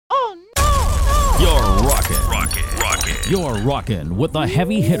You're rockin' with the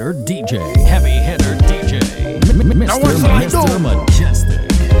heavy hitter DJ. Mr.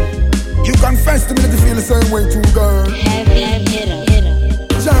 Mejustik. You confess to me that you feel the same way too, girl. Heavy hitter.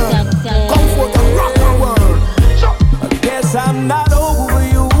 Jam, comfort and rock and world. I guess I'm not over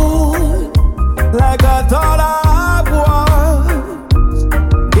you like I thought I was.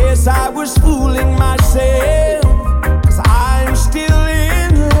 Guess I was fooling myself, 'cause I'm still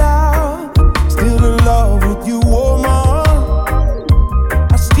in love with you, woman.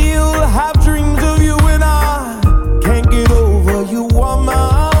 I still have dreams of you and I can't get over you, woman.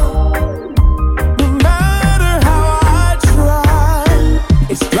 No matter how I try,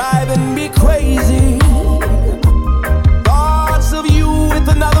 it's driving me crazy. Thoughts of you with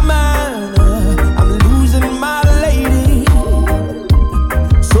another man, I'm losing my lady.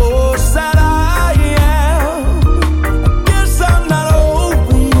 So sad I am. I guess I'm not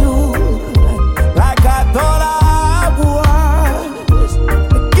over you like I thought I was.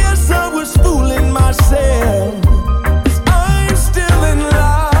 I guess I was fooling myself, 'cause I'm still in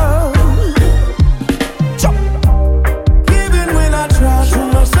love. Even when I try to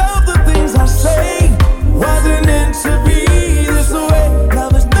myself, the things I say wasn't meant to be this way.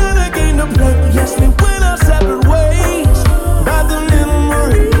 Love is not a game to play. Yes, we went our separate ways by the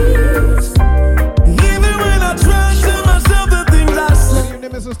memories. Even when I try to myself, the things I say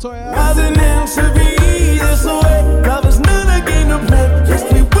wasn't meant to be this way. Love is not a game to play. Yes,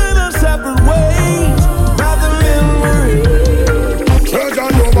 we went our separate ways by the memories.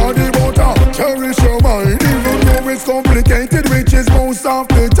 Treasure your body, but cherish your mind. Even though it's complicated, which is most of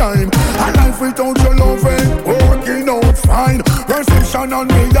the time. A life without your love ain't working out fine. Perception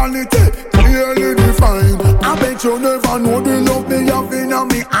and reality clearly defined. I bet you never know the love me have in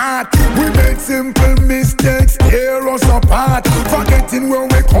me heart. We make simple mistakes, tear us apart. Forgetting where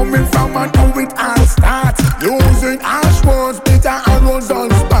we're coming from and how it all starts. Using harsh words, bitter arrows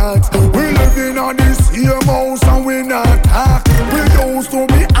and sparks. We living on this same house and we not talk. We used to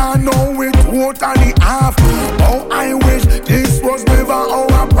be, I know we totally half. Oh, I wish this was never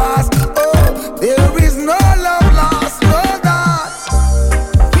our past. Oh, there is no love lost, no God.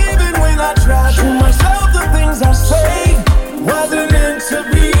 Even when I try to myself, the things I say wasn't meant to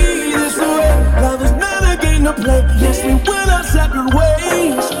be this way. Love is not a game to play. Yes, we went our separate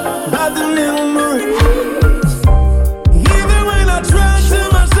ways by the memories. Even when I try to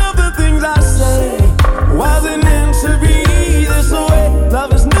myself, the things I say wasn't meant to be this way.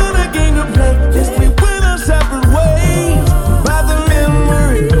 Love is not a game to play. Yes, we went our separate ways by the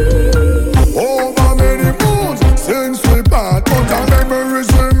memories. Over many moons since we part, but our memories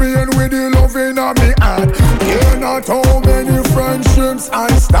remain with the loving of me heart. You're not how many friendships I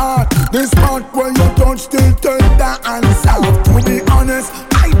start. This part where you touch still tender and soft. To be honest,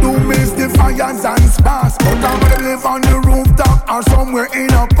 I do miss the fires and sparks, but I'm gonna live on the rooftop or somewhere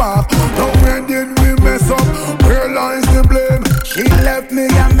in a park. Now when did we mess up? Where lies the blame? She left me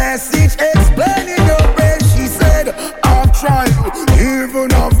a message explaining the way. She said, I've tried,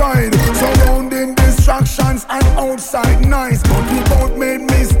 even avoid surrounding distractions and outside nice, but we both made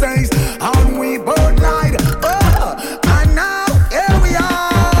mistakes and we both lied. And now here we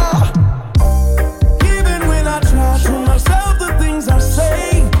are. Even when I try to myself, the things I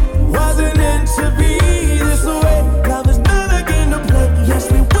say wasn't meant to be this way. Love is not a game to play. Yes,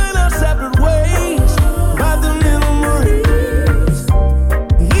 we went our separate ways by the memories.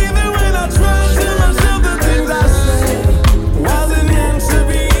 Even when I try to myself, the things I say wasn't meant to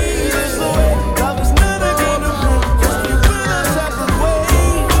be this way. Love is not a game to play. Yes, we went our separate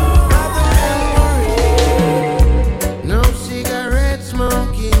ways by the memories. No cigarette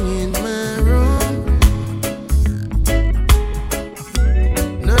smoking in my room.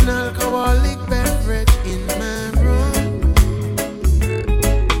 Non-alcoholic beverage in my room.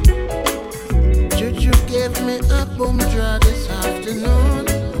 Juju gave me a boom draw this afternoon,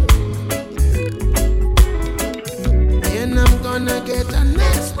 and I'm gonna get a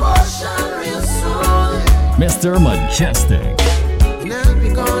next portion real soon. Mr. Mejustik. And I'll be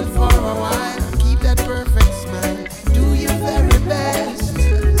gone for a while. Keep that perfect smile. Do your very best.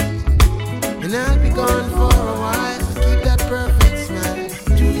 And I'll be gone for a while. Keep that perfect smile.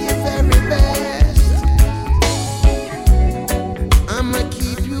 Do your very best. I'ma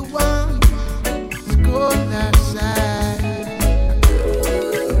keep you warm. It's cold outside.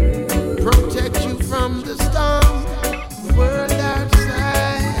 Protect you from the storm. The world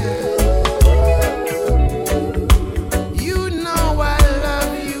outside. You know I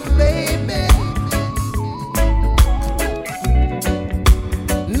love you, baby.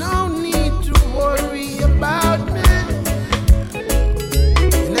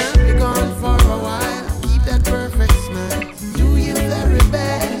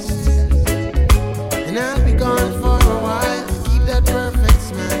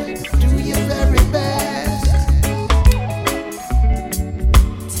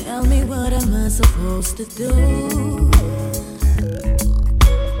 supposed to do?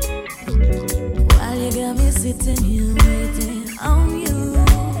 While you got me sitting here waiting on you.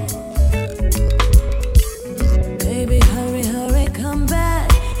 Baby, hurry, hurry, come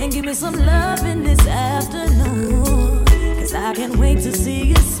back and give me some love in this afternoon. Cause I can't wait to see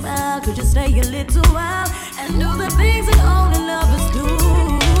you smile. Could you stay a little while and do the things that only lovers do?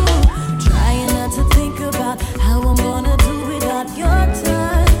 Trying not to think about how I'm gonna do without your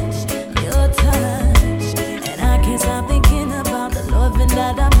touch, your touch. And I can't stop thinking about the loving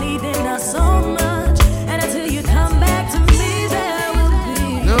that I'm needing now so much. And until you come back to me, there will be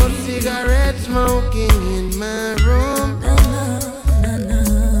no cigarette smoking in my room. No, no, no.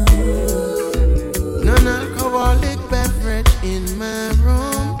 Non-alcoholic beverage in my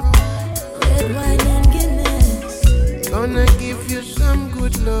room. Red wine and Guinness. Gonna give you some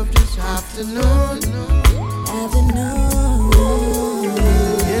good love this afternoon.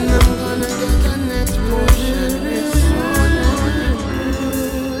 And I'm gonna get an explosion with someone.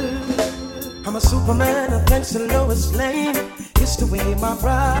 I'm a Superman, and thanks to Lois Lane. It's the way my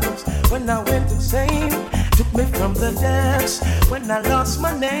problems when I went insane. Took me from the depths when I lost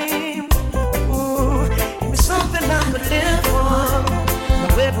my name. Ooh, give me something I could live for.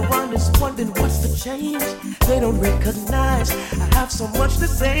 Now everyone is wondering what's the change. They don't recognize I have so much to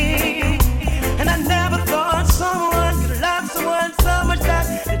say. And I never thought someone could love someone so much that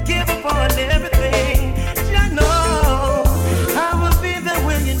they'd give up on everything. You know, I will be there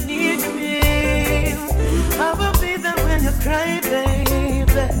when you need me. I will be there when you cry,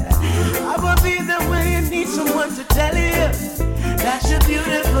 baby. I will be there when you need someone to tell you that you're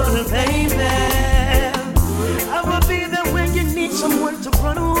beautiful, baby. I will be there when you need someone to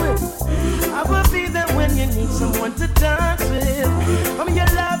run with. I will be there when you need someone to dance with. I'm your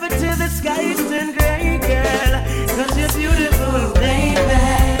lover till the sky turn gray, girl. Cause you're beautiful, baby.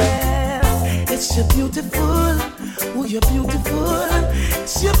 It's your beautiful, oh you're beautiful.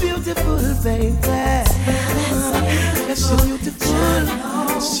 It's your beautiful, baby. It's your beautiful,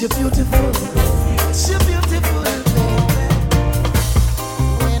 it's your beautiful, it's your beautiful, baby.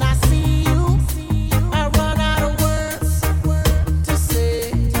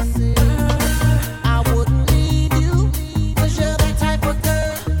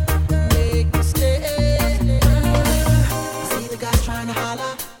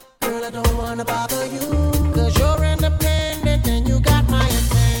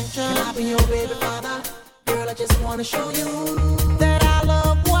 To show you that I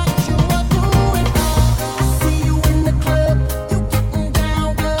love what you are doing. I see you in the club, you getting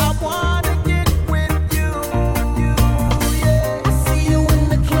down, girl. I wanna get with you. Yeah. I see you in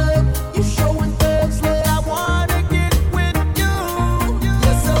the club, you showing thugs love. I wanna get with you.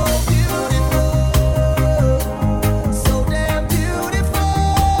 You're so beautiful, so damn beautiful.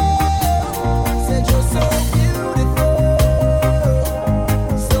 Said you're so beautiful,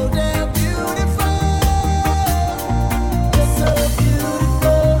 so damn beautiful.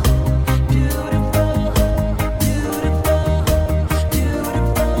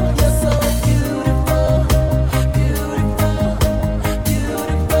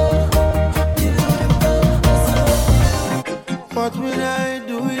 What would I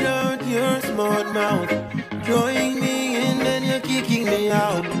do without your smart mouth? Drawing me in, then you're kicking me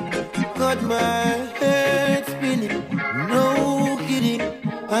out. Got my head spinning, no kidding.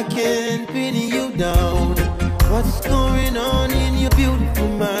 I can't pin you down. What's going on in your beautiful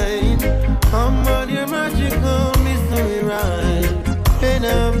mind? I'm on your magical mystery ride. And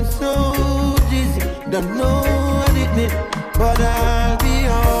I'm so dizzy, don't know what it means, but I'll be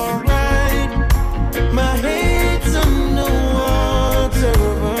alright. My head's on the water,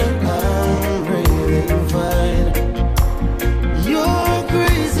 I'm breathing fine. You're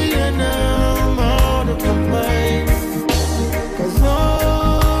crazy and I'm out of my mind. Cause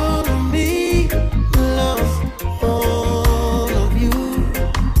all of me loves all of you.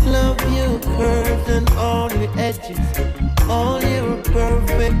 Love your curves and all your edges, all your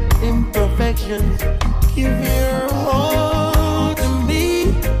perfect imperfections. Give your all to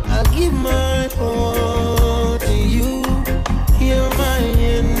me, I'll give my all to you. You're my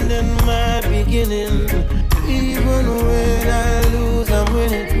end and my beginning. Even when I lose, I'm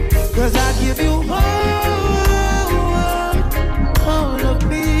winning. Cause I give you all of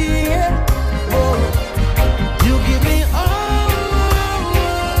me, yeah. Oh, you give me all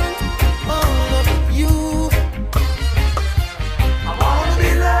of you. I wanna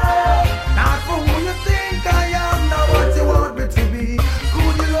be loved, not for who you think I am, not what you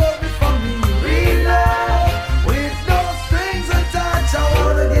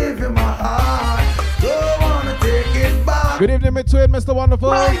it to it, Mr. Wonderful.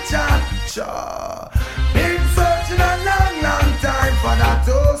 My cha-cha. Been searching a long, long time for that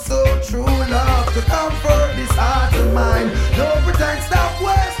oh so true love to comfort this heart of mine. No pretense, stop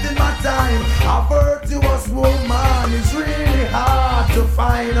wasting my time. A virtuous woman is really hard to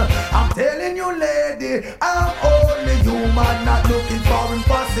find. I'm telling you, lady, I'm only human, not looking for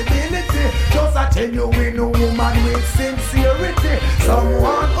impossibility. Just a genuine woman with sincerity.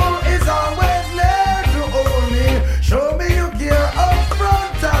 Someone who is always there to hold me. Show me you care up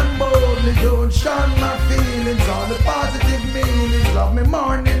front and boldly. Don't shun my feelings, all the positive meanings. Love me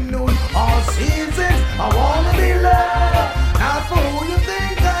morning, noon, all seasons. I wanna be loved, not for who you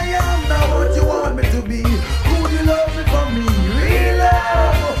think I am, not what you want me to be. Who you love me for me, real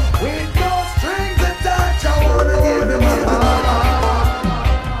love, with no strings attached. I wanna give you my heart.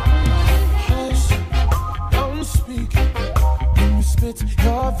 Hush, don't speak. When you spit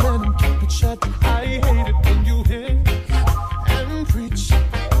your venom, keep it shut. I hate it when you hit and preach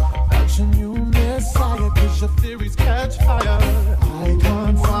about your new messiah, 'cause your theories catch fire. I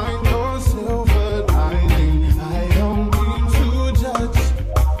can't find your silver lining. I don't mean to judge,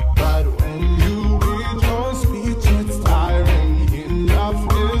 but when you read your speech, it's tiring. Enough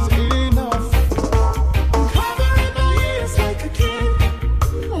is enough. I'm covering my ears like a kid.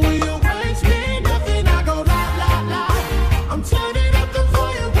 When your words mean nothing, I go la la la. I'm turning up the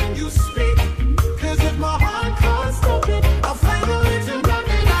volume when you speak, 'cause if my heart can't stop it, I'll find a way to run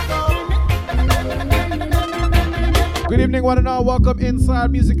it. I go. Good evening, one and all. Welcome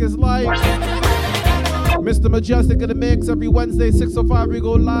inside Music is Life. Mr. Mejustik in the mix every Wednesday, 6:05. We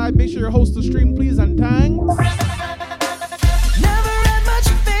go live. Make sure you host the stream, please, and thanks. Never had much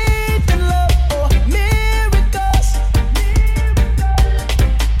faith in love or miracles.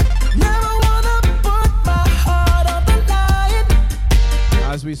 Never wanna put my heart on the line.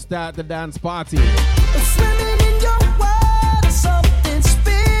 As we start the dance party. Swimming in your world, something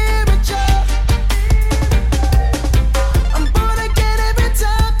spiritual. I'm born again every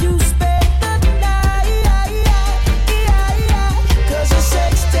time you spend the night. 'Cause your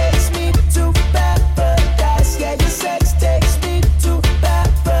sex takes me to paradise. Yeah, your sex takes me to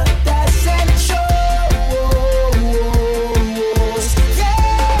paradise. And it shows.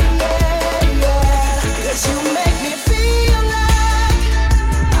 Yeah. 'Cause you make me feel like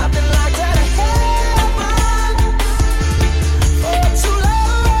I've been locked out of heaven for too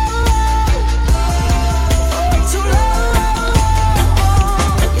long. For too long.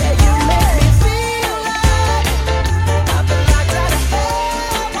 Yeah, you make me feel like I've been locked out of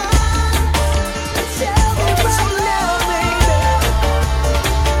heaven. Tell me right now, baby.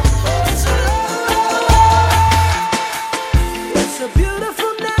 For too long. It's a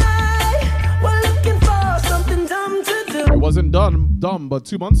beautiful night. We're looking for something dumb to do. It wasn't dumb, but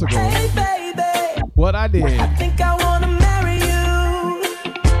 2 months ago. Hey, baby. What I did. I think I wanna marry you.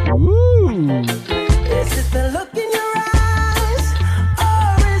 Ooh. Is it the look in your eyes, or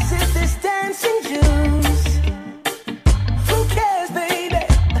is it this dancing juice? Who cares, baby?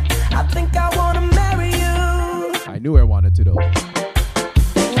 I think I wanna marry you. I knew I wanted to, though.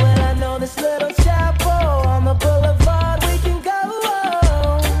 Well, I know this little chapel on the boulevard we can go.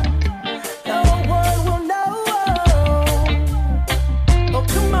 No one will know. Oh,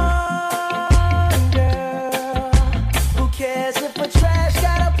 come on, girl. Who cares if we're trash?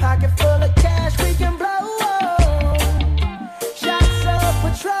 Got a pocket full of cash we can blow. Shots of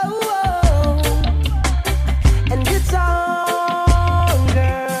patrol. And it's on,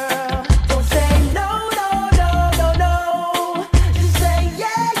 girl. Don't say no, no, no, no, no. Just say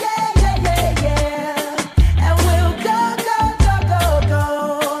yeah, yeah, yeah, yeah, yeah. And we'll go, go, go, go, go.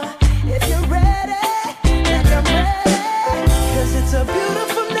 If you're ready, like I'm ready. 'Cause it's a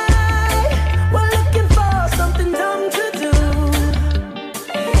beautiful night. We're looking for something dumb to do.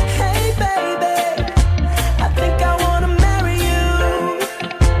 Hey, baby, I think I wanna marry you.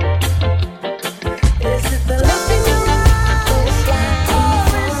 Is it the look in your eyes, or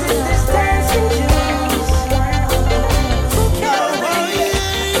is it this dancing juice? Who cares, baby?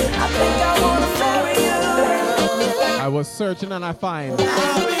 I think I wanna marry you. I was searching and I find.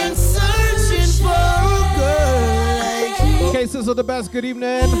 I've been searching for a girl like you. Cases of the best. Good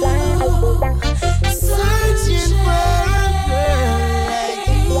evening. Searching for a girl like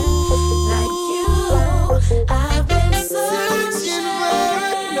you. I've been Searching for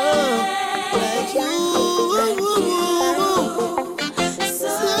a love like you.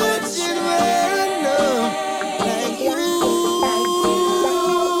 Searching for a love like you.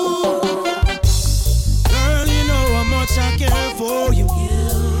 Girl, you know how much I care for you.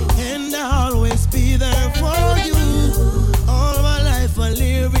 And I'll always be there for you. All my life I'll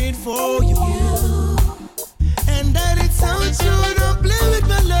live it for you.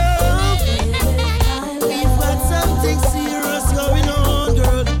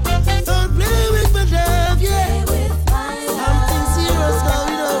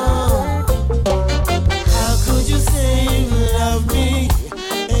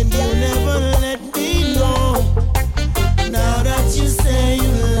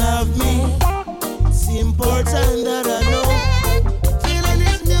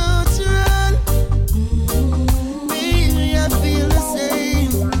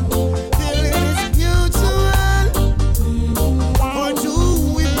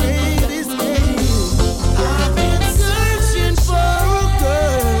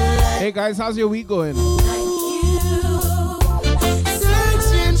 guys, how's your week going? We're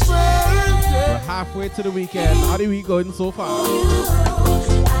halfway to the weekend. How the week going so far?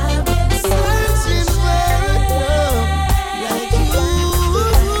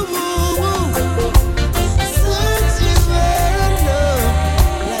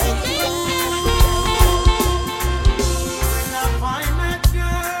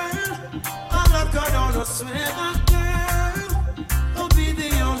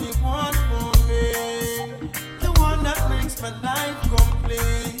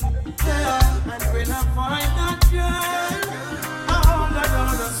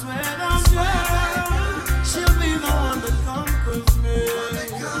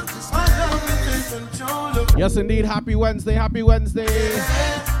 Yes, indeed. Happy Wednesday. Happy Wednesday.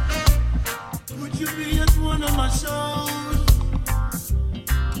 Would you be at one of my shows?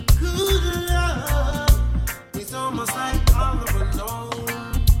 Good love. It's almost like all alone.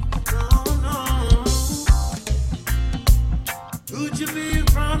 No. Would you be in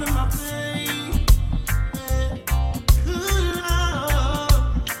front of my face? Good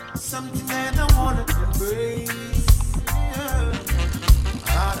love. Something that I want to embrace.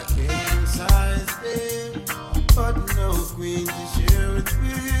 I can't size it. But no queen to share it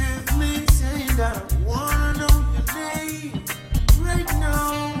with me. Saying that I wanna know your name right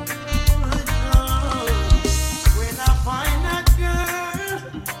now. When I find that girl,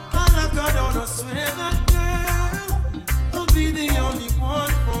 all I got on, I swear that girl will be the only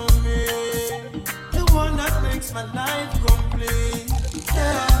one for me. The one that makes my life complete.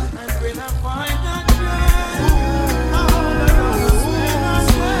 Yeah, and when I find that girl, all I got, I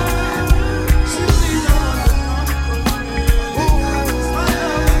swear.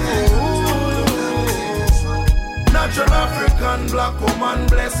 Natural African black woman,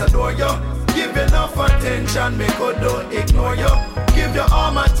 bless adore you. Give you enough attention, me could don't ignore you. Give you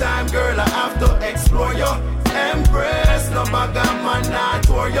all my time, girl, I have to explore you. Empress, no bag of man, not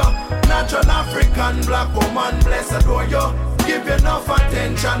for you. Natural African black woman, bless adore you. Give you enough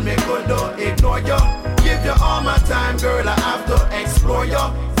attention, me could don't ignore you. Give you all my time, girl, I have to explore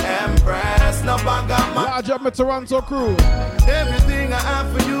you. Empress, no bag of man. Large up my Toronto crew. Everything I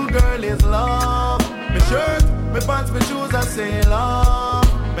have for you, girl, is love. My shirt, my pants, my shoes, I say love.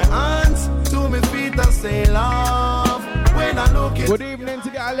 My hands to my feet, I say love. When I look at good evening to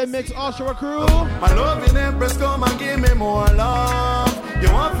the Is Life Mix Oct crew. My loving Empress, come and give me more love. You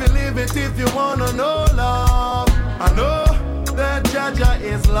want to live it if you wanna know love. I know that Jaja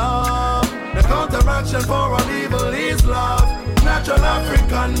is love. The counteraction for all evil is love. Natural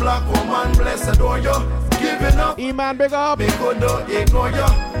African black woman, bless adore you. Give enough, E-man, big up. me could don't ignore you.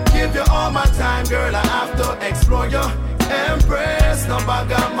 Give you all my time, girl, I have to explore you. Empress, no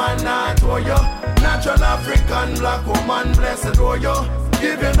bag of man, not for you. Natural African black woman, bless adore you.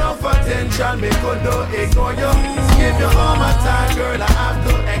 Give you enough attention, me could don't ignore you. Give you all my time, girl, I have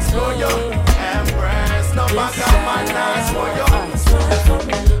to explore you. Empress, no bag of man, not for you.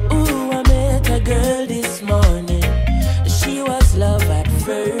 Ooh, I met a girl this morning. She was love at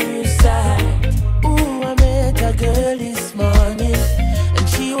first sight. Ooh, I met a girl this morning, and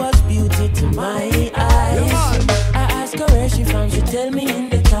she was beauty to my eyes. I asked her where she from, she tell me in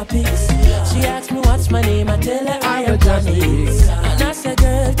the tropics. She asked me what's my name, I tell her I am Johnny. And I said,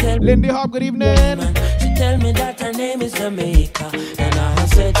 girl, tell me. Lindy Hop, good evening. She tell me that her name is Jamaica. And I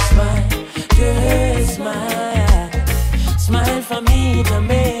said, smile, girl, smile. Smile for me,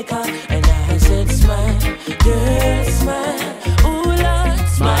 Jamaica. And I said, smile, girl, smile. Ooh, Lord,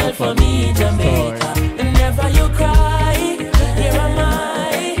 smile for me, Jamaica. And never you cry, here am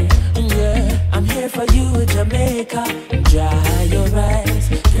I. Yeah, I'm here for you, Jamaica. Dry your eyes,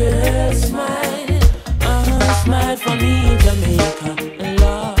 girl, smile. Smile for me, Jamaica.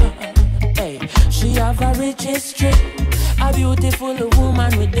 Lord, hey, she have a rich history. A beautiful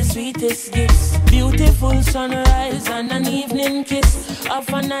woman with the sweetest gifts. Beautiful sunrise and an evening kiss. Of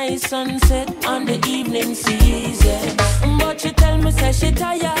a nice sunset on the evening season. But she tell me, say she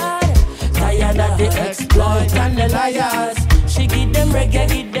tired. Tired of the exploit and the liars. She give them reggae,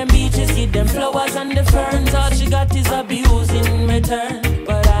 give them beaches, give them flowers and the ferns. All she got is abuse in return.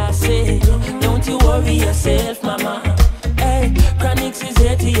 But I say, don't you worry yourself, mama. Hey, Chronix is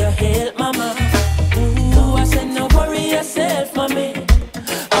here to your help, mama. Ooh, I said, no worry yourself, mommy.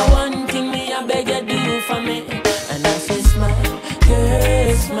 One thing me, I beg you do for me. And I say, smile,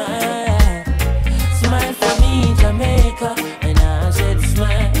 girl, smile. Smile for me, Jamaica. And I said,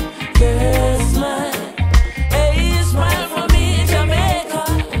 smile, girl, smile. Hey, smile for me, Jamaica.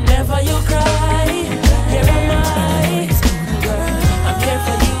 Never you cry. Here am I. Girl, I'm here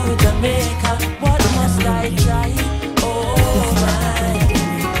for you, Jamaica. What must I try? Oh,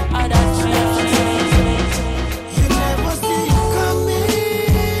 my.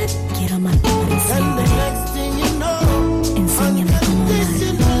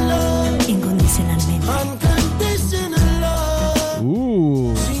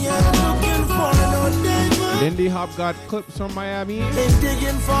 got clips from Miami. They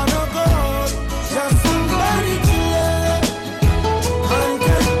digging for the gold, just somebody to love,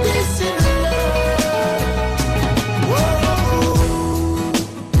 unconditional love. Whoa.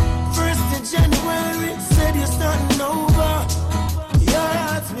 1st of January, said you're starting over. Your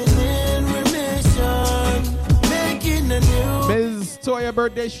heart's been in remission, making a new. Ms. Toya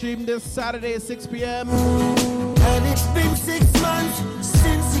birthday stream this Saturday at 6 p.m. And it's been 6 months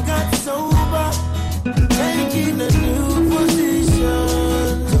since he got sober, taking a new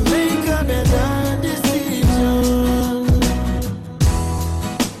position to make a better decision.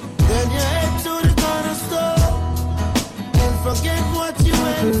 Then you head to the corner store and forget what you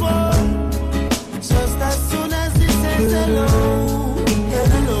went for. Just as soon as he says hello,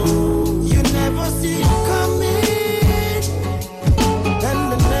 hello, you never see him coming. Then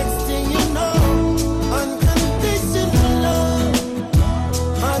the next thing you know, unconditional love,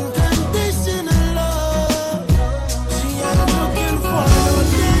 unconditional love. She ain't looking for no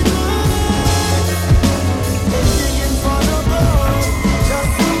diamond, they're digging for no gold,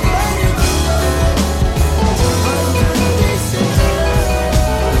 just somebody to love, unconditional love.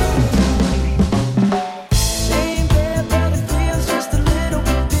 Same bed, but it feels just a little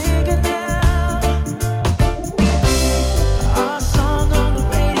bit bigger now. Our song on the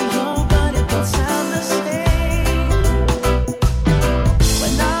radio, but it don't sound the same.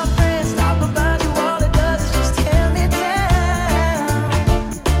 When our friends talk about you, all it does is just tear me down.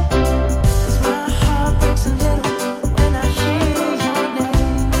 'Cause my heart breaks a little when I hear your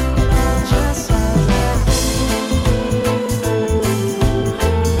name. Just like that.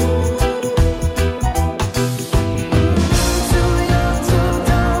 Too young, too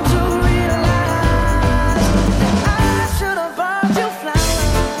dumb to realize I should have bought you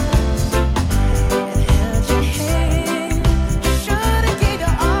flowers and held your hand. Should have gave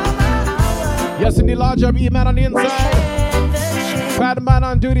you all my hours. Yes, in the large up E-Man on the inside. Had the chance. Bad Man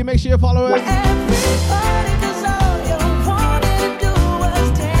on duty, make sure you follow it. Everybody, 'cause all you wanted to do was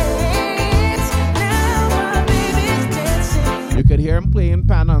dance. Now my baby's dancing. You could hear him playing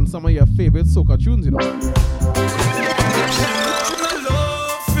pan on some of your favorite soca tunes, you know. No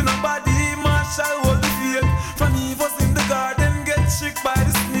love for nobody, Marshall hold the faith. From he was in the garden, get sick by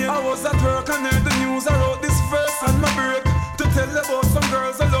the snake. I was at work and heard the news. I wrote this verse on my break to tell about some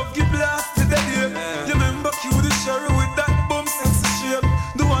girls I love give blast to the day. You remember cue the sherry with that bum sexy shape,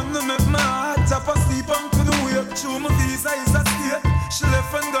 the one that make my heart tap asleep and couldn't wake. Through my visa is a state. She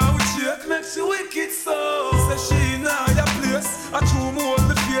left and go with shake, make she wicked so. Say she in a higher place. I chew me all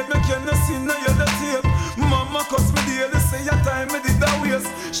the faith, make you no see no other tape. Mama cuss me daily, say your time me did that waste.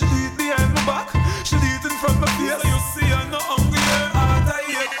 She did behind my back, she did in front of my face. You see I'm not hungry, her heart I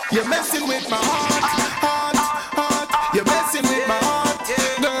hate. You're messing with my heart, heart, heart. You're messing with my heart,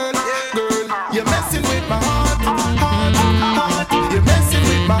 girl, girl. You're messing with my heart, heart, heart. You're messing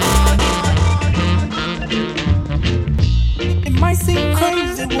with my heart. It might seem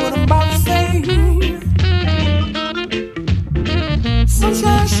crazy what I'm about to say.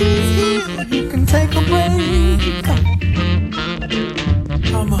 Sunshine, she's here, you can take a break.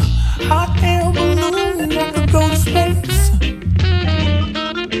 I'm a hot air balloon that could go to space.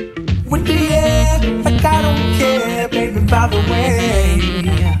 With the air, like I don't care, baby, by the way.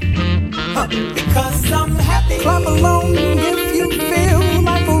 Because I'm happy. Clap along if you feel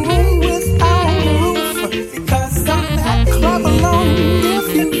like a room without a roof. Because I'm happy. Clap along if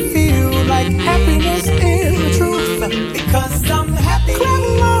you feel like happiness is the truth. Because I'm happy. Clap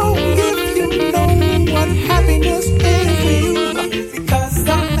along if you know what happiness is for you. Because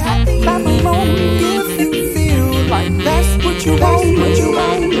I'm happy. Clap along if you feel like that's what you want. What you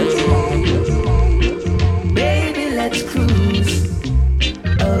want. What you want. Baby, let's cruise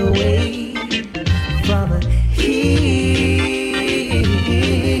away from here.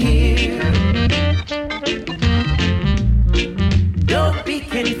 Don't be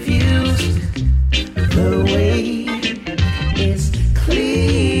confused, the way is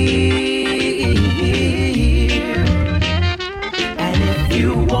clear. And if you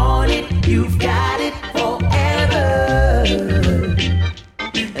want it, you've got it forever.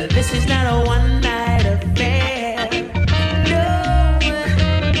 This is not a one-night affair. No,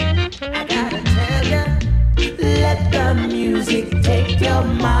 I gotta tell ya, let the music take your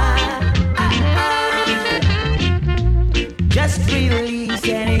mind. Just release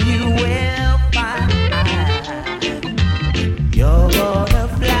and you will find you're gonna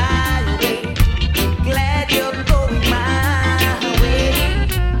fly away. Glad you're going my way.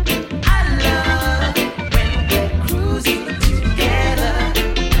 I love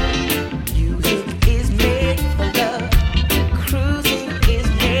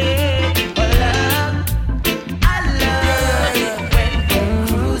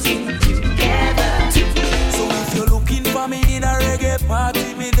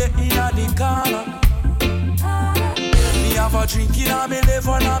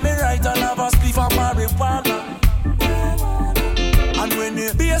when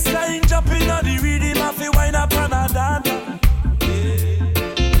the bassline jumping on the rhythm, I feel wine up and a dance.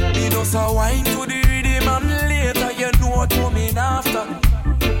 Me just a wine to the rhythm and later you know what coming after.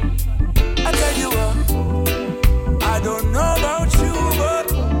 I tell you what, I don't know about you,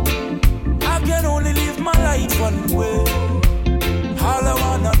 but I can only live my life one way. All I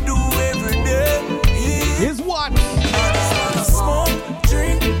wanna do every day is what? I just wanna smoke,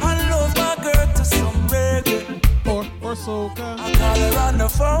 drink, and love my girl to some reggae. Or soca. I call her on the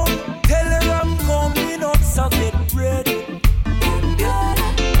phone, tell her I'm coming up, so get ready.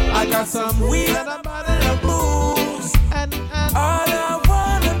 I got some weed and a bottle of booze, and all I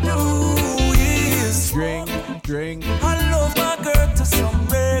wanna do is drink, I love my girl to some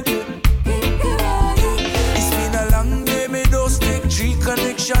reggae. It's been a long day, me those take 3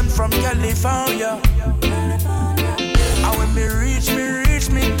 connection from California. And when me reach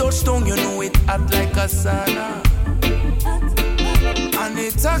me touchdown, you know it hot like a sauna. And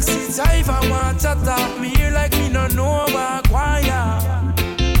the taxi driver want to talk me here like me no know about choir.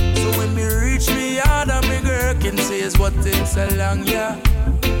 So when me reach me yard and me girl can say is what takes so long, yeah.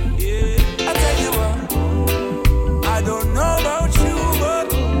 I tell you what, I don't know about you, but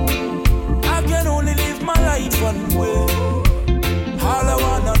I can only live my life one way. All I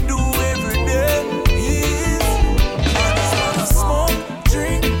wanna do every day is I just wanna smoke,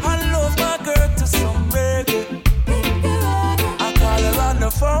 drink, and love my girl to some reggae. I call her on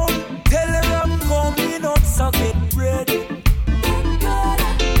the phone, tell her I'm coming up, so get ready.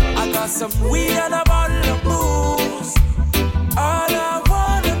 I got some weed and a bottle of booze. All I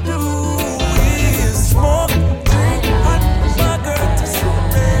wanna do is smoke, drink, and my girl to some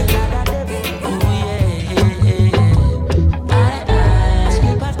reggae.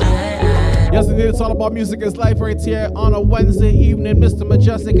 Yes, indeed, it's all about music is life right here on a Wednesday evening. Mr.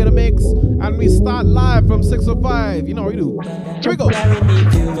 Mejustik in the mix, and we start live from 6:05. You know what we do. Here we go. I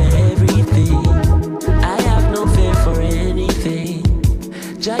have no fear for anything.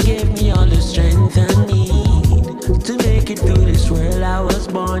 Jah gave me all the strength I need to make it through this world I was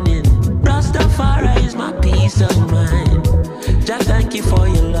born in. Rastafari is my peace of mind. Jah, thank you for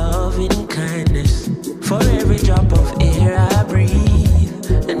your love and kindness, for every drop of air I breathe,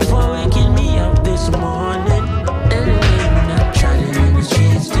 and for waking me up this morning. And when I'm traveling in the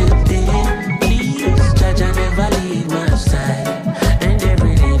streets today, please, Jah, Jah never leave my side. And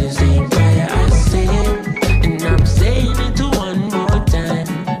every day the same prayer I say, and I'm saying it to one more time.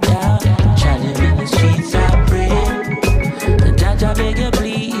 Yeah, traveling in the streets I pray, and Jah, Jah beg you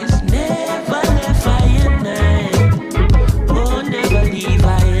please, never left I and I. Oh, never leave I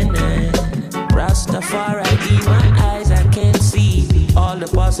and I. Rastafari, in my eyes I can't see all the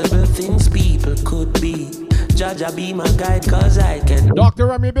possible things people could be. Jah, Jah be my guide, cause I can Dr.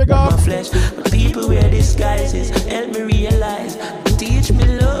 Remy, big up. my flesh. People wear disguises, help me realize, teach me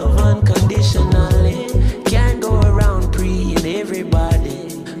love unconditionally. Can't go around preying everybody.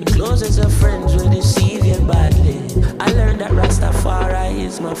 The closest of friends will deceive you badly. I learned that Rastafari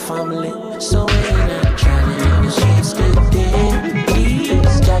is my family. So when I'm traveling in the streets today,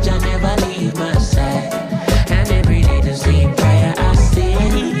 please, Jah, Jah never leave my side. And every day the same prayer I say,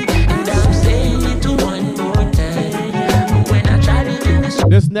 and I'm saying it to one more time. When I try to in the streets,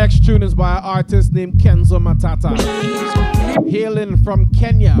 This next tune is by an artist named Kenzo Matata, hailing from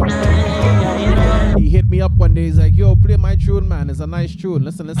Kenya. He hit me up one day, he's like, yo, play my tune, man. It's a nice tune.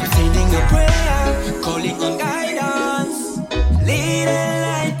 Listen. Sending a prayer, calling on guidance, lead and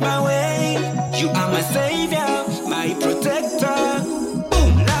light my way. You are my savior, my protector.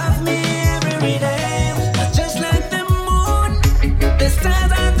 Boom, love me every day, just like the moon, the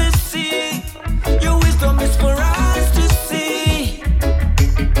stars and the sea. Your wisdom is for us to see.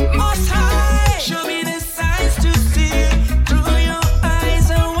 Most high, show me the signs to see. Through your eyes,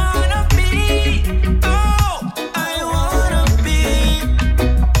 I wanna be. Oh, I wanna be.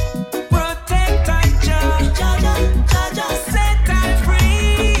 Protect and Jah, set and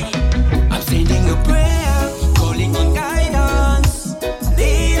free. I'm sending a prayer, calling on guidance,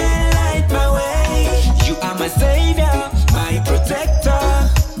 lead and light my way. You are my savior, my protector.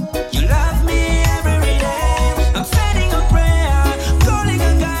 You love me every day. I'm sending a prayer, calling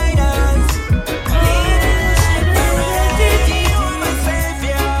on guidance, lead and light my way. You are my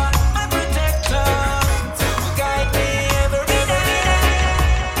savior, my protector. Guide me every day.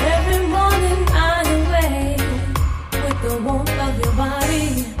 Every morning I awake with the warmth of your body,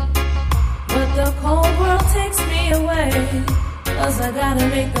 but the cold world takes me away, 'cause I gotta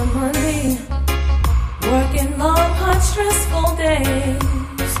make the money. Working long, hard, stressful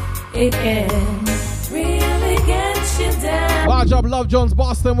days, it can really get you down. Large up Love Jones,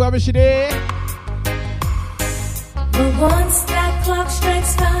 Boston, wherever she there. But once that clock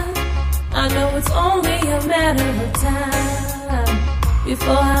strikes 5, I know it's only a matter of time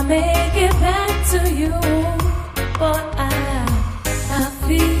before I make it back to you. But I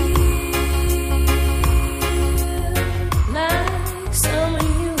feel like some of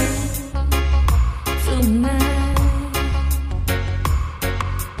you tonight.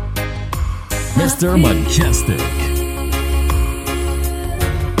 Mr. Mejustik.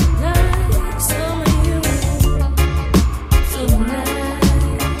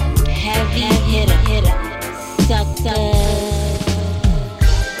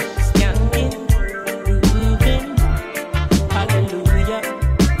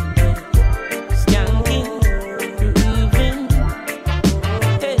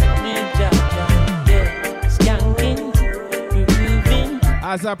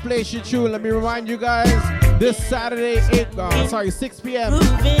 As I play shit tune, let me remind you guys, this Saturday, 6 p.m.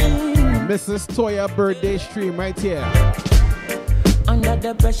 Mrs. Toya birthday stream right here. Under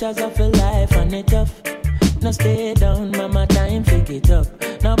the pressures of a life and it tough. No stay down, mama, time pick it up.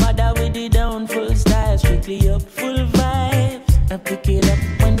 No bother with the down, full style, strictly up, full vibes. I pick it up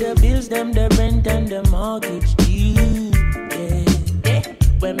when the bills, them, the rent and the mortgage due. Yeah, yeah.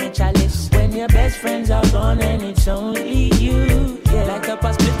 When me chalice, when your best friends are gone and it's only you. Yeah, like a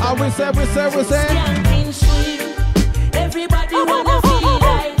past. We say. Skanking sweet. Everybody wanna feel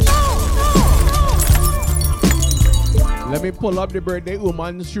like. Let me pull up the birthday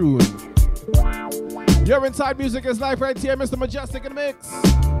woman's tune. You're inside Music is Life right here, Mr. Mejustik in the mix.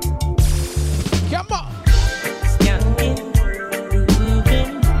 Come on.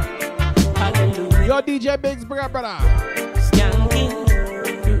 Yo, DJ Biggs, bring up, brother.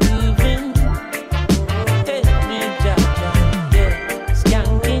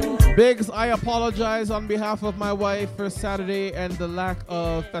 Biggs, I apologize on behalf of my wife for Saturday and the lack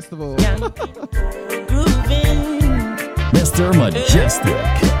of festival. Mr. Mejustik.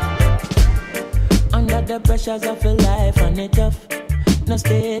 Under the pressures of a life and it tough. No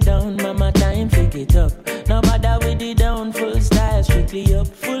stay down, mama, time pick it up. No bother with the down, full style, strictly up,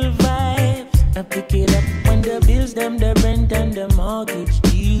 full vibes. I pick it up when the bills, them, the rent and the mortgage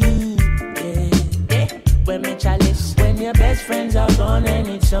due. Yeah, yeah. When me chalice, when your best friends are gone and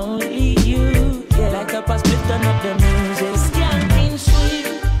it's only you. Yeah, like a past, turn up the music. Skanking sweet.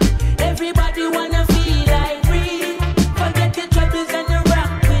 Everybody wanna feel like free. Forget your troubles and you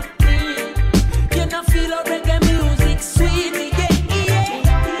rock with me. You know feel a reggae music sweet. Yeah,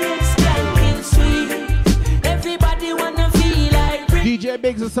 yeah. Skanking sweet. Everybody wanna feel like free. DJ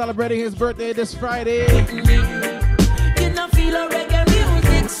Biggs is celebrating his birthday this Friday. You know feel a reggae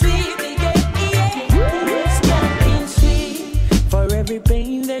music sweet. For every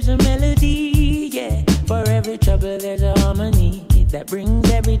pain there's a melody, yeah. For every trouble there's a harmony that brings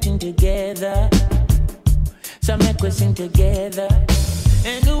everything together. So make we sing together.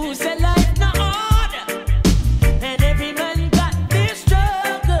 And who said life no order? And every man got their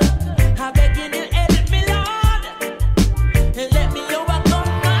struggle. I beg you to help me, Lord, and let me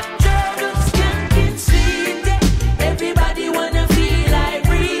overcome my troubles. Skanking sweet, yeah. Everybody wanna feel like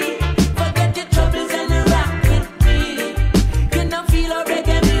free. Forget your troubles and rock with me. You know feel a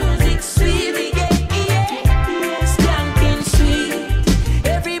reggae music sweet, yeah, yeah. Skanking sweet.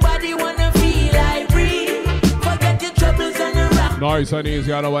 Everybody wanna feel like free. Forget your troubles and rock. Nice and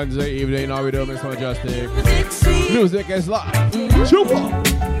easy on a Wednesday evening. Now we do Mr. Mejustik. Music is live. Super.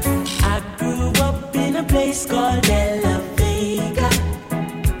 I grew up in a place called De La Vega.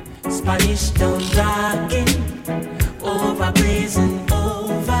 Spanish town rocking, over blazing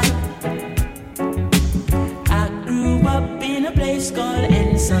over. I grew up in a place called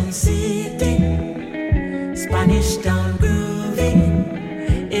Ensom City. Spanish town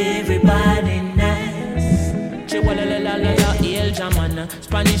grooving, everybody nice.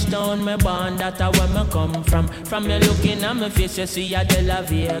 Spanish town, me born, that's where me come from. From me looking at my face, you see a De La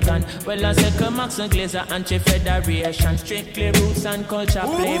Vegan. Well, I say Max and Glazer and Chief Federation. Strictly roots and culture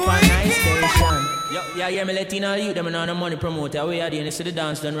play for nice station. Yeah, me letting all you, them and all the money promoter. We are the see the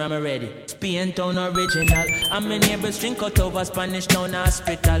dance done, I'm ready. Spain town original. And my neighbors drink out over Spanish town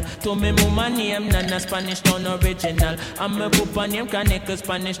hospital. To me mama name, Nana Spanish town original. And my papa name, Kaneka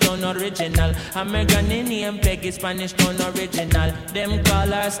Spanish town original. And my granny name, Peggy Spanish town original. Them call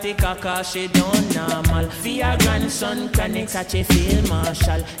her sticker cause she don't normal. For your grandson, Kaneka such a field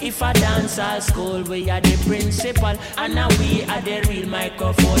marshal. If I dance at school, we are the principal. And now we are the real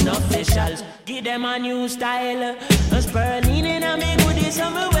microphone officials. Give them a new style. Spurling in a me goodies,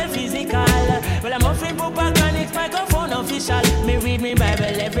 I'm well physical. Well, I'm offering Papa Granix microphone official. Me read me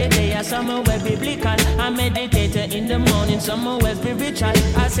Bible every day. Some will be biblical. I meditate in the morning. Some will be spiritual.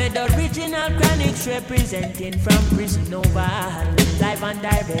 I said original chronics representing from prison over live and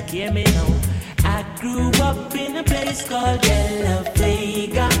direct. Hear me now. I grew up in a place called De La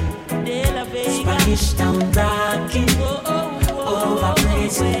Vega. Spanish Town rocking. Over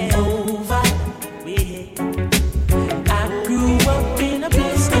prison over. I grew up in a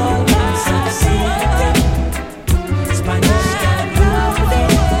place called Mejustik. Spanish Town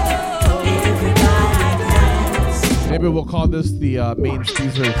rocking. Everybody dance. Maybe we'll call this the main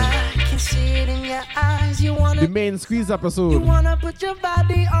squeeze version. I can see it in your eyes. You wanna The main squeeze episode. You wanna put your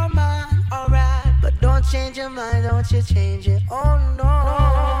body on mine, alright. But don't change your mind, don't you change it. Oh no.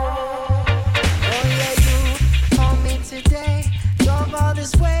 Oh yeah, you told me today. Drove all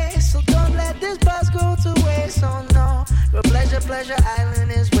this way, so don't let this bus go to waste. Oh no. Your pleasure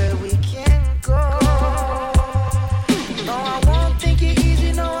island is where we can go. No, I won't think you're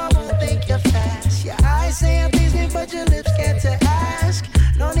easy, no, I won't think you're fast. Your eyes say I'm busy, but your lips get to ask.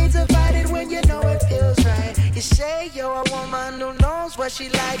 No need to fight it when you know it feels right. You say you're a woman who knows what she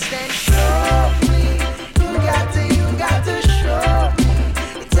likes, then show me. You got to show me.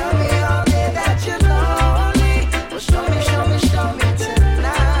 You tell me all day that you're lonely. Well, show me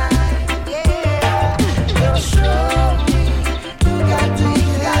tonight. Yeah, you'll show me. You got to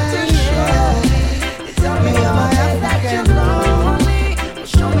show me. You tell me all day that you're lonely. Well,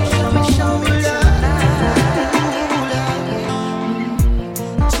 show me tonight.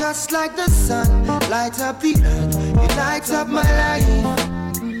 Just like the sun, light up the earth. You light up my life.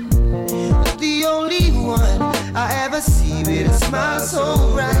 The only one I ever see with a smile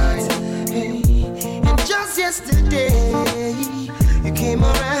so bright. Hey, and just yesterday, you came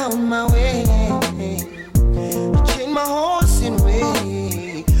around my way. You changed my horse in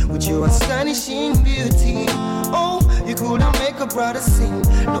way with your astonishing beauty. Oh, you couldn't make a brother sing.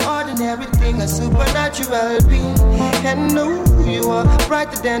 No ordinary thing, a supernatural being. And no, you are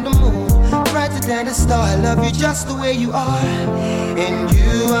brighter than the moon, brighter than the star. I love you just the way you are. And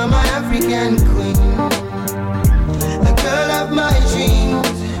you are my African queen, the girl of my dreams.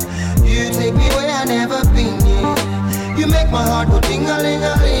 You take me where I never been. Yeah. You make my heart go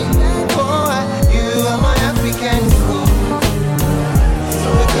ding-a-ling-a-ling. Oh, you are my African queen,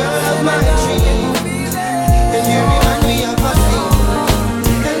 the girl of my dreams. And you remind me of a thing,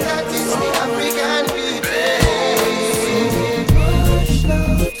 and that is the African beauty. Much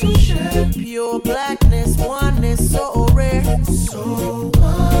love to share, pure blackness, oneness so rare. So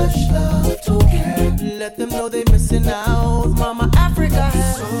much love to care. Let them know they missing out. Mama Africa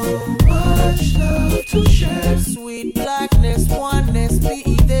has so much love to share. Sweet blackness, oneness,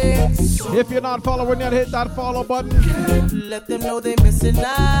 be there. So If you're not following yet, hit that follow button. let them know they missing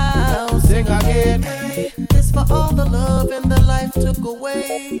out. Sing again. This for all the love and the life took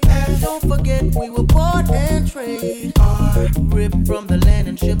away. And don't forget we were bought and traded, ripped from the land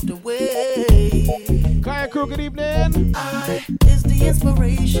and shipped away. Kaya Crew, good evening. I is the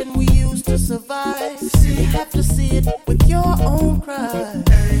inspiration we use to survive. You have to see it with your own cry.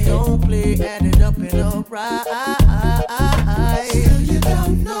 Don't play, add it up and upright. Still you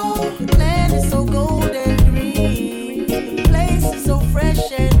don't know. The land is so gold and green. The place is so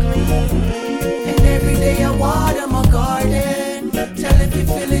fresh and clean. And every day I water my garden. Tell if you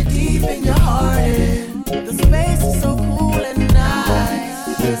feel it deep in your heart. And the space is so cool and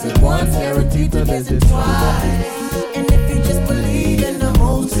nice. Visit once, guaranteed to visit twice. And if you just believe in the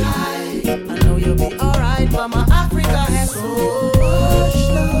Most High, I know you'll be alright. Mama Africa has so much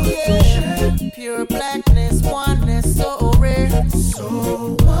love to share. Pure blackness, oneness so rare.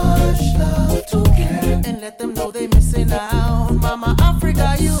 So much love to care. And let them know they missing out. Mama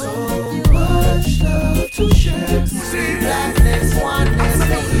Africa, you so much love to share. Sweet blackness, oneness,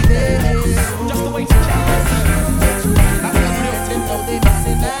 be there. Just the way to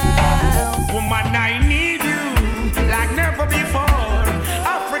Woman, I need you like never before.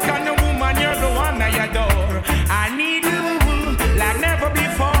 African woman, you're the one I adore. I need you like never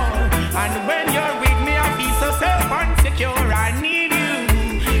before. And when you're with me, I feel so safe and secure. I need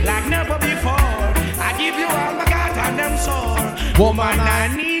you like never before. I give you all my God and them soul. Woman, I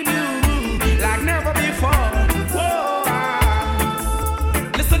need you like never before. Whoa.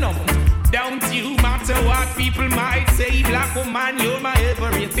 Listen up. Don't you matter what people might say, black woman, you're my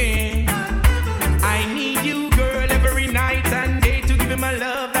everything. I need you, girl, every night and day to give you my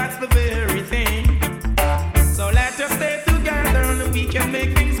love, that's the very thing. So let us stay together and we can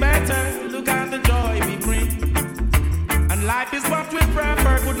make things better. Look at the joy we bring. And life is what we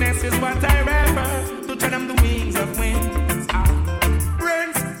prefer, goodness is what I refer. To turn them the wings of winds.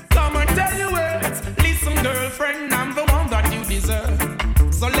 Friends, come and tell you words. Listen, girlfriend, I'm the one that you deserve.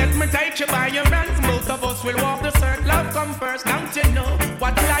 So come first, don't you know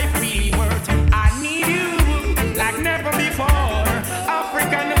what life really worth? I need you like never before.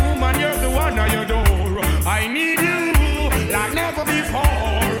 African woman, you're the one I adore. I need you like never before.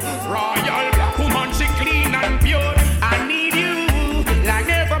 Royal black woman, she clean and pure. I need you like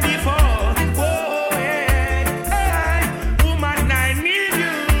never before. Oh, hey, hey, woman, I need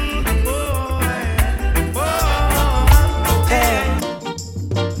you. Oh, hey, oh, hey.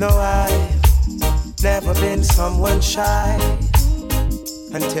 No, I've never been someone shy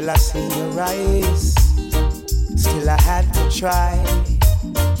until I seen your eyes. Still I had to try,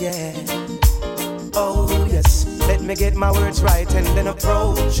 yeah. Oh yes, let me get my words right and then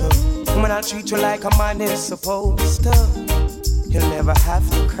approach you. When I treat you like a man is supposed to, you'll never have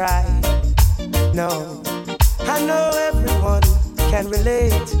to cry, no. I know everyone can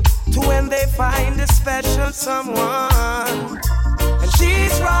relate to when they find a special someone. And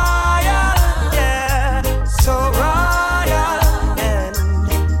she's royal, yeah, so royal. And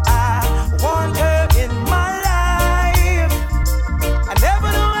I want her in my life. I never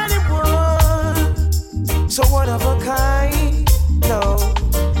knew anyone so one of a kind, no.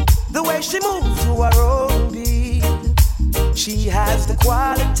 The way she moves to her own beat, she has the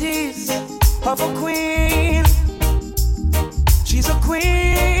qualities of a queen. She's a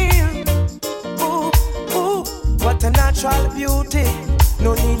queen. Ooh, ooh, what a natural beauty.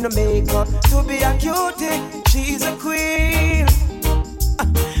 No need no makeup to be a cutie. She's a queen.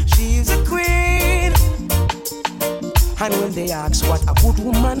 She's a queen. And when they ask what a good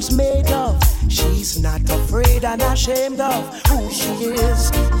woman's made of, she's not afraid and ashamed of who she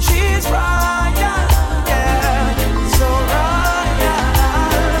is. She's royal, yeah, so royal.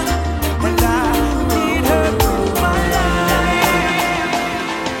 And I need her in my life.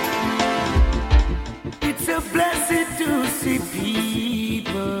 It's a blessing to see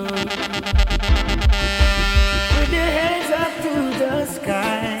people with their heads up to the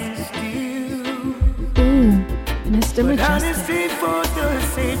sky still. Ooh, Mr. But Mejustik. honestly, for the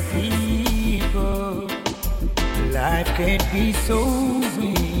same people, life can't be so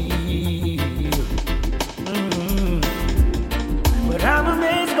real. But I'm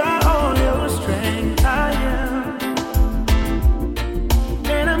amazed by all your strength, I am.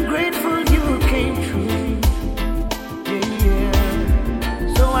 And I'm grateful you came true. Yeah.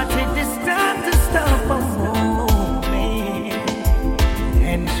 So I take this time to stop a moment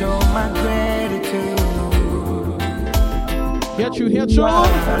and show my gratitude. Get you here, Joe.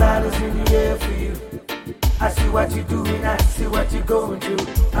 My light is in the air for you. I see what you're doing, I see what you're going through.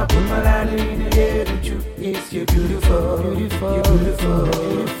 I put my light in the air with you. It's you're beautiful, beautiful, you're beautiful,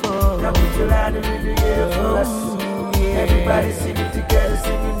 beautiful. I put your light in the air for us. Everybody singing together,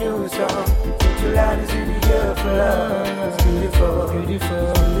 singing new song. Put your light is in the air for us. Beautiful,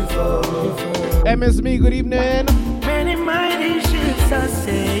 beautiful, beautiful, beautiful. MSB, good evening. Many mighty ships are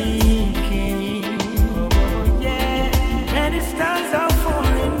sinking. Yeah, many stars are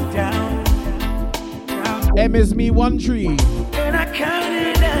falling down. MSB 13. And I count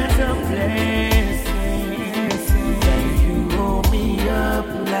it as a blessing that you hold me up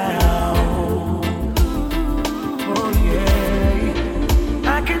now. Oh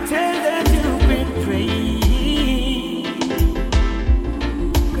yeah, I can tell that you've been praying,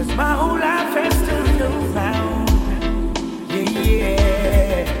 'cause my whole life has turned around. Yeah,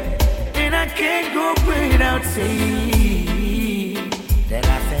 yeah. And I can't go without saying that I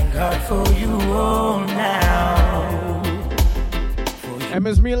thank God for you all now.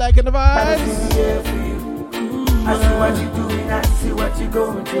 MSB liking the vibes. I see what you're doing, I see what you're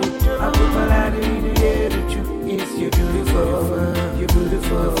going through. I put my light in the air with you. It's you're beautiful, you're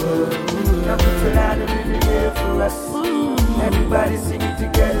beautiful. I put your light in the air for us. Everybody singing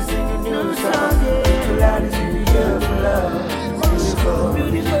together, singing new songs. Put your light in the air for love. Beautiful,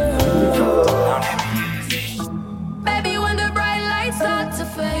 beautiful, beautiful. Baby, when the bright lights start to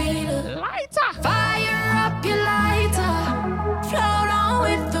fade, fire up your lighter, float on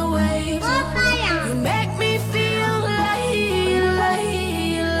with the waves. You make me feel light.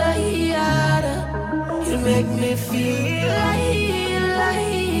 You make me feel light.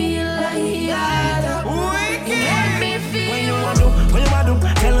 When you want to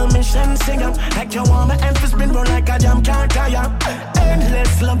tell a mission, sing up like you want my emphasis spin run like a jam can't tire.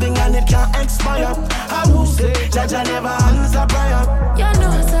 Endless loving and it can't expire. I will say, Jaja never answer prayer. You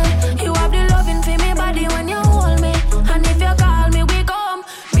know, say you have the loving for me body when you hold me, and if you call me, we come.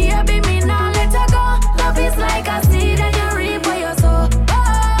 Baby, me now let you go. Love is like a seed and you reap what you sow. Oh,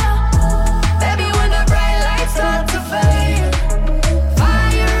 baby, when the bright lights start to fade,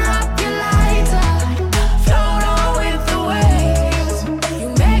 fire up your lighter, float on with the waves. You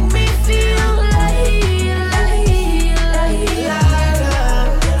make me feel light.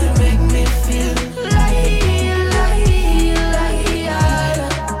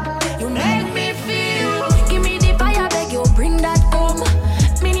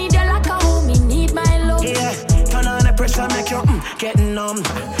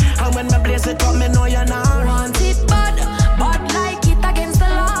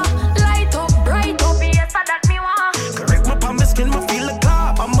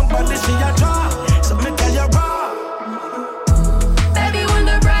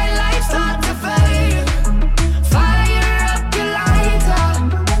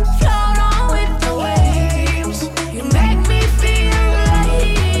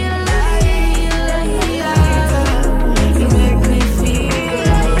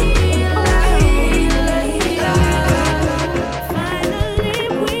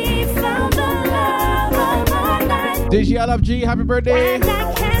 DJ LFG, happy birthday. And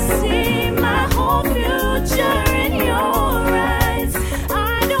I can see my whole future in your eyes.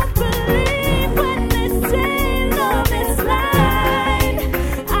 I don't believe when they say love is blind.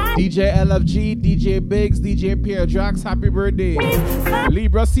 DJ LFG, DJ Biggs, DJ Pierre Jax, happy birthday.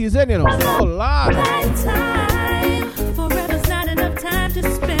 Libra season, you know. Oh, Lord. Forever's not enough time to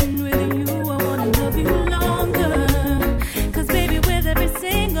spend with you. I wanna love you longer. Cause baby, with every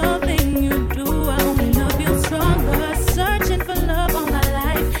single thing you do, I only love you stronger. Searching for love all my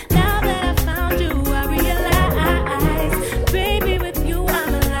life. Now that I found you, I realize, baby, with you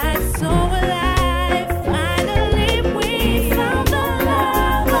I'm alive, so alive. Finally we found the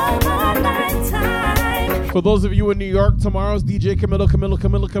love of our lifetime. For those of you in New York, tomorrow's DJ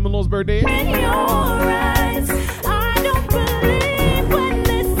Camilo's birthday. In your eyes, I don't believe when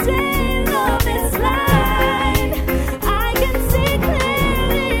they say love is blind. I can see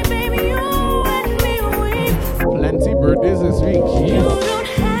clearly, baby, you and me, we. Plenty birthdays this week. You Jeez. don't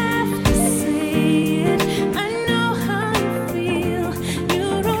have to say it. I know how you feel. You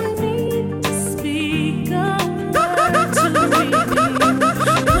don't need to speak a word to me.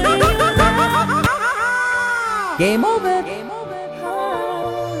 When you love, Game over.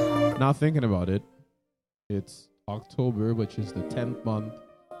 Now thinking about it, it's October, which is the 10th month.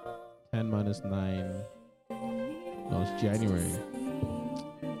 10 minus 9. No, it's January.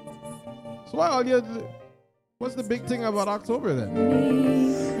 So what's the big thing about October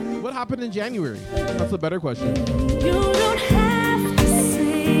then? What happened in January? That's a better question. you don't have to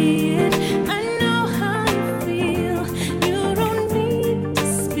say it. I know how you feel. You don't need to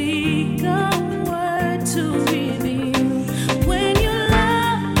speak a word to reveal. When you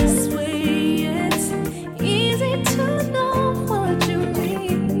love this way, it's easy to know what you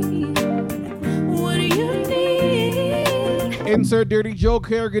need. What do you need? Insert dirty joke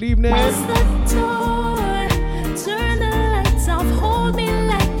here. Good evening. Close the door, turn the lights off, hold me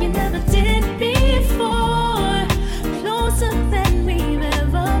like you never did before. Closer than we've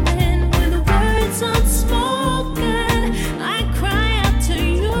ever been, with words unspoken. I cry out to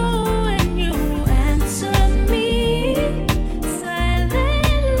you and you answer me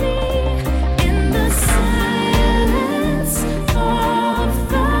silently. In the silence of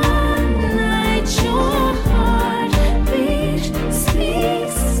the night, your heartbeat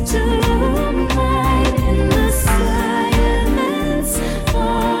speaks to mine. In the silence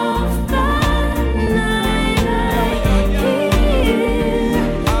of the night, I hear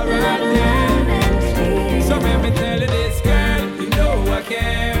loud and clear. So let me tell you this, girl, you know I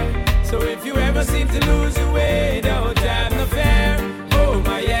care. So if you ever seem to lose your way, don't have no fear. Hold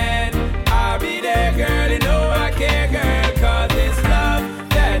my hand, I'll be there, girl, you know I care, girl. Cause this love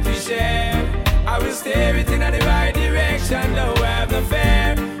that we share, I will steer it in the right direction, don't have no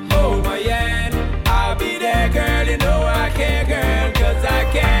fear. Hold my hand, I'll be there, girl, you know I care, girl. Cause I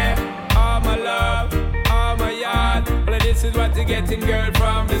care, all my love, all my yard. Well, this is what you're getting, girl,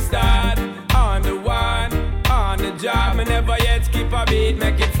 from the start. On the one, on the job, me never yet skip a beat,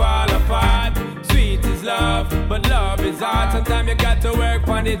 make it fall apart. Sweet is love, but love is hard. Sometimes you got to work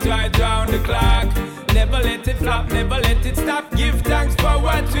on it right round the clock. Never let it flop, never let it stop. Give thanks for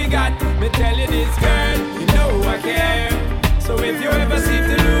what we got. Me tell you this, girl, you know I care. So if you ever seem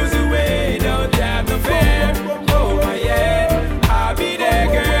to lose your way, don't have no fear. Oh my hand, I'll be there,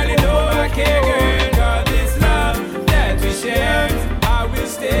 girl, you know I care, girl. Cause this love that we share, I will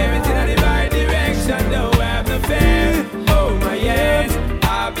steer it in the right direction, don't have no fear. Oh my hand,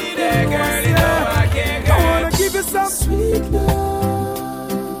 I'll be there, girl, you know I care, girl. I wanna give you some sweet love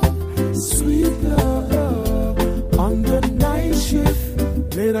on the night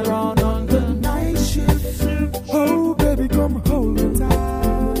shift. Later on the night shift. Oh, baby, come hold me tight.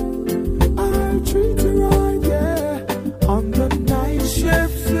 I'll treat you right, yeah. On the night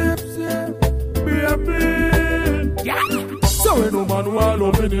shift, be happy. Yeah. So ain't no man want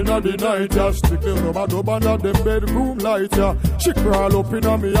love in the night, yeah. Strictly rub under them bedroom light, yeah. She crawl up in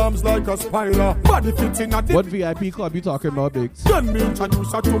me arms like a spider. Body fitting at the What VIP club you talking about, Biggs? then me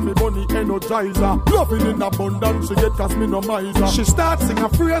introduce her to me bunny energizer. Loving in abundance, she get cause me no miser. She starts sing a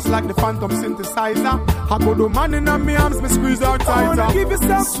phrase like the phantom synthesizer. I go to man in me arms, me squeeze her tighter. I wanna give you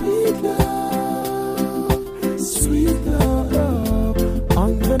some sweet love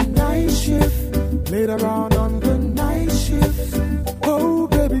on the night shift. Later on the night shift. Oh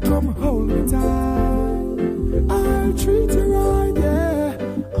baby, come hold me tight. I'll treat you right, yeah.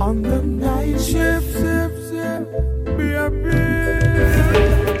 On the night shift, be happy.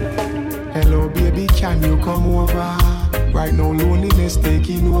 Hello baby, can you come over? Right now loneliness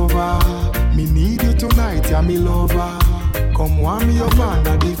taking over. Me need you tonight, yeah, me lover. Come warm me up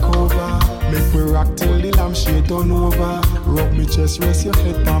under the cover. Make me rock till the lampshade turn over. Rub me chest, rest your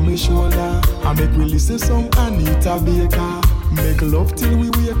head on my shoulder. And make we listen some Anita Baker. Make love till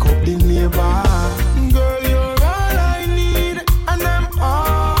we wake up the neighbor. Girl, you're all I need, and I'm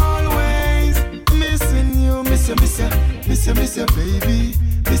always missing you. Miss you, baby.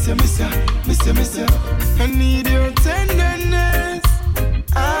 Miss you. I need your tenderness.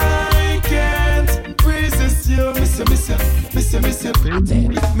 I can't resist you. Miss you, baby.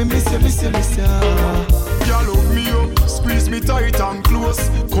 Me miss you. Y'all love me up, squeeze me tight and close.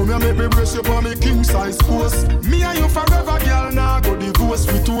 Come here, make me brace you for me king size post. Me and you forever, girl. Now go divorce.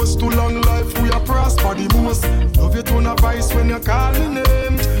 We toast to long life. We are prosper the most. Love you to no vice when you call me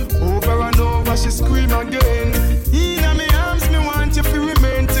name. Over and over, she scream again. In my arms, me want you to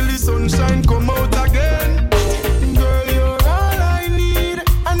remain till the sunshine come out again. Girl, you're all I need,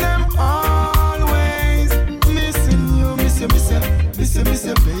 and I'm always missing you. Miss you, baby.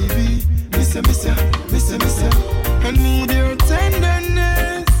 Miss you. I need your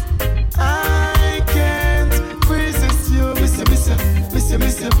tenderness. I can't resist you. Miss you, baby.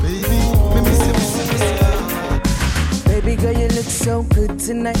 Miss you. Baby girl, you look so good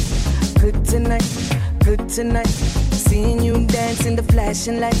tonight. Seeing you dance in the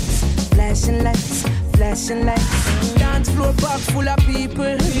flashing lights. Dance floor park full of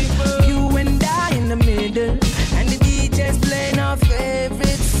people. You and I in the middle, and the DJ's playing our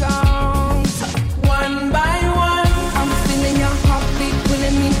favorite songs. One by one, I'm feeling your heartbeat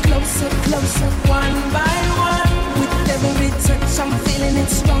pulling me closer. One by one, with every touch, I'm feeling it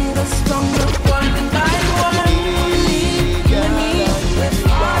stronger. One by one, you and me, we're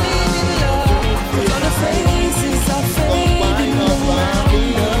falling in love. All the faces are fading around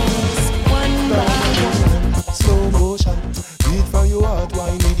us. One by one. Slow motion, beat from your heart,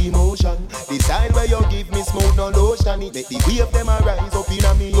 why need emotion? The side where you give me smooth, no lotion. It make the wave them a rise up in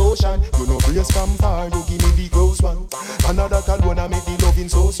a me ocean. You know brace from far, you give me the gross one. Another Calvona make the loving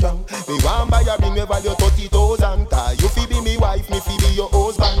so strong. Me want buy a ring, me value 30,000. You fi be me wife, me fi be your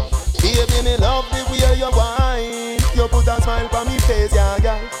husband. Baby, me love the way you whine. You put a smile on me face, yeah,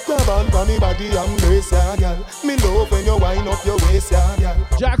 girl. Grab on for me body and brace, yeah, girl. Me love when you wind up your waist, yeah, girl.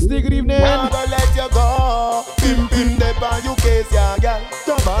 Jax, good evening. Never let you go. Pim dep on your case, yeah, girl.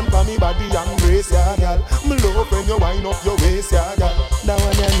 Grab on for me body and brace, yeah, girl. Me love when you wind up your waist, yeah, girl. That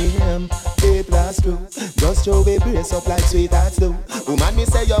one you name, A+2. Just show me brace up like sweethearts do. Woman, me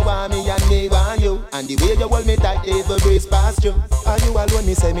say you want me and me want you. And the way you hold me tight, even brace past you. And you alone,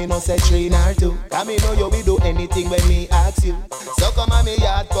 me say me no say 3 nor 2. Cause me know you will do anything when me ask you. So come on me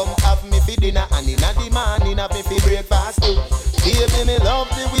yard, come have me for dinner. And in the morning, have me for breakfast too. Baby, me love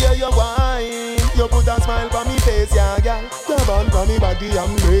the way you whine. You put a smile on me face, yeah, girl. Grab on for me body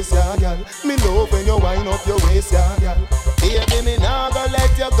and brace, yeah, girl. Me love when you wind up your waist, yeah, girl. Baby, me nah go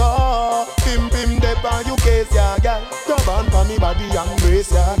let you go. Pim dep on your case, yeah, girl. Grab on for me body and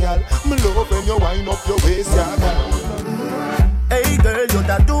brace, yeah, girl. Me love when you wind up your waist, yeah, girl. Hey girl, you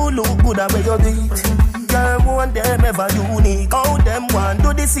that do look good at where you do it. Girl, want them ever unique. How them want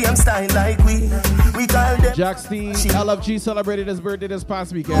do the same style like we call them. Jax the LFG celebrated his birthday this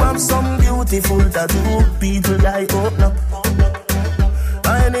past weekend. You have some beautiful tattoo. People like open up.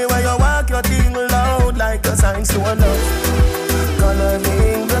 Anyway you walk your thing loud like a sign to a love.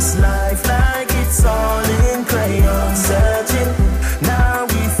 Coloring this life like it's all in crayon. Searching, now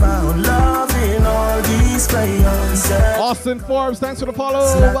we found love in all these crayons. Austin Forbes, thanks for the follow.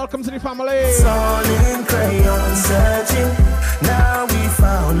 Welcome to the family. It's all in crayon. Searching, now we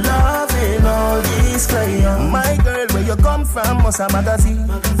found love in all these crayons. My girl, where you come from, Musa magazine.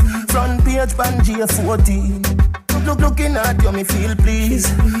 Front page, Pangea 14. Looking at you, me feel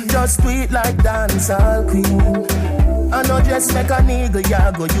please. Just tweet like dancehall queen. I know just make a nigga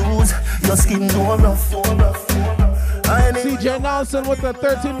ya go use. Your skin no rough. CJ Nelson with the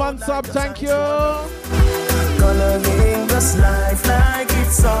 13 months up, thank you. Coloring this life like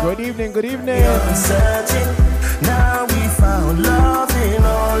it's all. Good evening, good evening. Searching, now we found love in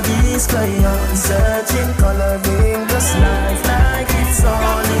all these crayons. Searching, coloring this life like it's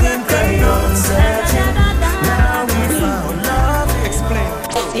all in crayons. Searching, now we found love. Explain.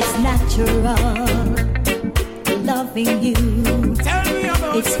 It's natural, loving you. Tell me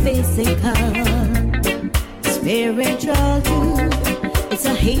about it's physical, spiritual too. It's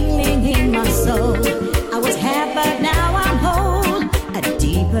a healing in my soul. I was half, but now I'm whole. A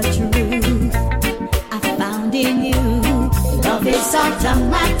deeper truth I found in you. Love is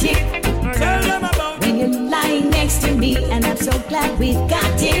automatic. Tell them about when you're lying next to me, and I'm so glad we've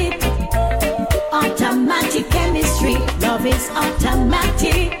got it. Automatic chemistry. Love is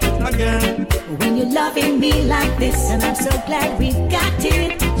automatic. again. When you love loving me like this, and I'm so glad we've got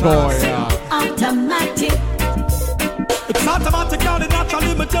it. Boy, yeah. Automatic. It's automatic, now the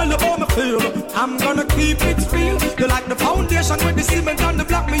naturally me tell you how me feel. I'm gonna keep it real. You like the foundation with the cement and the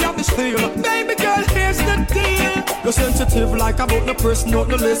block, me have the steel. Baby girl, here's the deal. You're sensitive like about the person on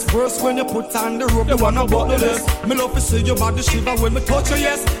the list. Worse when you put on the rope, the one about the list. Me love to see your body shiver when me touch you,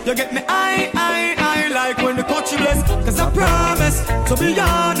 yes. You get me I like when you touch you, bless. Cause I promise to be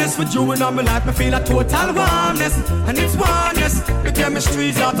honest with you and all my life, me feel a total warmness. And it's oneness, the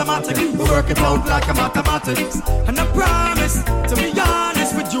chemistry's automatic. We work it out like a mathematics. And I promise to be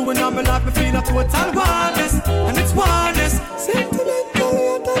honest with you and all my life, me feel a total oneness. And it's oneness,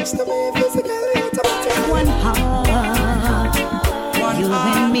 sentimentally attached to me, physically automatic. One heart, you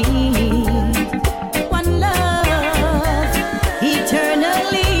and me. One love,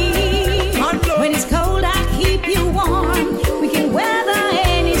 eternally. When it's cold, I keep you warm. We can weather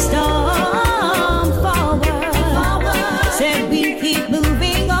any storm. Forward. Said we keep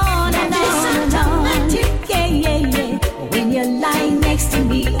moving on and on and on. Yeah. When you're lying next to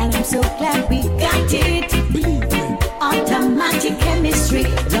me, and I'm so glad we got it. Automatic chemistry,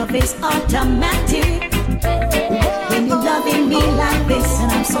 love is automatic. When you're loving me like this,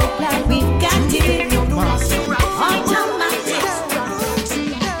 and I'm so glad we got it. Automatic.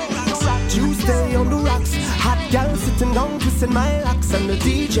 Tuesday on the rocks, hot gal sitting down twisting my locks, and the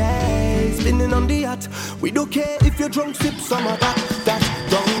DJ spinning on the yacht. We don't care if you're drunk, sip some of that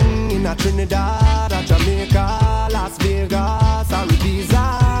down in a Trinidad, a Jamaica, Las Vegas, or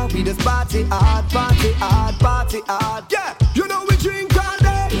Ibiza. We just party hard, party hard, party hard. Yeah, you know we drink all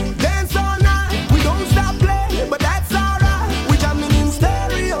day, dance all night. We don't stop playing, but that's alright. We jamming in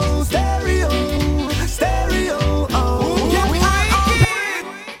stereo, stereo, stereo. Oh, yeah, we are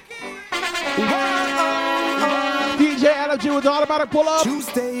DJ Energy with the automatic pull up.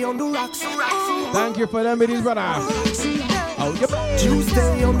 Tuesday on the rocks. Thank you for them, it is brother. Oh, yep.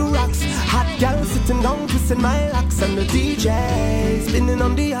 Tuesday on the rocks, hot gal sitting down twisting my locks, and the DJ spinning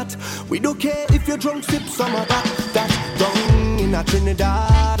on the yacht. We don't care if you're drunk, sip some of that down in a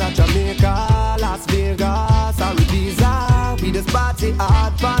Trinidad, a Jamaica, Las Vegas, or Ibiza. We just party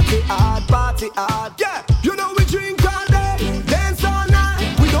hard, party hard, party hard. Yeah, you know we drink all day, dance all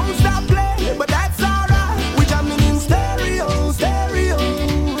night. We don't stop playing, but that's alright. We jamming in stereo, stereo,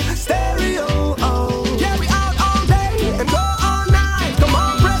 stereo. Oh, yeah, we out all day and go all night. Come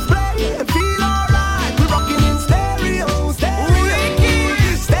on, press play and feel alright. We rocking in stereo, stereo,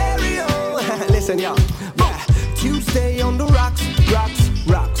 stereo. Listen, y'all. Yeah. Tuesday on the rocks, rocks,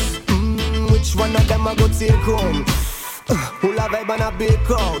 rocks. Which one of them I go take home? Who'll have vibe and a big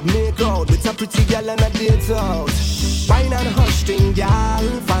crowd, make out with a pretty girl and a date out. Wine and hush thing, y'all.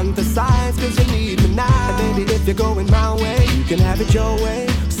 Fantasize, cause you need me now. And baby, if you're going my way, you can have it your way.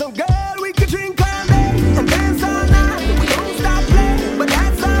 So girl, we can drink all day and dance all night. We don't stop playing, but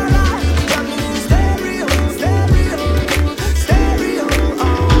that's alright. Jamming in stereo, stereo, stereo.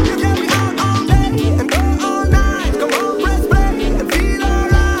 Oh, yeah, we out all day and go all night. Come on, press play and feel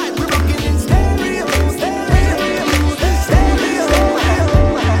alright. We're rocking in stereo, stereo, stereo.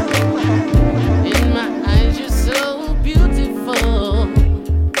 In my eyes, you're so beautiful,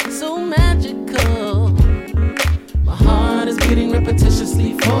 so magical. My heart is beating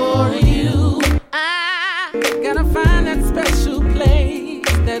repetitiously for you. I gotta find that special place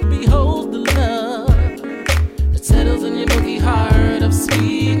that beholds the love that settles in your boogie heart of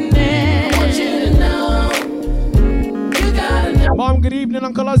sweetness. I want you to know, you gotta know. Mom, good evening.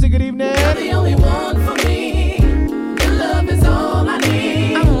 Uncle Ozzy, good evening. You're the only one for me. Your love is all I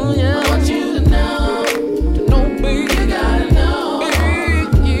need. Oh, yeah. I want you to know, baby. You gotta know,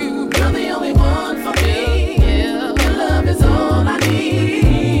 you're the only one for me. Yeah. Your love is all I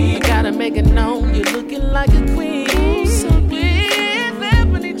need. You gotta make it known you're looking like a queen. So with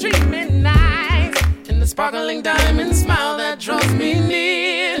ebony treatment nice and the sparkling diamond smile that draws me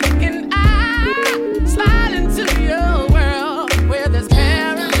near. Can I slide into your world where there's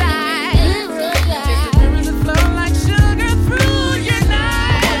paradise? Taste the rivers that flow like sugar through your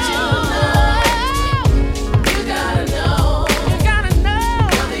night. You gotta know,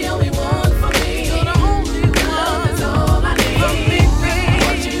 you're the only one for me. You're the only one. Love is all I need. For me, baby. I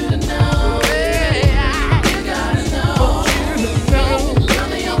want you to know, you gotta know, you're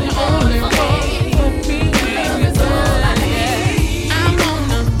the only one for me. Love is all I need. I'm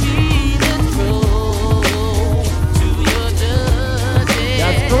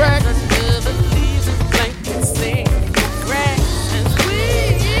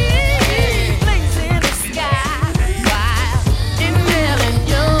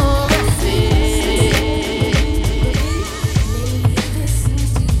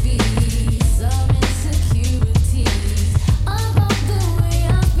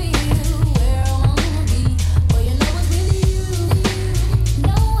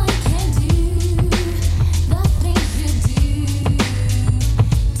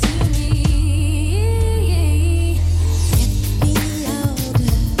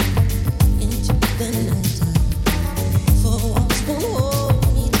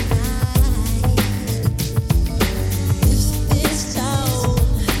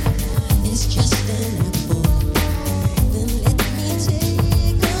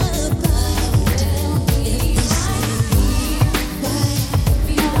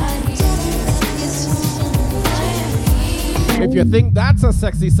If you think that's a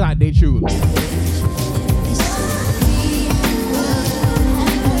sexy Saturday tune,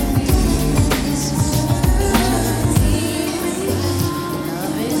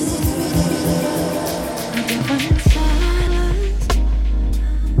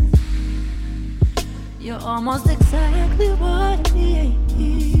 you're almost exactly what I need.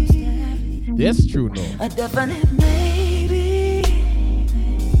 this tune though. A definite maybe.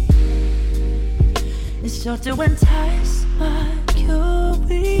 It's sure to entice my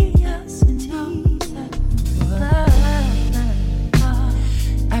curiosity.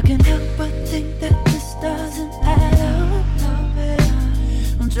 I can't help but think that this doesn't add up.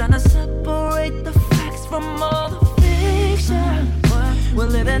 I'm trying to separate the facts from all the fiction. We're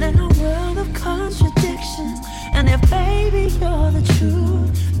living in a world of contradictions. And if baby you're the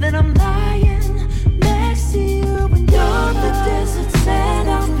truth, then I'm lying next to you. When you're the desert sand,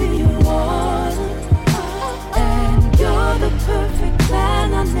 I'll be your water. And you're the perfect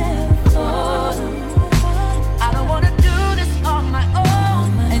plan I never thought of. I don't wanna do this on my own,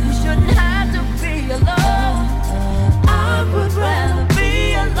 and you shouldn't have to be alone. I would rather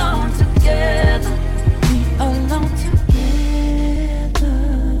be alone together. Be alone together.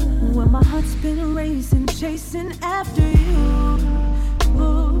 When my heart's been racing, chasing after you.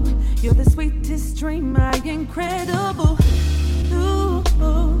 Ooh, you're the sweetest dream, my incredible. Ooh,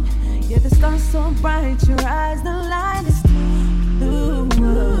 yeah, the stars so bright, your eyes the lightest. Ooh,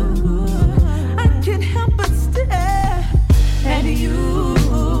 I can't help but stare at you.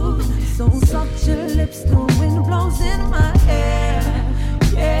 So soft your lips, the wind blows in my hair.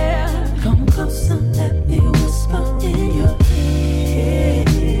 Yeah, come closer, let me whisper in your ear.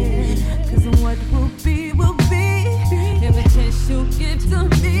 'Cause what will be, every chance you give to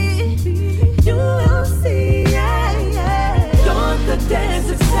me, you will see. Yeah, yeah. You're the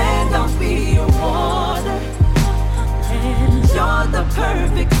desert sand, I'll be your water. And you're the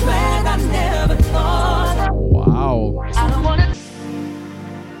perfect plan I never thought of. Wow. I don't wanna.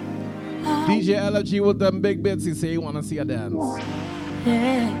 DJ LFG with them big bits. He say he wanna see a dance.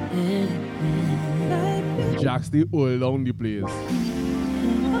 Jack's the oil down the place.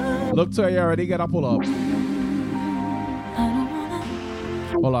 Look to you already get a pull up.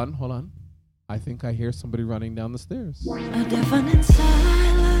 Hold on. I think I hear somebody running down the stairs. A definite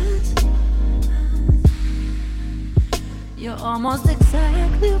silence. You're almost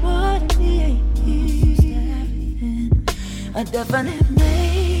exactly what I need. A definite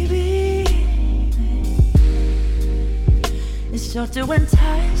maybe. It's sure to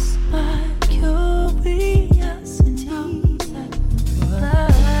entice my curiosity.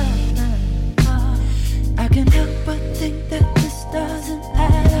 I can't help but think that this doesn't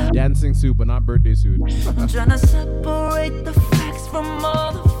add up. Dancing suit, but not birthday suit. I'm trying to separate the facts from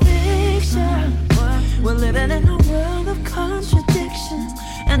all the fiction. We're living in a world of contradictions.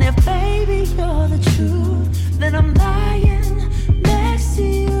 And if baby you're the truth, then I'm lying next to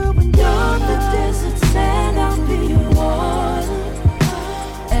you. When you're the desert sand, I'll be your water.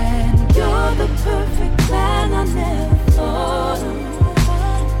 And you're the perfect plan I never thought of.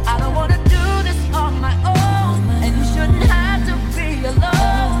 I don't wanna do this on my own, and you shouldn't have to be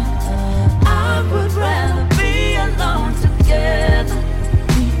alone. I would rather be alone together.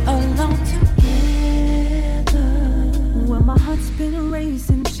 Be alone together. When my heart's been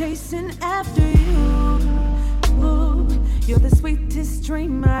racing, chasing after you. Ooh, you're the sweetest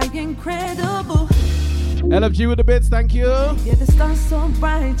dream, my incredible. LFG with the bits, thank you. Yeah, the stars so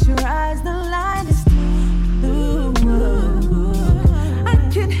bright, your eyes the lightest. Ooh, I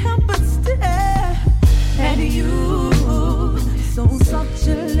can't help but stare at you. So soft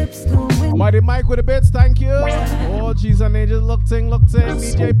your lips, the wind. Mighty Mike with the bits, thank you. Oh, jeez, and angels, look ting.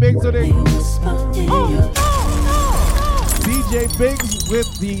 DJ Biggs with it. DJ Biggs with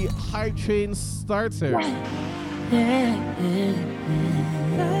the hype train starter.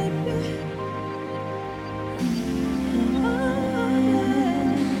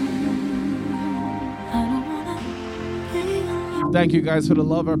 Thank you guys for the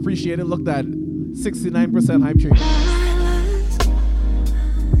love. I appreciate it. Look, that 69% hype train.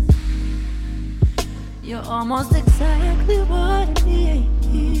 You're almost exactly what I need.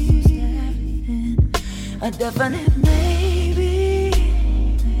 A definite maybe.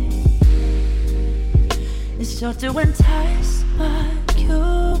 It's sure to entice my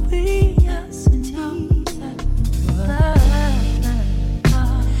curiosity.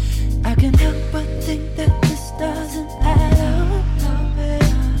 I can't help but think that this doesn't add up.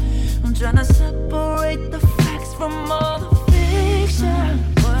 I'm trying to separate the facts from all the fiction.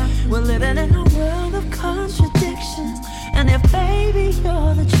 We're living in a world of contradictions. And if baby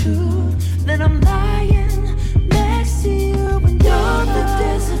you're the truth, then I'm lying next to you.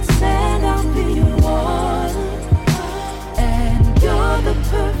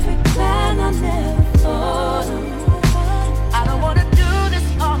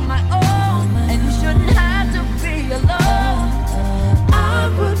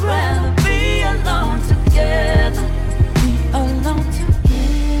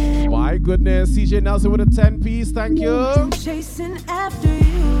 goodness. CJ Nelson with a 10-piece. Thank you. Chasing after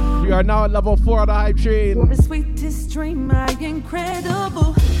you. We are now at level 4 of the hype train. You're the sweetest dream, my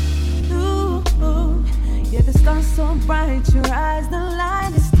incredible. Ooh, ooh. Yeah, the stars so bright, your eyes the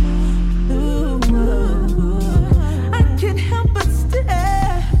lightest. Ooh, ooh. I can't help but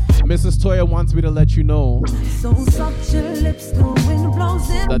stare. Mrs. Toya wants me to let you know So soft your lips, the wind blows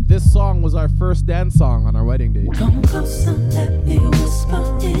in. that this song was our first dance song on our wedding day. Come closer, let me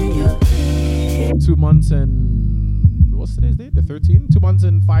whisper in your ear. 2 months and... what's today's date? The 13th? 2 months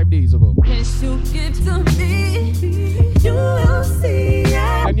and 5 days ago. Yes, you give to me, you will see.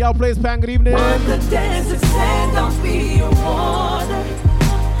 And y'all plays Pan, good evening. On the desert sand, I'll be your water.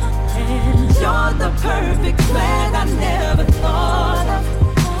 And you're the perfect plan I never thought of.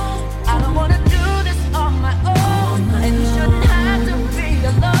 I don't wanna do this on my own, and you shouldn't have to be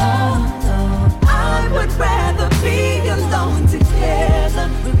alone. I would rather be alone together.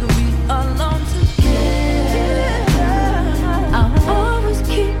 We could be alone together. I'll always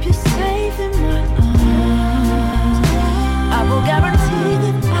keep you safe in my arms. I will guarantee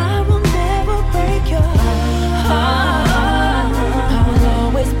that I will never break your heart. I will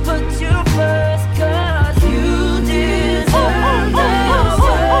always put you first, 'cause you deserve the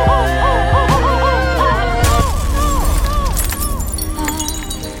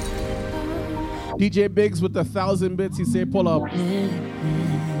DJ Biggs with the 1,000 bits, he say pull up.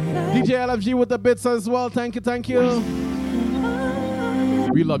 DJ LFG with the bits as well, thank you, thank you.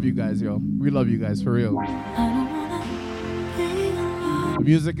 We love you guys, yo. We love you guys, for real.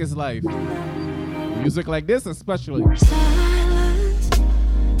 Music is life. Music like this especially.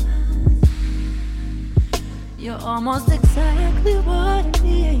 You're almost exactly what I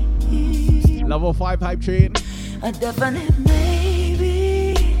need. Level 5 hype train. A definite maybe.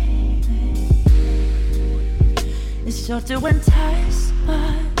 It's sure to entice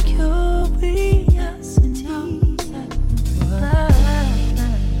my curiosity.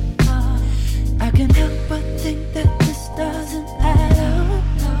 I can't help but think that this doesn't add up.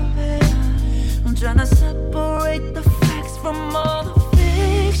 I'm trying to separate the facts from all the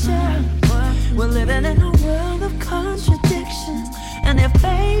fiction. We're living in a world of contradictions. And if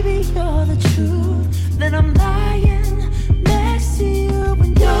baby you're the truth, then I'm lying next to you.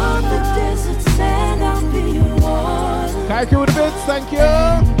 When you're the desert sand, I'll be your water. Thank you with the bits, thank you.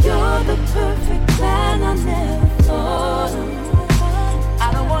 You're the perfect plan I never thought of.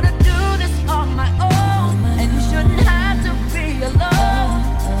 I don't wanna do this on my own, and you shouldn't have to be alone.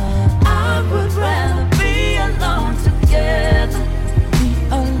 I would rather be alone together. Be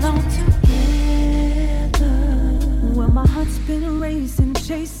alone together. Well, my heart's been racing,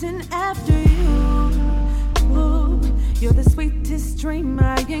 chasing after you. Ooh, you're the sweetest dream,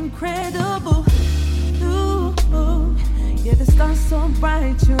 my incredible. Ooh, ooh. Yeah, the stars so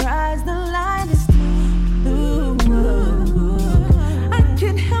bright, your eyes the lightest. Ooh, ooh. I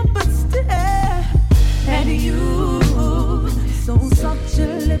can't help but stare at you. So soft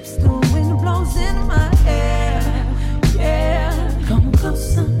your lips, the wind blows in my hair. Yeah, come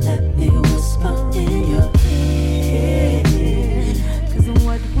closer, let me whisper in your ear. 'Cause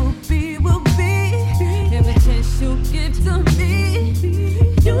what will be, will be. Every chance you give to me,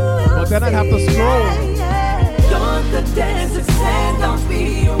 you will. But then I'd have to scroll. You're the desert sand, I'll be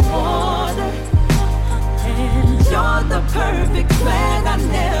your water. And you're the perfect plan I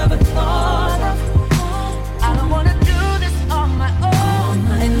never thought of. I don't wanna do this on my own,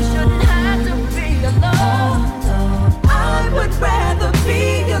 and you shouldn't have to be alone. I would rather be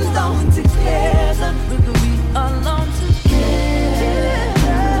alone together. We could be alone together.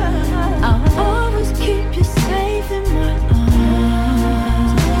 I'll always keep you safe in my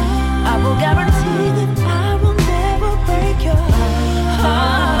arms. I will guarantee that I will never break your heart.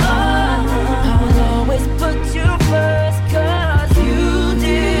 I will always put you first, 'cause you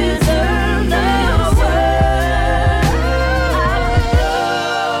deserve the world. I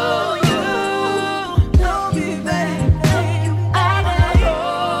know you, baby. I know you.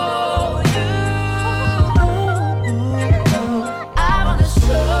 I wanna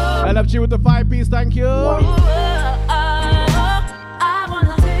show. LFG with the 5-piece, thank you. I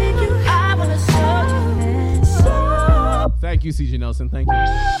wanna take you. I wanna show you. Thank you, CJ Nelson, thank you.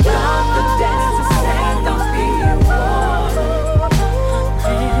 You're the desert sand, I'll be your water.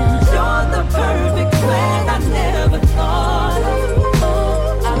 And you're the perfect plan I never thought of.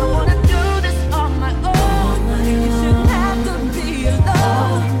 I don't wanna do this on my own, and you shouldn't have to be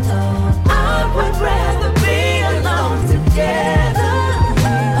alone. I would rather be alone together.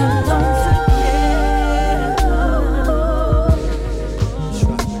 Alone together.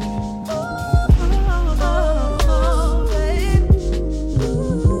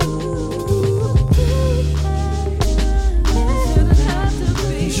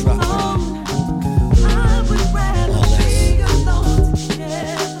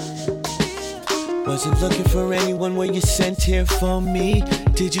 here for me?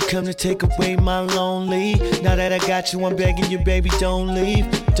 Did you come to take away my lonely? Now that I got you, I'm begging you, baby, don't leave,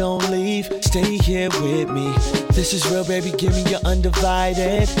 don't leave. Stay here with me. This is real, baby, give me your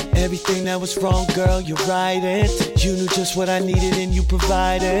undivided. Everything that was wrong, girl, you right it. You knew just what I needed and you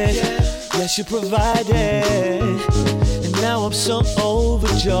provided. Yes, you provided. And now I'm so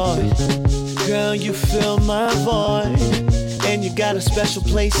overjoyed. Girl, you fill my void. And you got a special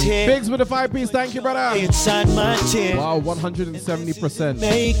place here. Biggs with the 5-piece, thank you, brother. Inside my tears. Wow, 170%.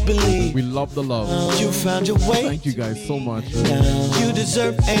 Make believe. We love the love. You found your way. Thank you guys so much. You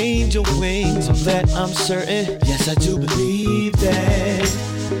deserve angel wings, of that I'm certain. Yes, I do believe that.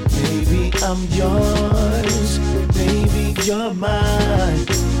 Baby, I'm yours. Baby, you're mine.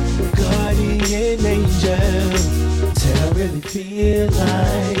 Guardian angel. Till I really feel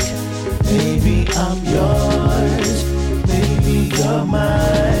like. Baby, I'm yours. Baby, you're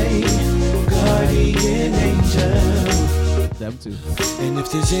my guardian angel. Them too. And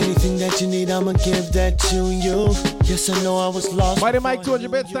if there's anything that you need, I'ma give that to you. Yes, I know I was lost. Mighty Mike, 200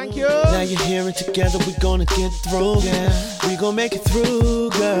 bits, thank you. Now you're here and together we're gonna get through. Yeah, we gonna make it through,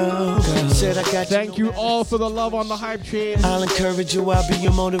 girl. Said I got Thank you all for the love on the hype train. I'll encourage you, I'll be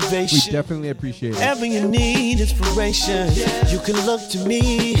your motivation. We definitely appreciate it. Whenever you need inspiration, you can look to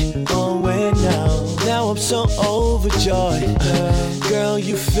me. Oh, and now I'm so overjoyed. Girl,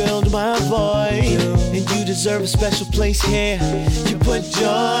 you filled my void, and you deserve a special place here. You put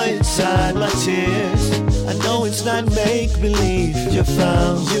joy inside my tears. I know it's not make-believe. You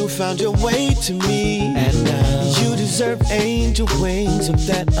found your way to me, and now you deserve angel wings. Of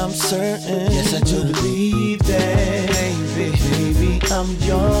that I'm certain. Yes, I do believe that. Baby, I'm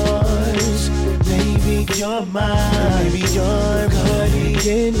yours. Baby, you're mine. Baby, you're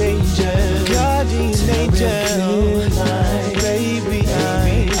guardian angel. Guardian angel. My baby.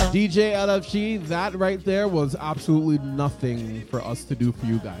 DJ LFG, that right there was absolutely nothing for us to do for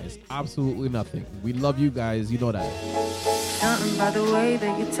you guys. Absolutely nothing. We love you guys, you know that. Something about the way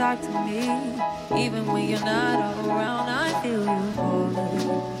that you talk to me. Even when you're not around, I feel you,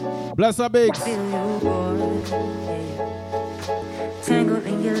 boy. Bless up, Biggs. I feel you, boy. Yeah. Tangled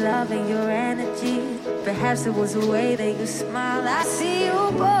in your love and your energy. Perhaps it was the way that you smiled. I see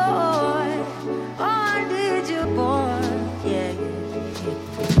you, boy. Oh, I did you, boy. Yeah, yeah.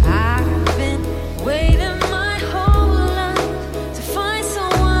 I've been waiting my whole life to find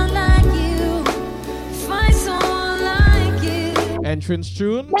someone like you. Find someone like you. Entrance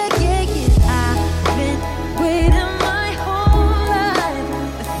tune. Yeah. I've been waiting my whole life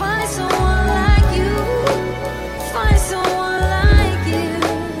to find someone like you. Find someone like you.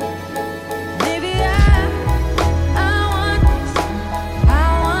 Maybe I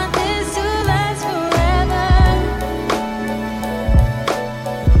want this to last forever.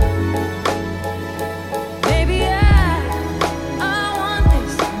 Baby, I want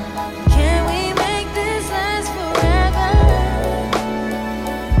this. Can we make this last forever?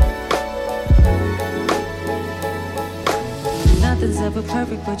 Nothing's ever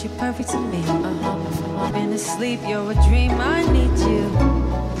perfect, but you're perfect to me. I've been asleep, you're a dream, I need you.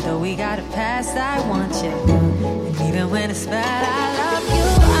 Though we got a past, I want you. And even when it's bad, I love you.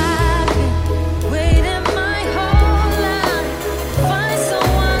 I've been waiting my whole life to find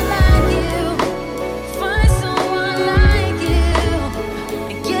someone like you. Find someone like you.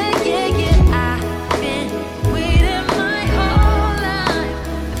 Yeah. I've been waiting my whole life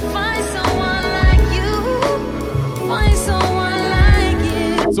to find someone like you. Find someone like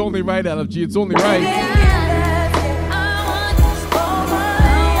you. It's only right, LFG. It's only right.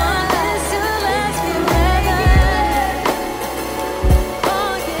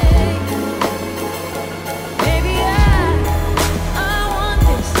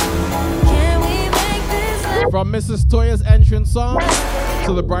 From Mrs. Toya's entrance song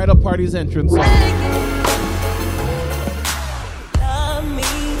to the bridal party's entrance song. Love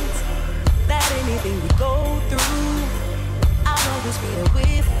means that anything we go through, I'll always be there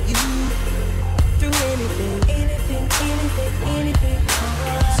with you. Through anything. It's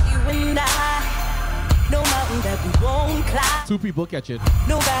you and I. No mountain that we won't climb. Two people catch it.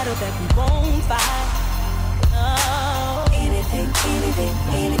 No battle that we won't fight. Oh, anything.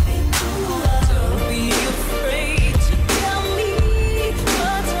 Don't be afraid to tell me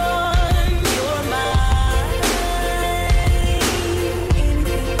what's on your mind.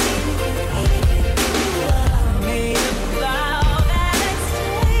 Anything. Made a vow that I'd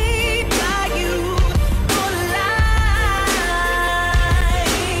stay by you for life.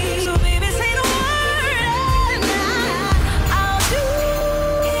 So baby, say the word and I'll do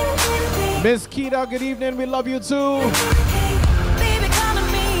anything. Miss Keita, good evening. We love you too. Baby, come to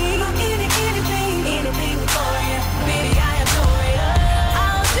me. Anything for you. Baby, I adore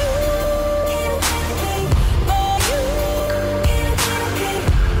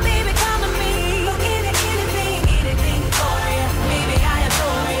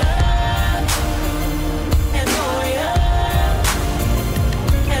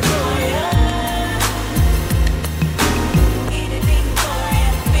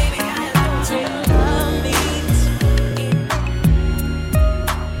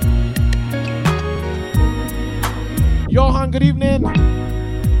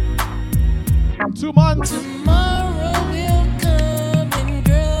 2 months. Tomorrow will come and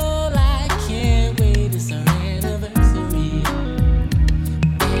girl, I can't wait. It's our anniversary.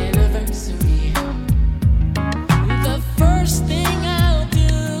 Anniversary. The first thing I'll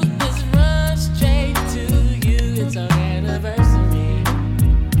do is run straight to you. It's our anniversary.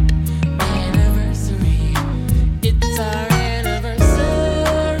 Anniversary. It's our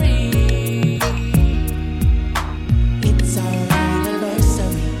anniversary. It's our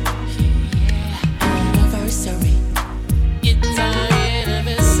anniversary. Anniversary. It's our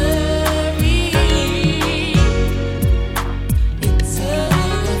anniversary. It's our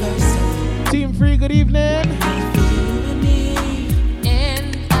anniversary. Team Free, good evening.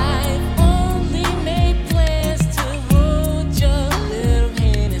 And I've only made plans to hold your little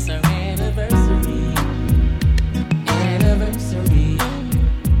hand. It's our anniversary. Anniversary.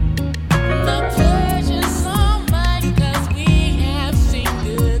 The pleasure's all mine 'cause we have seen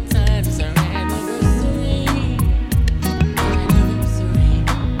good times. It's our anniversary. Anniversary.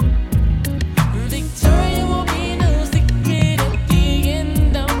 Victoria will be no secret at the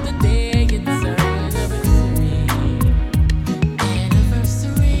end of the day. It's our anniversary.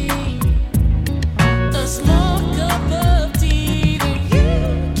 Anniversary. A small cup of tea that you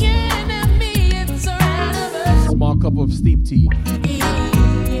can have me. It's our anniversary. Small cup of steep tea.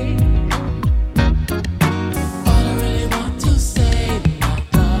 All I really want to say, my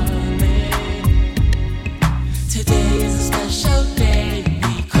darling, today is a special day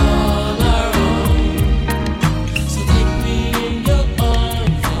we call our own. So take me in your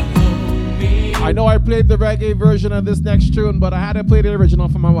arms and hold me. I know I played the reggae version of this next tune, but I had to play the original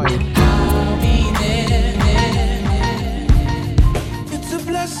for my wife. I'll be there. It's a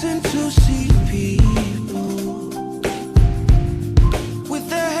blessing to see people with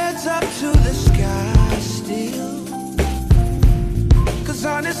their heads up to the sky still. 'Cause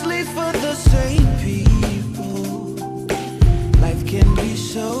honestly, for the same people, life can be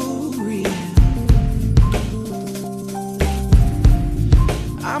so real.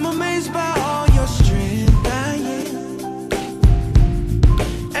 I'm amazed by all your strength, I am.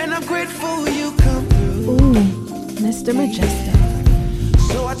 And I'm grateful you come through. Ooh, Mr. Mejustik.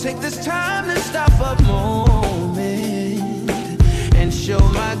 So I take this time to stop a moment and show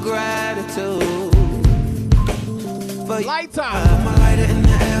my gratitude for you. Lighter. I put my lighter in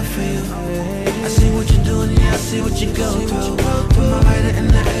the air for you. I see what you're doing, yeah, I see what you go through. Put my lighter in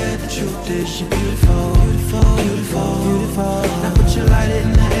the air, the truth is you're beautiful, beautiful, beautiful, beautiful. Now put your lighter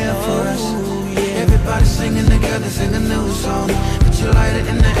in the air for us. Everybody singing together, sing a new song. Put your lighter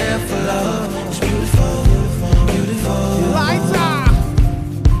in the air for love. It's beautiful, beautiful, beautiful. Lighter.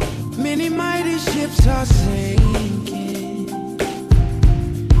 Many mighty ships are sinking.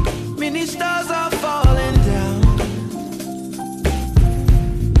 Many stars are falling down.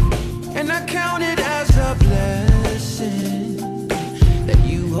 And I count it as a blessing that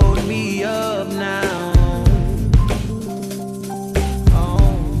you hold me up now. Oh,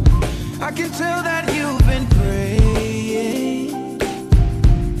 I can tell that you've been praying.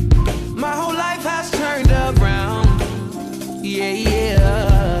 My whole life has turned around. Yeah,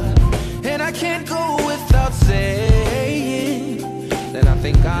 yeah. And I can't go without saying that I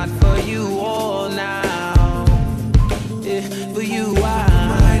thank God for you all now. Yeah, for you, I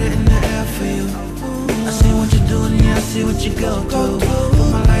light it in the air for you. I see what you're doing, yeah, I see what you go through. Put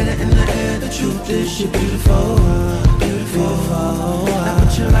my lighter in the air, the truth is you're beautiful, beautiful. Now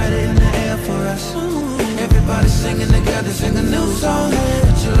put your lighter in the air for us. Everybody singing together, sing a new song.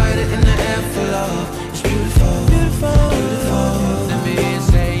 Put your lighter in the air for love. It's beautiful, beautiful, beautiful. Let me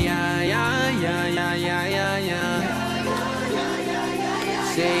say yeah, yeah, yeah, yeah, yeah, yeah, yeah.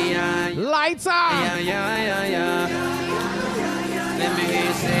 Say yeah, Lighter. yeah, yeah, yeah, yeah. Let me hear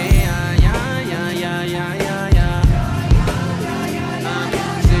you say yeah, yeah, yeah, yeah, yeah, yeah, yeah.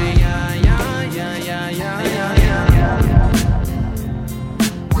 Say yeah, yeah, yeah, yeah, yeah, yeah, yeah.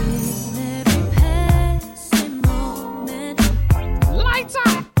 With every passing moment,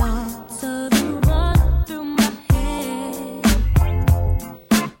 Lighter. thoughts of you run through my head.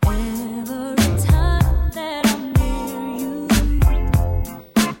 Every time that I'm near you,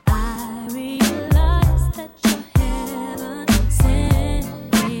 I realize that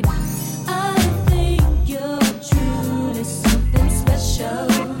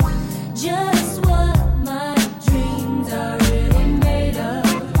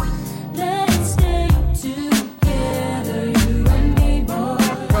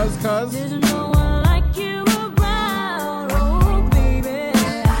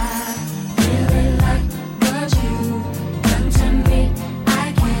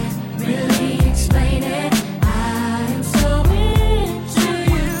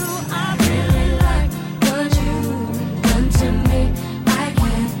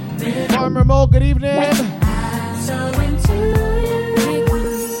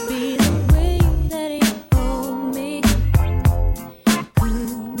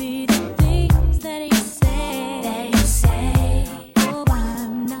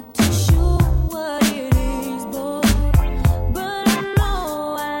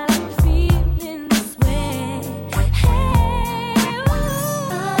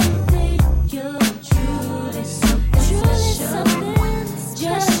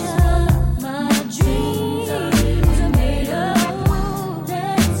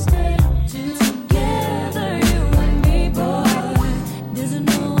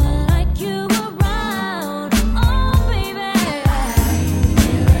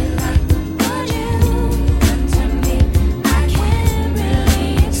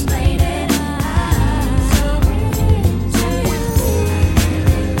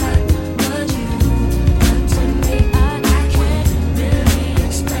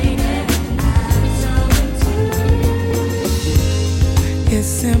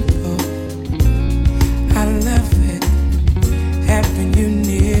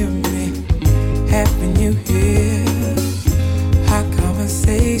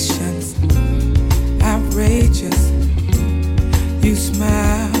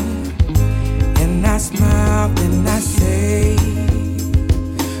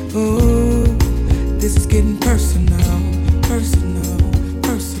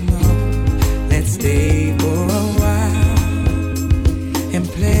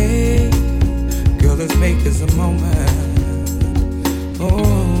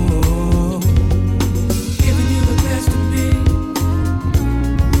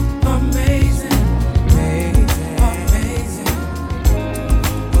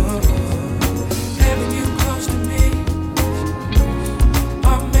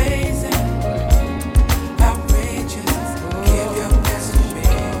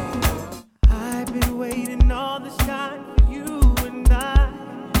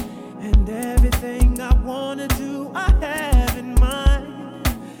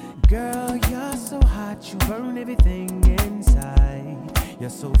hot, you burn everything inside. You're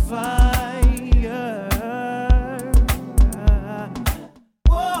so fire.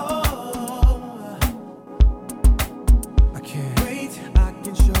 Whoa. I can't wait. I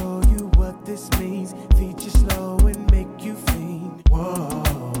can show you what this means. Feed you slow and make you fiend. Whoa.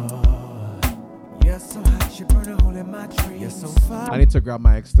 You're so hot, you burn a hole in my tree. You're so fire. I need to grab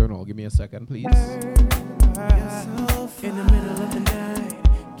my external. Give me a second, please. In the middle of the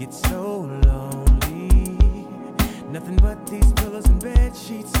night, get so lonely. Nothing but these pillows and bed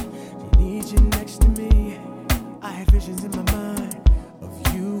sheets. I need you next to me. I had visions in my mind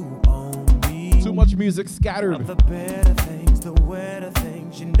of you only. Too much music scattered. Of the better things, the wetter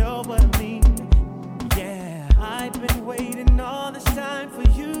things, you know what I mean. Yeah, I've been waiting all this time for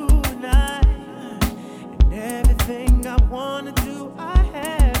you and I. And everything I wanna do, I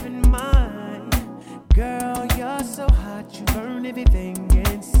have in mind. Girl, you're so hot, you burn everything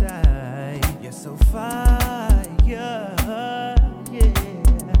inside. You're so fire, yeah.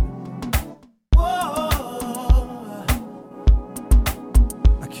 Whoa.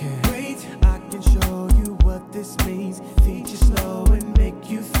 I can't wait, I can show you what this means. Feed you slow and make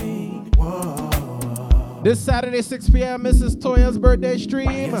you fiend. Whoa. This Saturday, 6 p.m., Mrs. Toya's birthday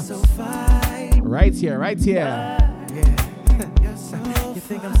stream. You're so fine. Right here, right here. Yeah. You're so you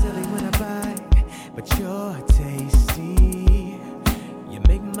think I'm silly when I buy, but you're tasty. You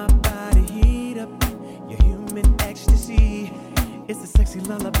make my body heat up. Your human ecstasy. It's a sexy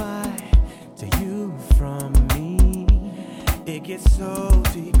lullaby to you from me. It gets so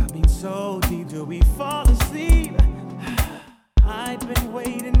deep, I mean so deep. Do we fall asleep? I've been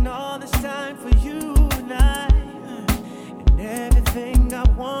waiting all this time for you and I. And everything I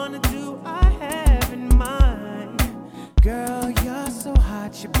wanna do, I have in mind. Girl, you're so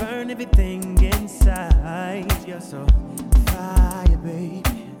hot, you burn everything inside. You're so fire, baby.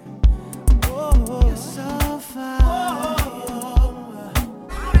 Oh, you're so fire.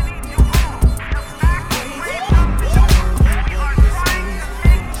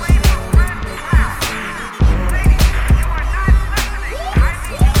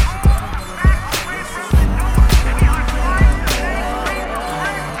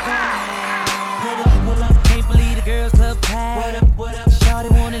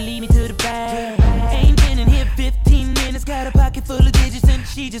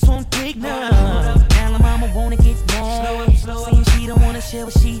 She just won't take none. Now the mama wanna get mad. Saying she don't wanna share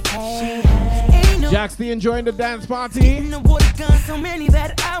what she had. Jaxty enjoying the dance party. No water gun, so many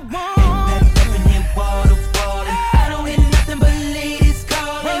that I want. Water, water. I don't hear nothing but ladies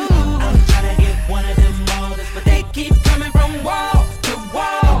calling. I'm trying to get one of them mothers, but they keep coming from wall to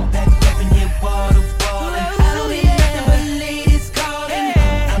wall. That definitely water, water. I don't hear nothing but ladies calling.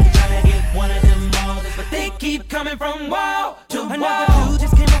 I'm trying to get one of them mothers, but they keep coming from wall to wall.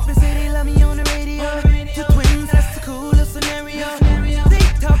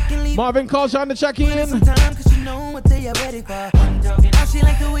 Marvin calls on the check-in. Sometimes, cause you know what they are ready for. Now she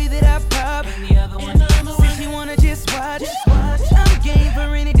like the way that I pop. Says she wanna just watch. I'm game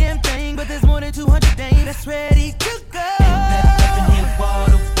for any damn thing, but there's more than 200 days that's ready to go. I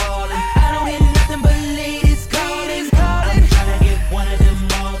don't hear nothing but ladies calling. I'm trying to get one of them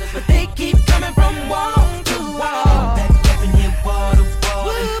mothers, but they keep coming from wall to wall. I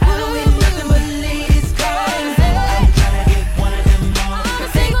don't hear nothing but ladies calling. I'm trying to get one of them mothers,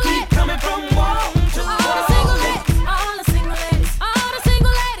 but they keep coming from wall to wall. All the single ladies, all the single ladies, all the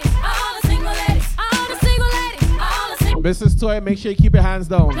single ladies, all the single ladies, all the single ladies, all the single. Mrs. Toy, make sure you keep your hands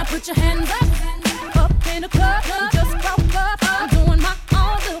down. Now put your hands up in the club. You just broke up. I'm doing my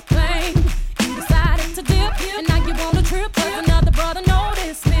own little thing. You decided to dip, and now you want to trip. 'Cause another brother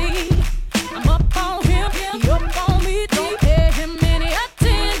noticed me. I'm up on him, he up on me. Don't pay him any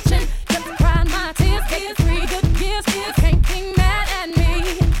attention. Just cry my tears, get free good gifts. Can't be mad at me.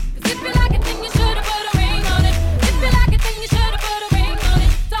 'Cause if you like it, then you should've put a ring on it. If you like it, then you should've put a ring on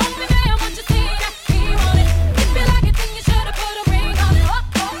it. Don't be mad when you see that he want it. If you like it, then you should've put a ring on it. Oh,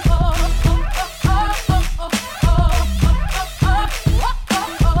 oh, oh, oh, oh, oh, oh, oh, oh,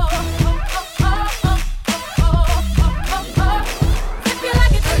 If you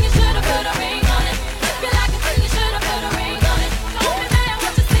like it, then you should've put a ring on it. If you like it, then you should've put a ring on it. Don't be mad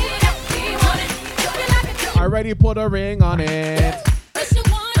when you see that he want it. If you like it, I already put a ring on it. Mission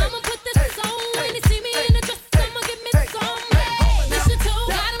 1, I'ma put this on. When you see me in the dress, I'ma give me some. Mission 2,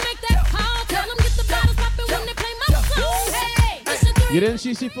 gotta make that call. Tell them get the bottles poppin' when they play my song. Mission 3, You didn't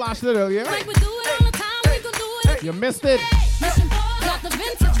see she flashed it earlier? like we do it all the time, we gon' do it. You missed it. Mission 4, got the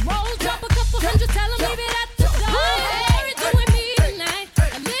vintage rolls. Drop a couple hundred, tell them leave it at the door. Hey, doing me tonight.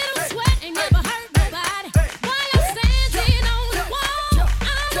 A little sweat ain't never hurt nobody. While I'm standing on the wall,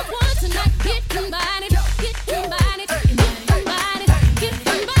 I'm the one to not get invited.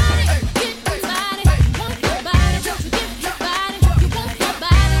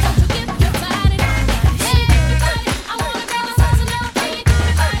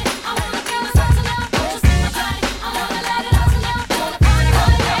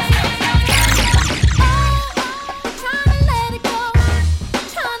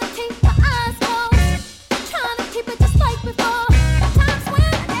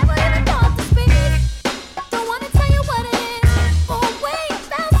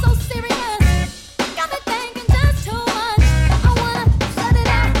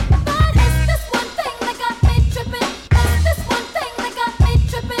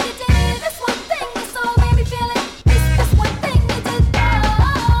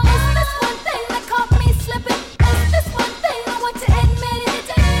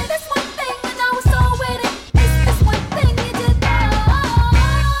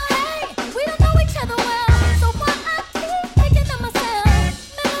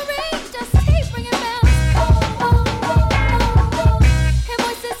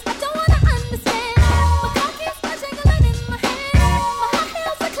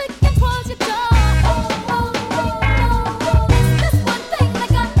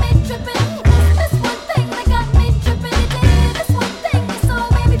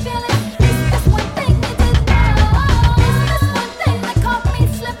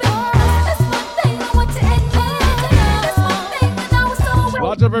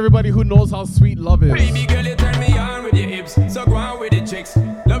 of everybody who knows how sweet love is. Baby girl, you turn me on with your hips. So go on with the chicks.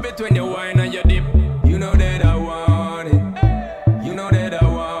 Love it when you whine and you dip. You know that I want it. You know that I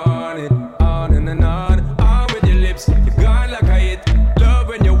want it. On and on. On with your lips. You gone like a hit. Love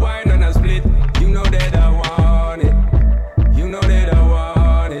when you whine and I split. You know that I want it. You know that I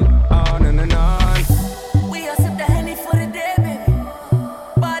want it. On and on. We are sip the Henny for the day, baby.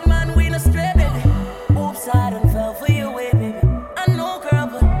 Bad man, we no stray, baby. Oops, I done fell for your way, baby. I know, girl,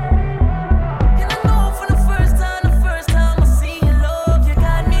 but you don't know for the first time I see your love, you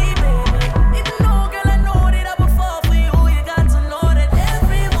got me, baby. Even though, girl, I know that I would fall for you, you got to know that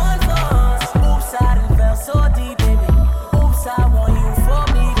everyone falls. Oops, I done fell so deep, baby. Oops, I want you for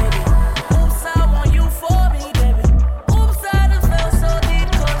me, baby. Oops, I want you for me, baby. Oops, I done fell so deep,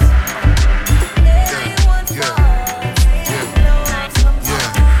 'cause everyone falls. You know I'm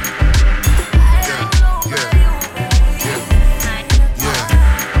sometimes. I don't know about you,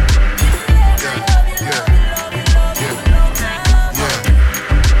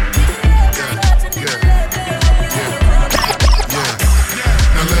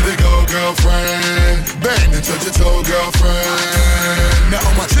 Now let it go, girlfriend. Bang and touch your toe, girlfriend. Now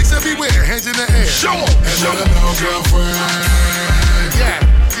all my chicks everywhere, hands in the air. Show 'em. And let them know, girlfriend. Yeah.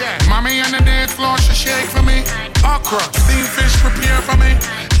 Mommy on the dance floor, she shake for me. Okra, steamed fish, prepare for me.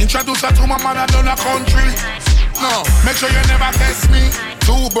 Introduce her to my mother down the country. No, make sure you never test me.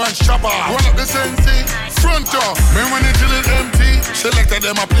 2 bunch chopper, roll up the sensi. Front door, me run it till it's empty. Selected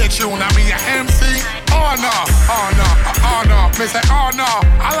them a play tune, I mean a MC. Oh no, oh no, oh no. Me say oh no,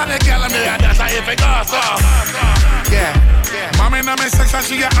 all of the girl in me, that's how you figure so. Yeah. Mommy now me section,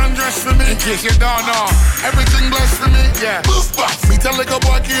 she get undressed for me. In case you don't know, everything blessed for me. Yeah. Boof buff, me tell little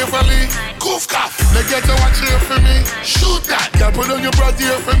boy carefully. Goof cough, they get to watch here for me. Shoot that, girl put on your breath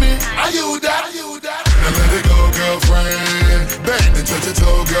here for me. Are you that? Now let it go, girlfriend. Bang and touch your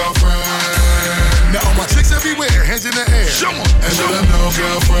toe, girlfriend. Now all my chicks everywhere, hands in the air. Show 'em. And let them know,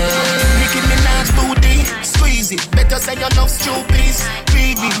 girlfriend. Nicki Minaj booty, squeeze it. Better say you love stupid.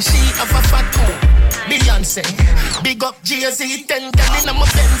 Baby, she have a fat coat. Beyonce, big up Jay-Z. 10 gal in my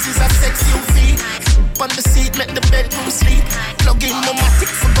Benz is a sex UV. On the seat, make the bedroom sleep. Plug in my matic,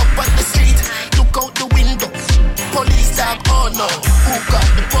 fuck up on the street. Look out the window. Police dog, oh no. Who got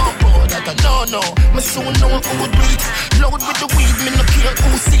the pump? That I no. Me soon know who would do it. Load with the weed, me no care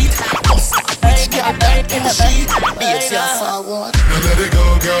who see it. Bitch, get that bullshit. Bitch, yeah, forward. Now let it go,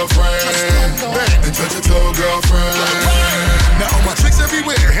 girlfriend. Bang and touch your toe, girlfriend. Now all my chicks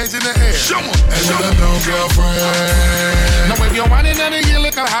everywhere, hands in the air. Show 'em. And let them know, girlfriend. Now if you're running on it, you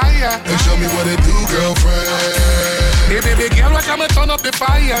look higher. And show me what it do, girlfriend. Hey baby girl, watch I'ma turn up the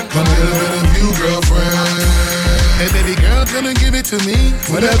fire. Come a little bit of you, girlfriend. Hey baby girl, come and give it to me.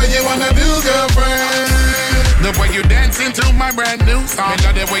 Whatever you wanna do, girlfriend. The way you dancing to my brand new song.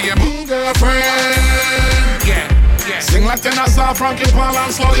 And the way you move, girlfriend. Yeah. Sing like ten I saw Frankie Paul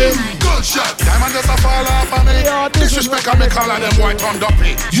and Sluggy. Good shot. Diamond just a fall off of me. Disrespect on me color, them white turned up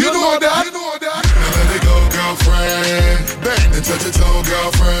me. You know that. Now let it go, girlfriend. Bang and touch your toe,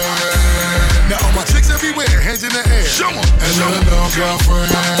 girlfriend. Now all my chicks everywhere, hands in the air. Show 'em. And let them know,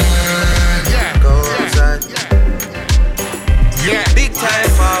 girlfriend. Yeah. Go outside. Yeah. Big time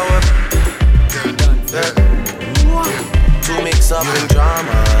forward. Yeah. To mix up in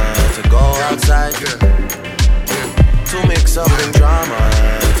drama, to go outside. To mix up in drama,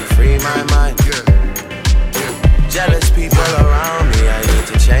 to free my mind. Jealous people around me, I need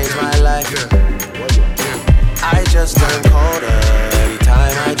to change my life. I just turn colder every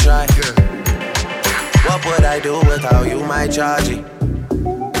time I try. What would I do without you, my Georgie?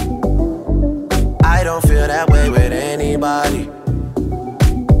 I don't feel that way with anybody.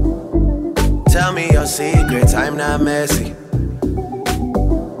 Tell me your secrets, I'm not messy.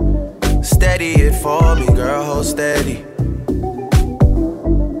 Steady it for me, girl, hold steady.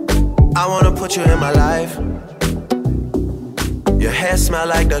 I wanna put you in my life. Your hair smell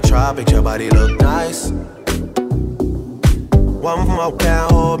like the tropics, your body look nice. One more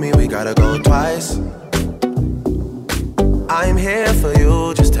can't hold me, we gotta go twice. I'm here for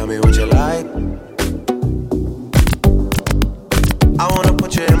you, just tell me what you like. I wanna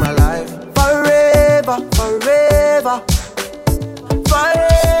put you in my life. Forever, forever,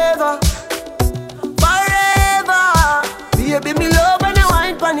 forever, forever. Baby, me love when you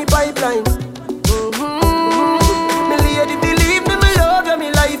wine pon the pipeline. Me lady, believe me, me love you, me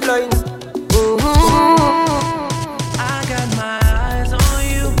lifeline. I got my eyes on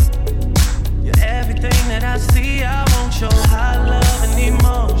you. You're everything that I see. I won't show high love and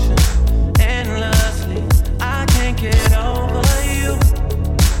emotion. And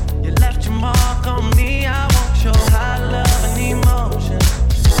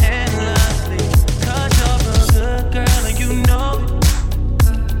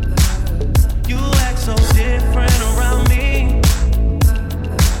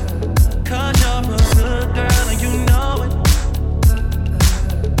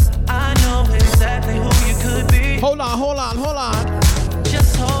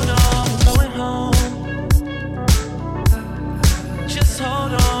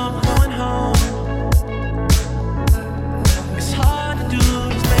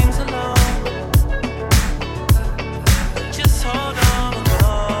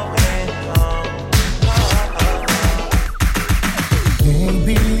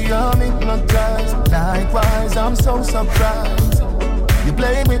Baby, I'm hypnotized. Likewise, I'm so surprised. You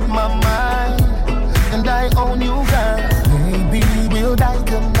play with my mind, and I own you, girl. Maybe we'll die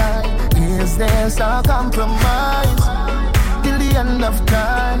tonight. Is there some compromise till the end of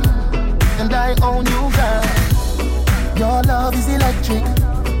time? And I own you, girl. Your love is electric.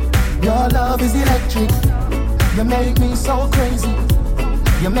 Your love is electric. You make me so crazy.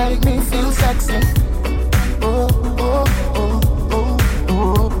 You make me feel sexy. Oh, oh, oh, oh,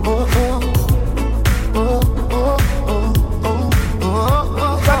 oh, oh, oh, oh, oh, oh, oh,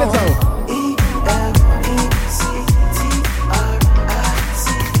 oh.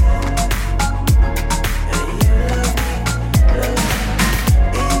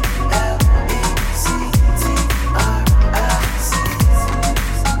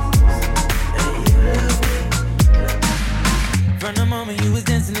 From the moment you was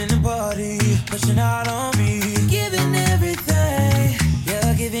dancing in the party, pushing out on me, giving everything,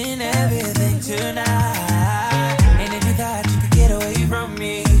 you're giving everything tonight. And if you thought you could get away from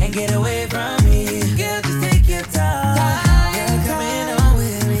me and get away from me, girl, just take your time. You're coming on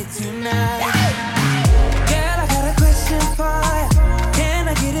with me tonight. Girl, I got a question for you. Can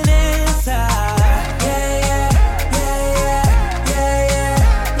I get an answer? Yeah, yeah, yeah, yeah, yeah,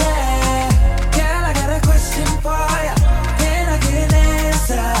 yeah, yeah. Girl, I got a question for you. Can I get an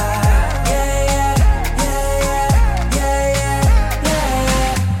answer? Yeah, yeah, yeah, yeah, yeah, yeah,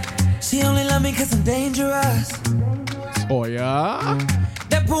 yeah. She only love me 'cause I'm dangerous. Oh, yeah?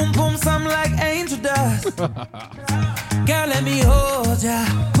 That boom boom sound like angel dust. Girl, let me hold ya.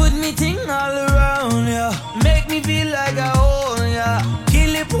 Put me ting all around ya. Make me feel like I own ya.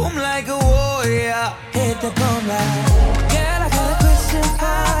 Kill it boom like a warrior. Hit the boom like. Girl, I got a question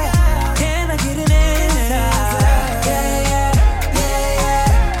for ya. Can I get an answer? Yeah, yeah, yeah, yeah,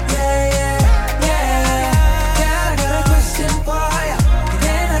 yeah, yeah, yeah. Girl, I got a question for ya.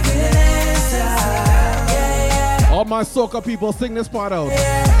 Can I get an answer? Yeah, yeah. All my soca people, sing this part out.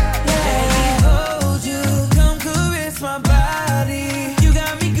 Let me hold you, come caress my body. You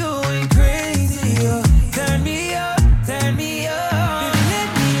got me going crazy. Oh. Turn me up, turn me up. Baby, let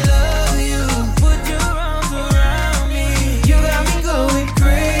me love you. Put your arms around me. You got me going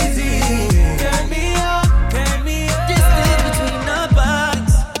crazy. Turn me up, turn me up. Distance between our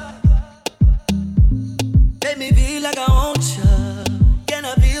bodies. Let me feel like I want you. Can I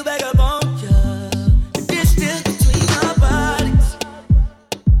feel back up on you? Distance between our bodies.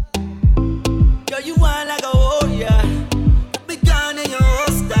 Girl, you want like a warrior. Be gone in your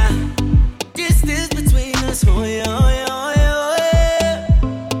holster. Distance between us. Oh yeah, oh yeah, oh yeah, oh yeah.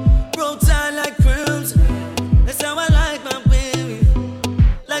 Roll tight like crimson. That's how I like my baby.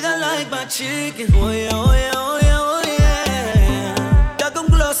 Like I like my chicken. Oh yeah, oh yeah, oh yeah, oh yeah. Y'all come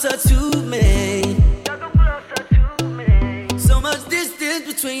closer to me. So much distance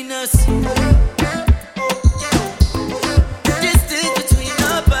between us. Distance between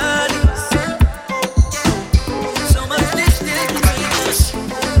our bodies. So much distance between us.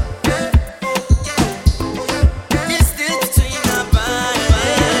 Distance between our bodies.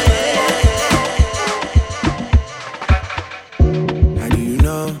 How do you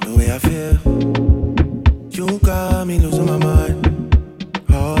know the way I feel? You got me losing my mind.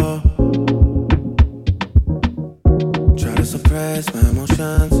 Oh, try to suppress my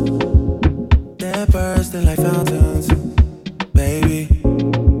emotions. They're bursting like fountains, baby.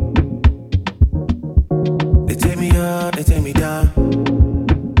 They take me up, they take me down.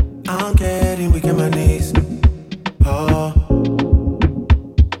 I'm getting weak in my knees. Oh,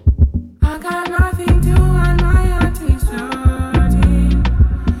 I got nothing to hide, my heart is hurting.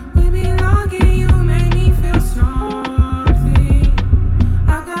 We belong in you, make me feel something.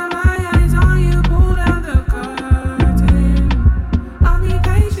 I got my eyes on you, pull down the curtain. I'll be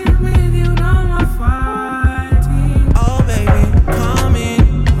patient with you, no more fighting. oh, baby, come in,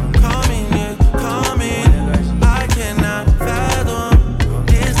 yeah, come in. I cannot fathom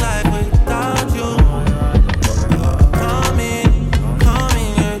this life without you. Come in,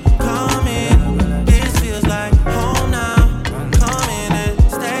 yeah, come in. This feels like home now. Come in and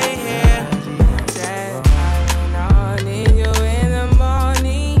stay here. I need you in the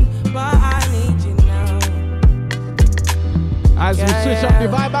morning, but I need you now. As we switch up the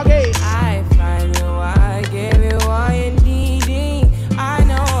vibe again. I find you, I give you all you needing. I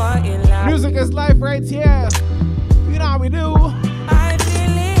know what you like. Music is life right here. You know how we do. I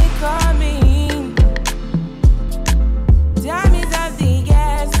feel it coming. Time is of the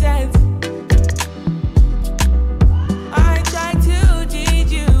essence. I try to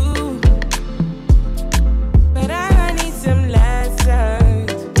teach you, but I need some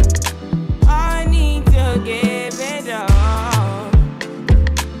lessons. I need to give it all.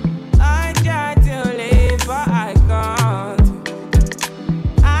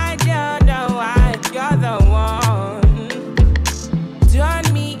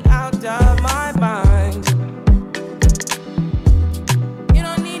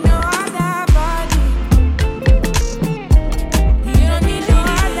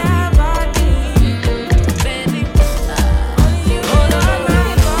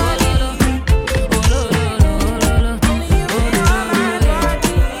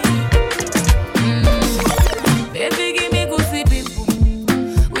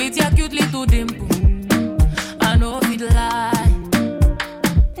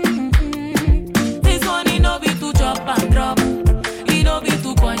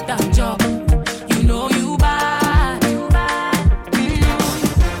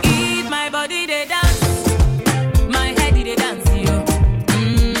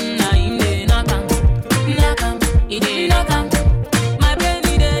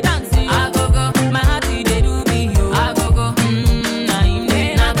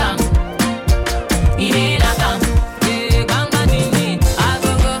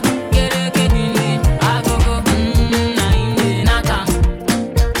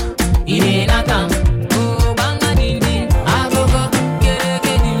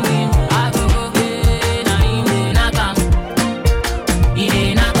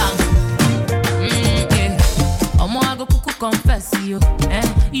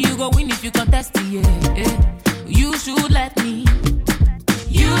 You go win if you contest, yeah. You should let me.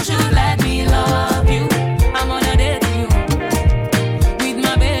 You should let me love you. I'm on a date with you, with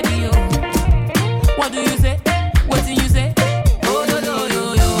my baby, yo. What do you say? What do you say? Oh yo yo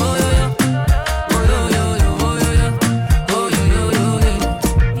yo yo yo yo. Oh yo yo yo yo yo. Oh yo yo yo yo.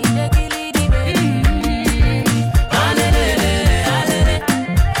 Alele, alele,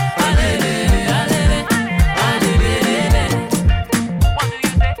 alele, alele, alele. What do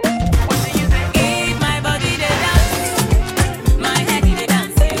you say? What do you say? If my body they dance, my head they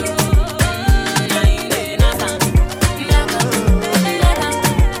dance, yo.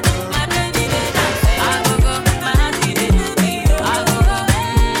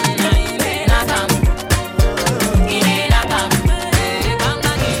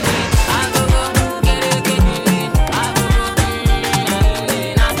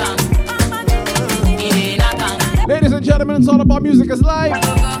 Ladies and gentlemen, it's all about music is life.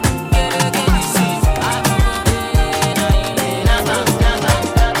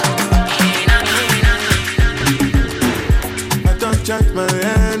 I don't check my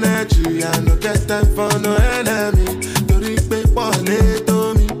energy. I no get time for no enemy. Don't pay for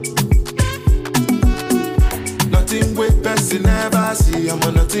to me. Nothing with person never see. I'm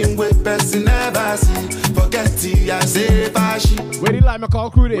on nothing with person never see. Forget it, I say bashi. Where do you like my call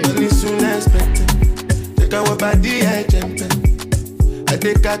crew there? Only soon expected. Take our body and jump. I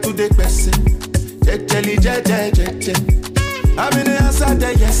take her to the person. Jelly, jelly. I'm in the answer,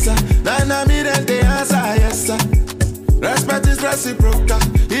 the yes sir. Then I'm in the answer, yes sir. Respect is reciprocal,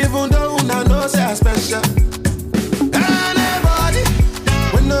 even though I know say I'm special. Anybody,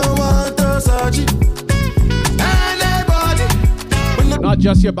 when no one to search it. Anybody, when no. Not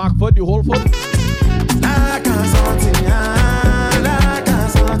just your back foot, your whole foot. I can't something, I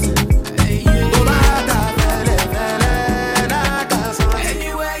can't something.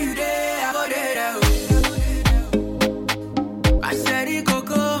 Anywhere you there, I go there. I said it,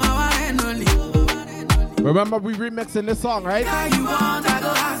 Coco, my one and only. Remember, we remixing this song, right? You want, I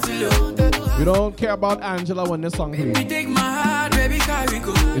go hustle. We don't care about Angela when this song plays. You take my heart, baby, carry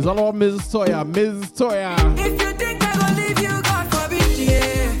go. It's all about Ms. Toya, Ms. Toya. If you think I gon' leave you, God forbid,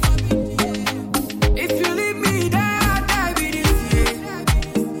 yeah. If you leave me, die, die with this, yeah.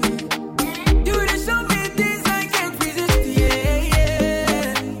 You just show me things I can't resist,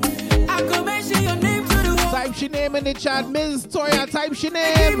 yeah. I go mention your name to the world. Type she name in the chat, Ms. Toya, type she Give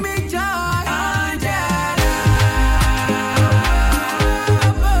name. me joy, Angela.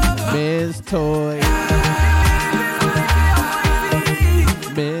 Ms. Toy.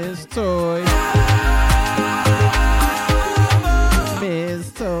 Ms. Toy.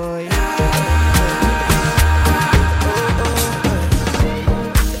 Ms. Toy.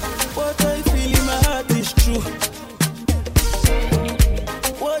 What I feel in my heart is true.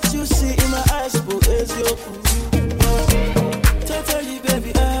 What you see in my eyes, is your proof. Totally,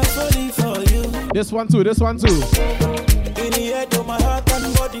 baby, I'm falling for you. This one too. In the head of my heart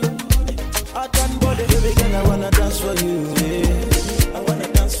and body. Heart and body, baby girl, I wanna dance for you, yeah. I wanna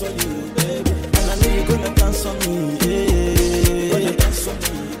dance for you, baby. And I know you're gonna dance for me, yeah. Gonna dance for me,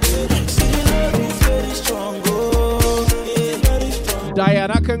 yeah. See, love is very strong, oh, yeah, very strong.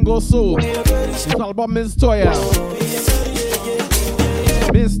 Diana can go so. It's all about Ms. Toya.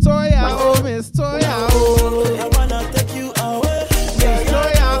 Ms. Toya, oh, Ms. Toya, oh. I wanna take you away. Ms.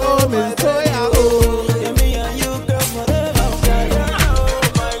 Toya, oh, Ms. Toya, oh. Yeah, me and you, girl, forever.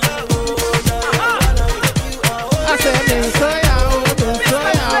 I said Ms. Toya, oh, Ms.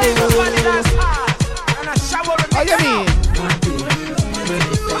 Toya, oh. How you mean?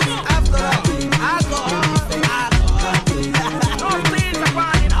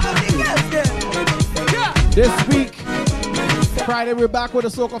 This week, Friday we're back with the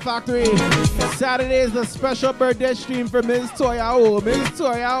Soca Factory. Saturday is the special birthday stream for Ms. Toya. Oh, Ms.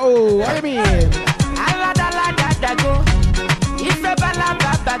 Toya. Oh, what do you mean?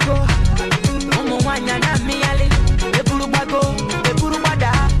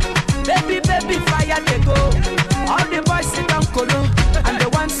 Baby, fire they go. All the boys sit down colo, and they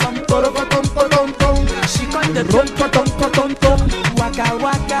want some She got the waka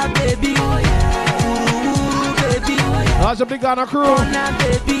waka baby. Ooh, baby. That's a big Ghana crew.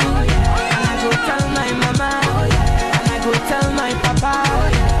 Baby. And I go tell my mama, and I go tell my papa,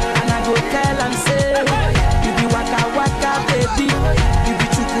 and I go tell and say, you be waka waka baby, you be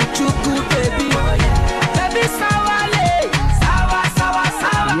chuku chuku baby. Baby sawale,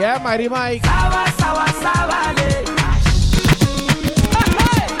 sawa. Yeah, Mighty Mike. Sawa.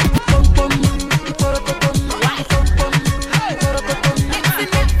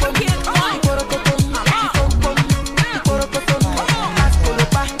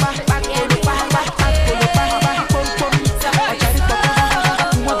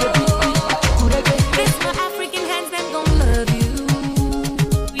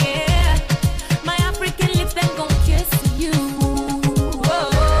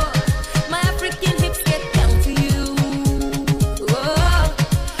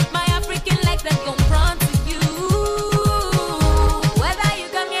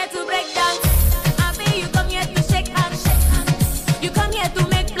 to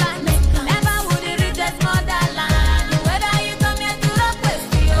make plans. Never would it reach this motherland. Whether you come here to rock with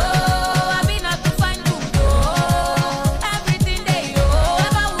me, oh, I been up to find food, oh, everything they oh.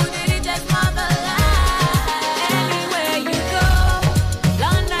 Never would it reach this motherland. Anywhere you go,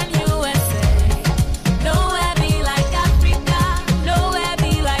 London, USA, nowhere be like Africa, nowhere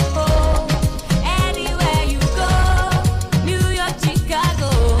be like home. Anywhere you go, New York, Chicago,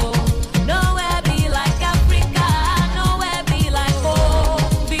 nowhere be like Africa, nowhere be like home.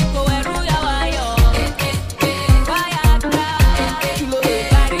 Biko eru ya wayo, Viagra,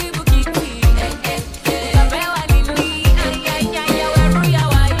 karibu kiti, kapewa nini, ayayaya eru ya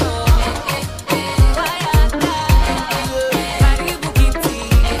wayo, Viagra, karibu kiti,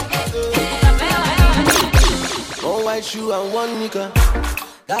 kapewa nini. One white shoe and one nigga.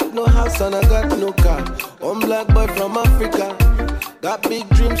 Got no house and I got no car. One black boy from Africa. Got big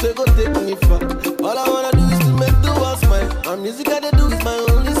dreams, so go take me far. All I wanna do is to make the world smile. And music I dey do is my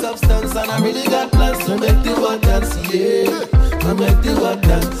only substance. And I really got plans to make the world dance, yeah. I make the world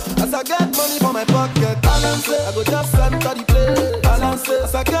dance. As I get money for my pocket, balance it. I go just enter the place, balance it.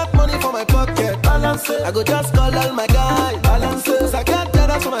 As I get money for my pocket, balance it. I go just call all my guys, balance it. As I get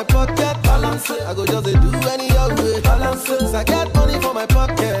dollars for my pocket, balance it. I go just do any other way, balance it. As I get money for my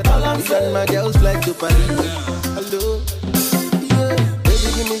pocket, balance it. And my girls fly to Paris. Hello, yeah. Baby,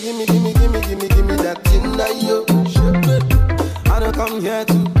 give me that thing that you shape it. I don't come here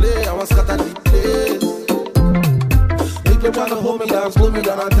to play, I want scatter the place. If you tryna hold me down, slow me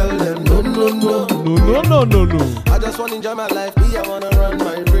down, I tell them no. I just wanna enjoy my life, me, I wanna run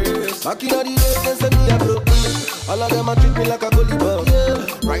my race. Back in the days, they say me a broke. All of them a treat me like a goalie ball. Yeah.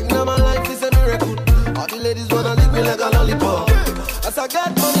 Right now my life is a miracle. All the ladies wanna lick me like a lollipop. As I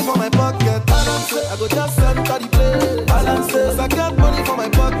get money for my pocket, balance it. I go just enter the place, balance it. As I get money for my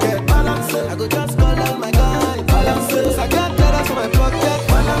pocket, balance it. I go just call all my guys, balance it. As I get dollars for my pocket,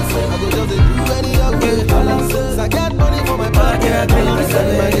 balance it. I go just do any other way, balance it. As I get money for my pocket, balance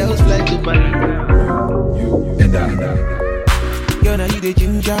it. My girls fly to Paris. Yo, now you the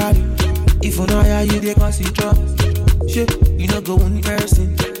ginger. If you know how you the consider. Shit, you know go one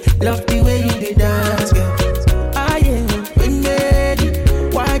person. Love the way you the dance, girl. I am ready.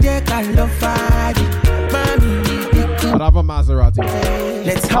 Why they call love Friday? Mommy, I have a Maserati.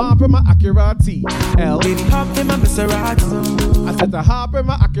 let's hop in my Acura L. Baby, hop in my Maserati. I said to hop in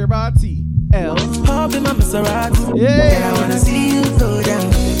my Acura L. Hop in my Maserati. Yeah. And I wanna see you go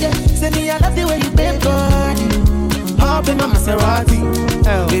down. Yeah. Say me, I love the way you bend body. Hop in my Maserati.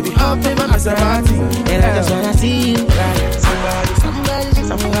 L. Baby, hop in my Maserati. And I just wanna see you ride.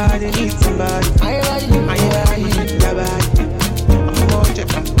 Somebody needs somebody. I need your body. I'm gonna check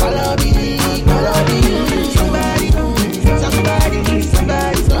my follow me. Somebody needs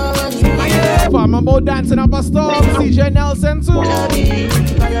somebody. I'm about dancing up a storm. CJ Nelson too.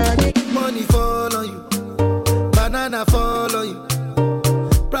 Money fall on you, banana fall on you,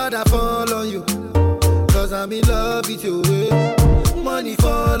 Prada fall on you, cause I'm in love with you. Money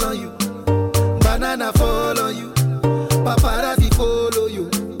fall on you, banana fall on you, paparazzi follow you,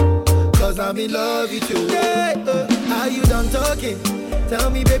 cause I'm in love with you. Yeah, are you done talking? Tell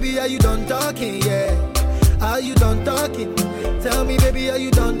me baby, are you done talking? Yeah. Are you done talking? Tell me baby, are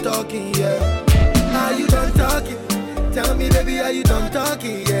you done talking? Yeah. Are you done talking? Tell me baby, are you done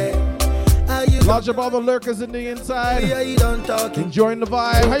talking? Yeah. Large up all the lurkers in the inside. Yeah, you done talking. Enjoying the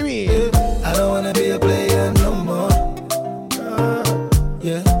vibe. How you mean? I don't wanna be a player no more.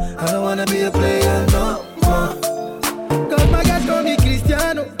 Yeah, I don't wanna be a player no more. Cause my guys call me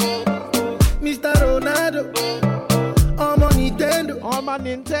Cristiano, Mr. Ronaldo, I'm on Nintendo. I'm on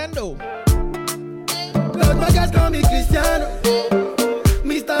Nintendo. Cause my guys call me Cristiano,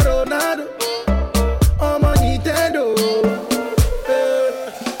 Mr. Ronaldo, I'm on Nintendo.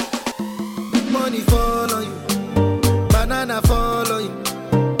 Money fall on you, banana fall on you,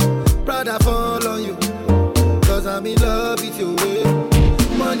 Prada fall on you, cause I'm in love with you.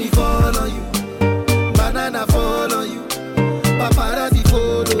 Money fall on you, banana fall on you, paparazzi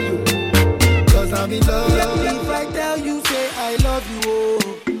follow you, cause I'm in love. If I tell you, say I love you, oh.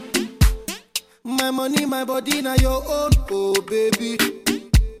 My money, my body, now your own, oh baby.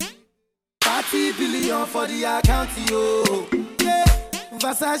 30 billion for the account, oh. Yeah.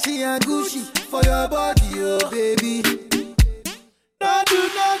 Versace and Gucci for your body, oh baby. No do,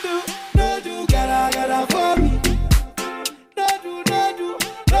 gotta for me. No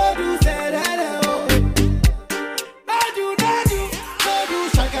do, say that, oh. No do,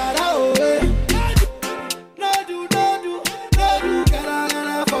 shakara, oh. No do,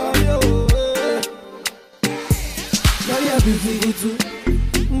 gotta for me, oh. Girl, you're beautiful too.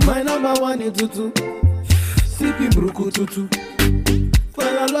 My number one in tutu. Sipping bruku tutu.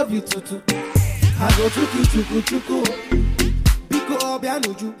 love you too. I go chuku. Biko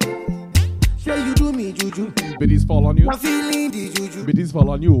obianuju. Sure you do me juju. Biddies fall on you. I'm feeling the juju. Biddies fall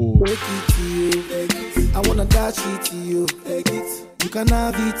on you. Take it to you. Take it. I wanna dash it to you. Take it. You can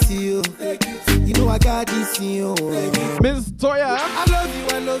have it to you. Take it. You know I got this in you. Miss Toya. I love you.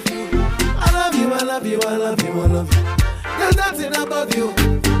 I love you. I love you. I love you. I love you. I love you. There's nothing above you.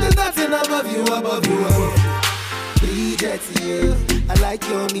 There's nothing above you. Above you. Above you. Reject you. I like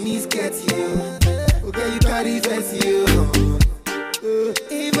your mini skirt you. Okay, you carry fancy you.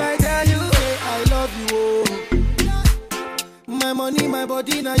 If I tell you hey, I love you, oh. My money, my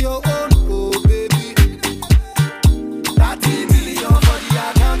body, now your own, oh baby. 30 billion for the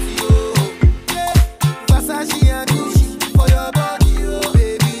account, yo. Versace and Gucci for your body, oh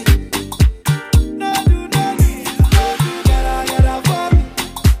baby. No do, gotta for me.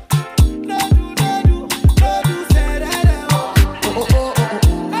 No do, say that, oh. No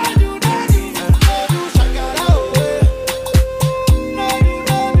do, shakara, oh.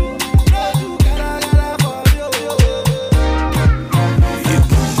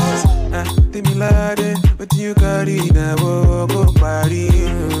 But you got it now, go party.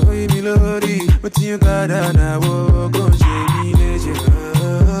 Me lordy, but you got it now, go shady legend.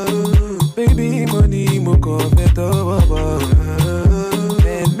 Baby, money, moko beto,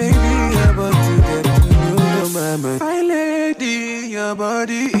 and maybe I'm about to get to know my man. My lady, your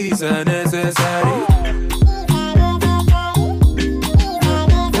body is unnecessary.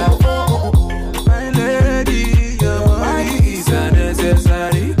 My lady, your body is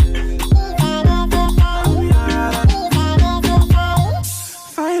unnecessary.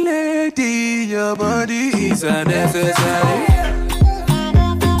 Your body is unnecessary.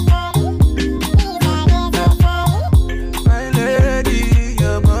 My lady,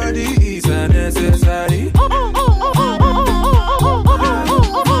 your body is unnecessary.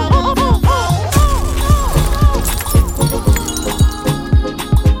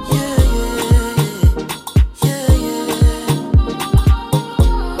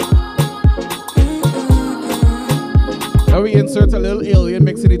 Now we insert a little alien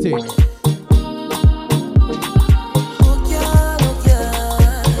mixing it in.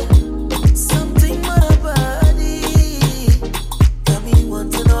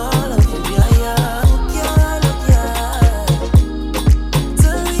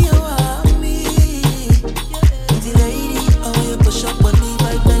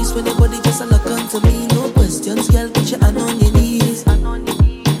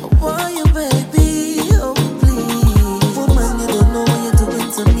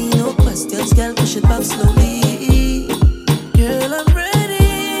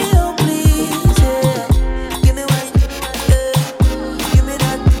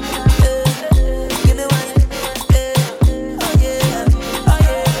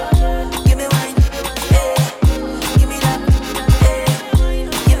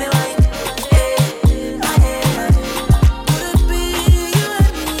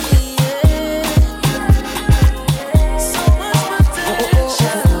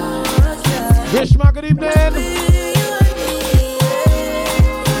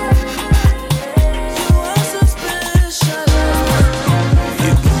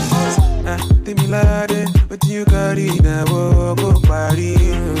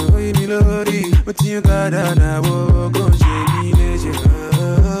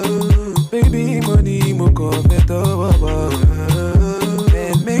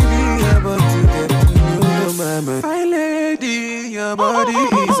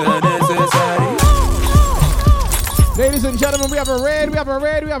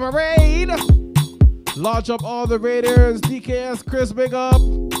 Up all the Raiders, DKS, Chris, big up.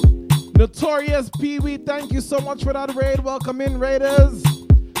 Notorious Pee-wee, thank you so much for that raid. Welcome in, Raiders.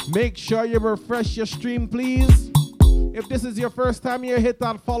 Make sure you refresh your stream, please. If this is your first time here, hit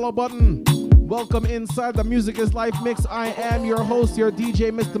that follow button. Welcome inside the Music is Life Mix. I am your host, your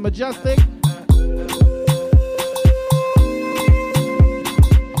DJ, Mr. Mejustik.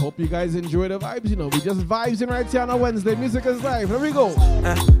 Hope you guys enjoy the vibes. You know, we just vibes in right here on a Wednesday. Music is Life. Here we go.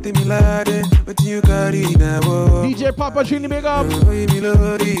 DJ Papa Trini, big up.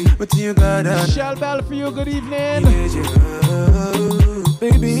 Shell Bell for you, good evening.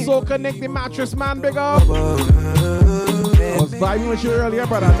 So Connect the Mattress Man, big up. I was vibing with you earlier,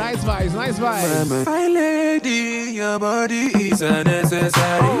 brother. Nice vibes, nice vibes. My lady, your body is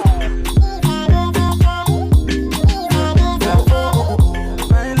unnecessary.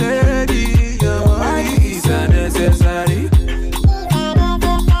 My lady, your body is unnecessary.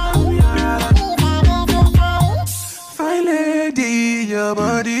 My lady, your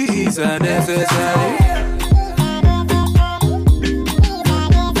body is unnecessary.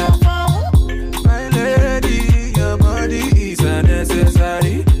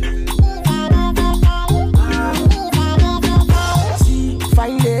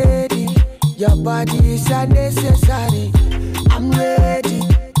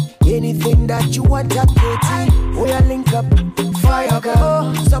 that you want that protein. Oh, yeah, link up, fire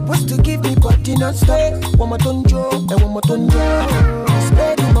girl. Supposed to give me body non-stop. One more tonjo, and one more tonjo.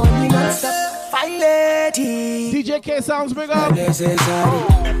 Spend the money non-stop. Fine lady. DJ K sounds big up.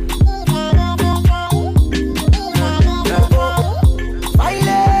 Fine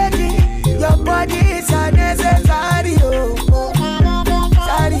lady, your body is unnecessary. Sorry,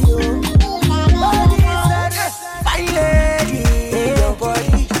 body is unnecessary. Fine lady, your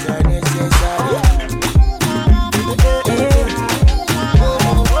body is unnecessary.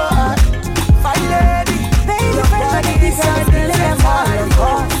 Fine lady, your body is unnecessary.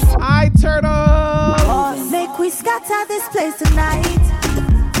 I turn up. Make we scatter this place tonight.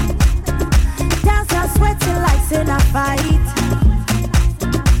 Dance and sweating like in a fight.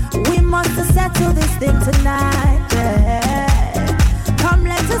 We must settle this thing tonight. Yeah. Come,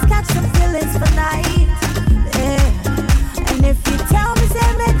 let us catch some feelings for night. Yeah. And if you tell me,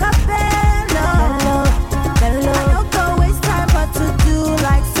 say make a bello. I don't go waste time, but to do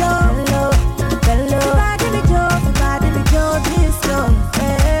like so. Everybody me Joe, this slow.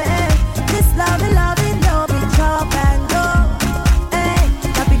 Yeah. This love, no be chop and go. Hey,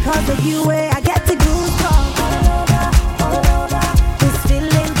 not because of you, I get to goosebumps. This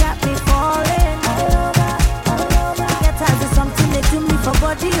feeling got me falling. Get tired of something they do me for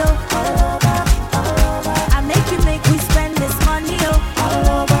body, oh. I make we spend this money, oh.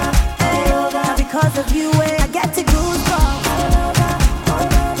 Hey, not because of you, I get to goosebumps.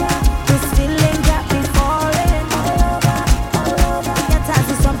 This feeling got me falling. Get tired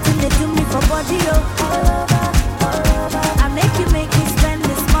of something they do me for body, oh. I make me spend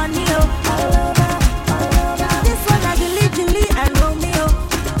this money, oh. This one I Julie and Romeo.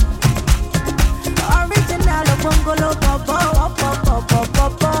 Original of Bungalow Popo.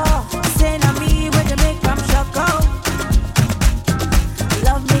 Say na me when you make them shock out.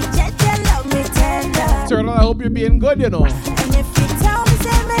 Love me gentle, love me tender. Turn on, I hope you're being good, you know. And if you tell me,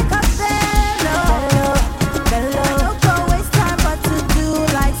 say make a bello. I don't go waste time, but to do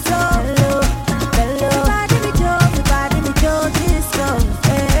like so. Everybody me Joe, this slow.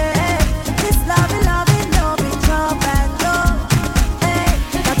 Hey, this love, no be chop and go. Hey,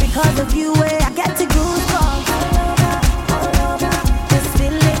 not because of you, I get to goosebumps. This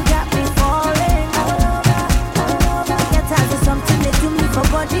feeling got me falling. Get tired of something they do me for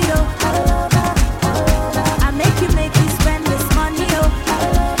body, oh. I make you spend this money, oh.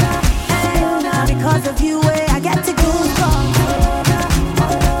 Hey, not because of you, I get to goosebumps.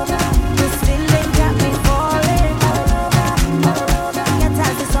 This feeling got me falling. Get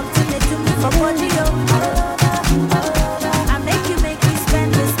tired of something they do me for body, oh. I make you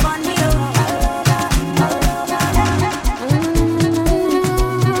spend this money, oh.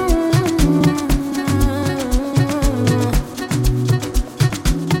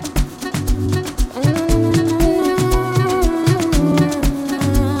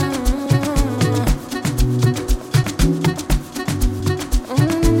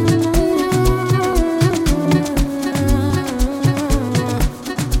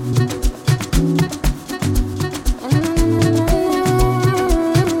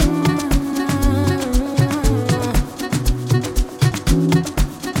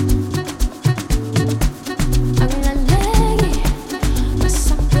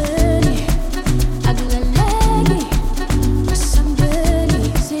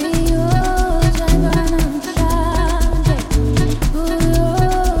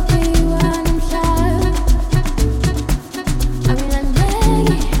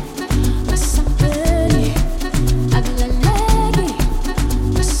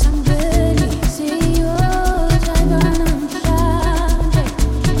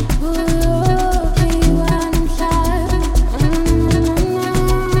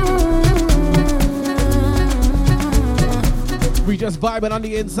 Vibing on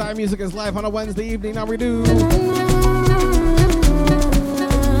the inside. Music is live on a Wednesday evening. Now we do.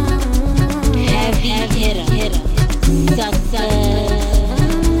 Heavy hitter.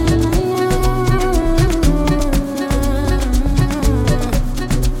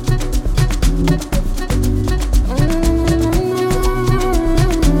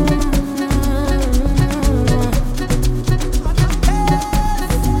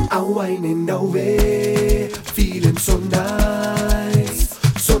 I'm whining away, feeling so nice,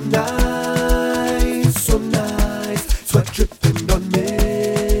 so nice, so nice. Sweat dripping on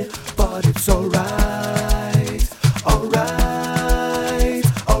me, but it's alright, alright,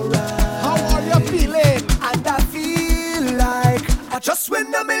 alright. How are you feeling? And I feel like I just win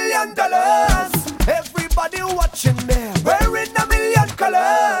 $1 million. Everybody watching me, wearing $1 million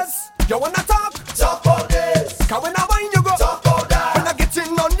colors. You wanna talk? Talk about this. Cause when I wine you go. Talk about that. When I get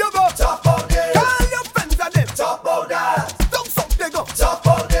in on you go. Talk about this.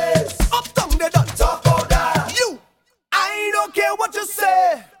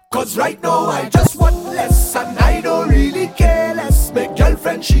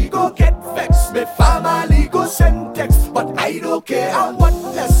 family go get vexed, me family go send text, but I don't care what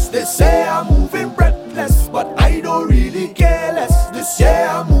less. They say I'm moving breathless, but I don't really care less. This year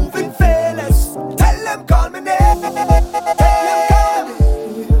I'm moving fearless. Tell them call me name. Tell them call me.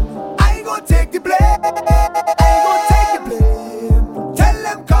 I go take the blame. I go take the blame. Tell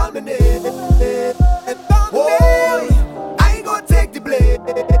them call me name. Oh, I go take the blame.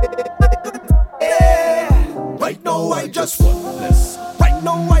 Yeah. Right now I just want less. Right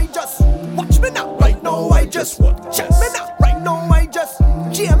now I just watch me now. Right now I just want chance me now. Right now I just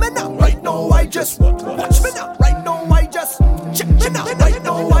cheer me now. Right now I just want watch me now. Right now I just check me now. Right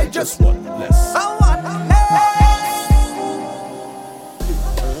now I just want less. I want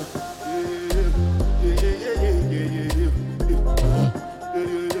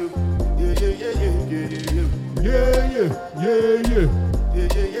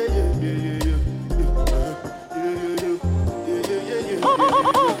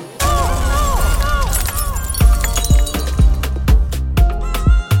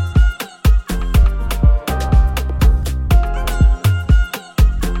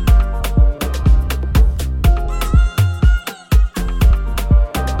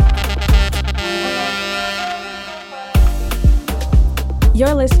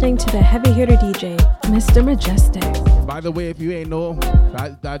You're listening to the heavy hitter DJ, Mr. Mejustik. By the way, if you ain't know,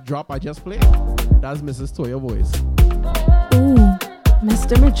 that drop I just played, that's Mrs. Toya voice. Ooh,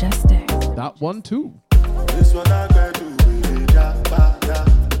 Mr. Mejustik. That one too. This one I got to be da ba da.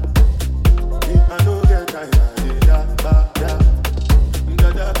 I know get time da ba da.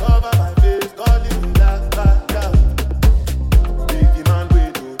 Da cover my face, calling me da ba da. Biggie man we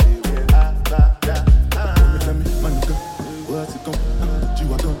do the da ba da. Tell me, man, what's it come?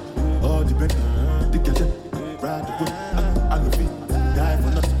 G-Wagon, all the bed, the kitchen, ride the whip. I no fit, die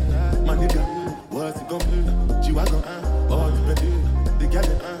for nothing. My nigga, what's it come? G-Wagon, all the bed, the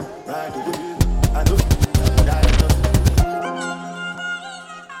kitchen, ride the whip. I know.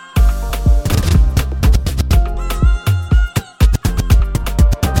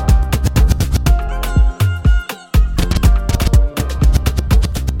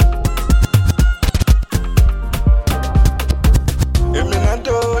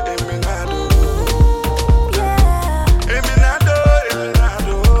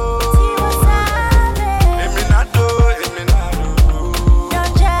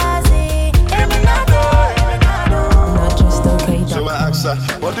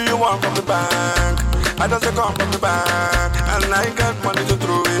 What do you want from the bank? I just come from the bank, and I got money to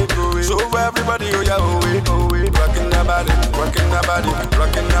throw it. So everybody, oh yeah, oh it. Rockin' that body, rockin' that body,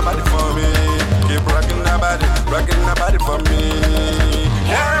 rockin' that body for me. Keep rockin' that body for me.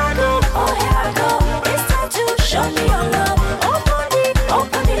 Here I go, oh here I go. It's time to show me your love.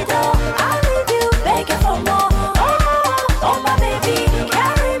 Open the door. I'll leave you begging for more. Oh my baby,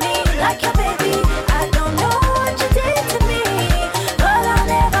 carry me like your baby. I don't know what you did to me, but I'll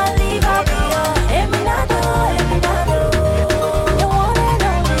never leave. I'll be your Eminado. The one and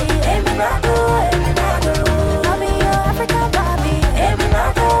only Eminado. I'll be your African Bobby.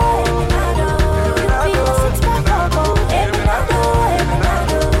 Eminado. You'll be my six-pack couple. Eminado.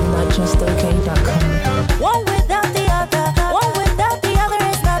 Mejustik.com. One without the other. One without the other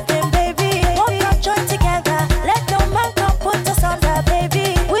is nothing, baby. One not joined together. Let no man come put us under,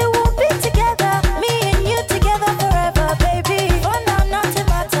 baby. We will be together. Me and you together forever, baby. For now, nothing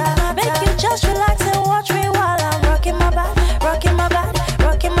matter. Make you just relax and watch me while I'm rocking my body, rocking my body,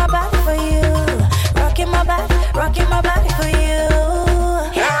 rocking my body for you. Rocking my body for you.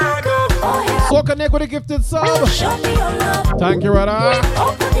 Here I go. Oh, here. So connect with the gifted sub. Show me your love. Thank you, brother.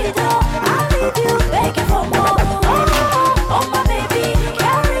 Open the door. I'll leave you begging for more. Oh my baby,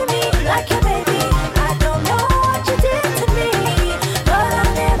 carry me like your baby. I don't know what you did to me, but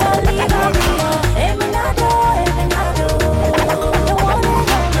I'll never leave. I'll be your Eminado. The one and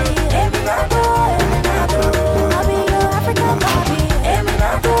only Eminado. I'll be your African Bobby.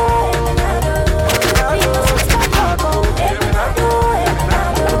 Eminado. Be my six-pack couple. Eminado.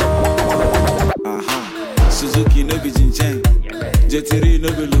 Suzuki no be Jincheng, Jetiri no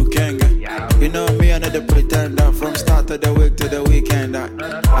be Lukenga. You know me, another pretender. From start of the week to the weekend.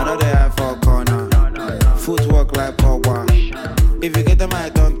 Another eye for corner. Footwork like power. If you get a my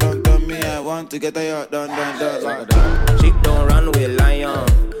dun, me, I want to get a yacht dun. Sheep don't run with lion.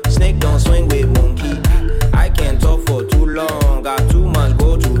 Snake don't swing with monkey. I can't talk for too long. Got too much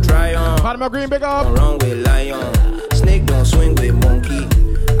go to try on. Panama Green, big up. Don't run with lion. Snake don't swing with monkey.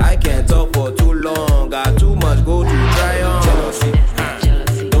 I can't talk for too long. Got too much go to try on. Jealousy,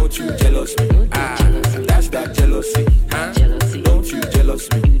 don't you jealous me? That's that jealousy. Don't you jealous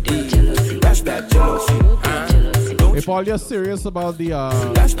me? That's that jealousy. If all you're serious about the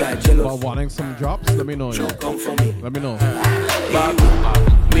about wanting some drops, let me know. Let me know.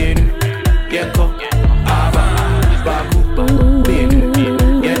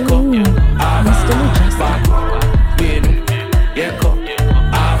 Mr. Majestic.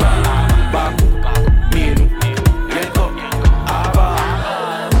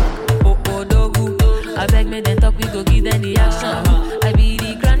 I beg me then talk, we go give them the action. I be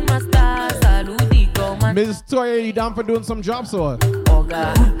the grandmaster, salute the command. Miss Toya, you down for doing some drops or what?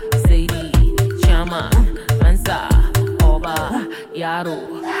 Oga, Sadie, Chama, Mansa, Oba,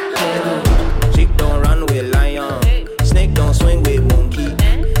 Yaro, Kero. Chick don't run with lion. Snake don't swing with monkey.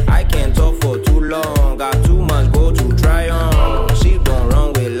 I can't talk for too long. Got too much go to try on. Sheep don't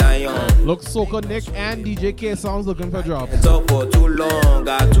run with lion. Look, Soca Nick and DJ K sounds looking for drops. Talk for too long.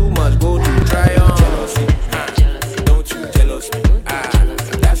 Got too much go to try on. Jealousy, don't you jealous me?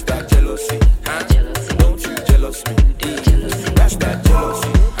 That's that jealousy. Don't you jealous me? That's that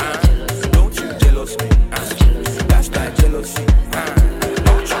jealousy. Don't you jealous me? That's that jealousy.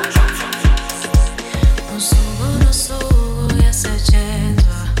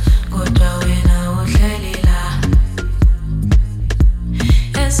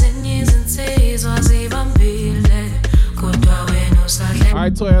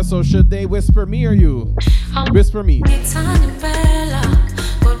 Alright, Toya, so should they whisper me or you? Whisper me.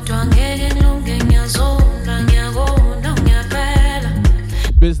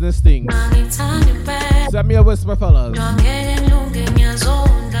 Business things. Send me a whisper, fellas.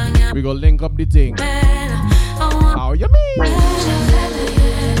 We go link up the thing. How you mean?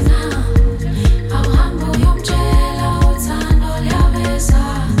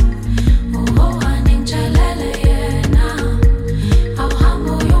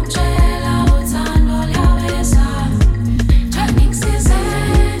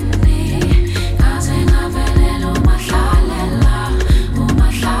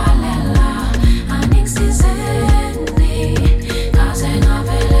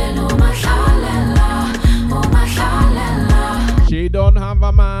 She don't have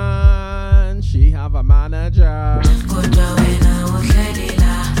a man, she have a manager.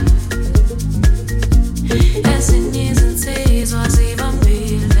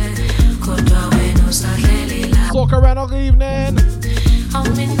 Soca Reno, good evening.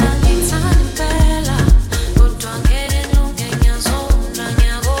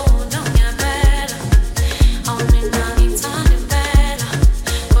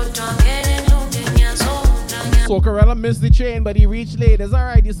 Socarella missed the train, but he reached late. It's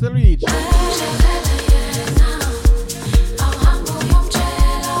alright, he still reached.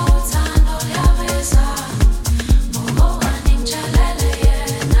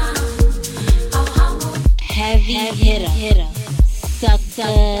 Heavy hitter.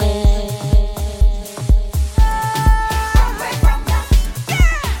 Sucker.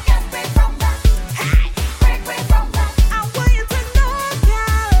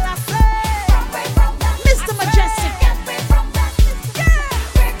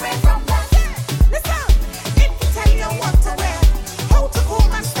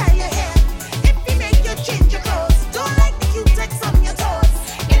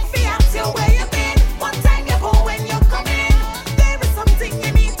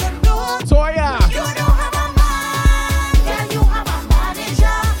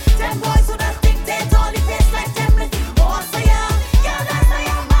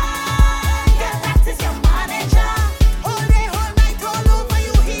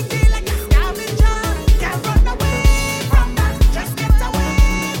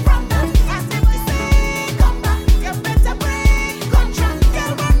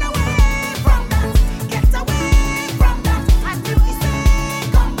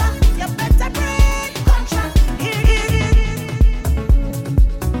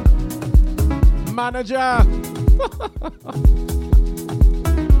 Manager.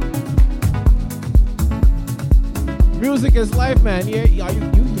 Music is life, man. Yeah, are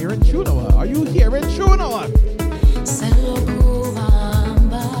you hearing tune or what? Are you hearing tune or what?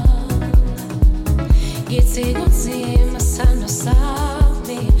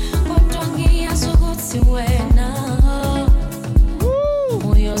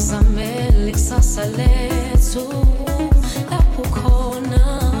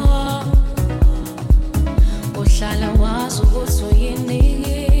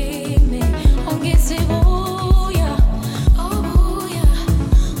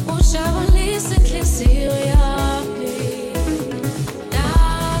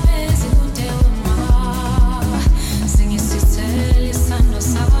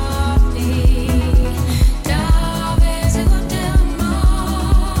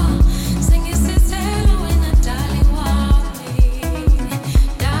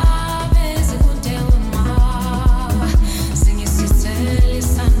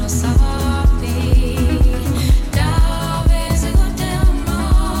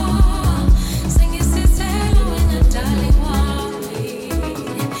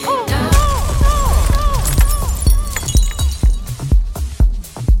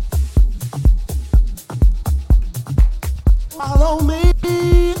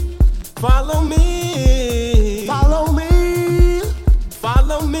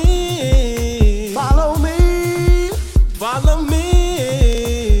 Follow me. Follow me. Follow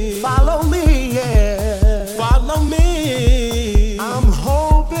me. Follow me, yeah. Follow me. I'm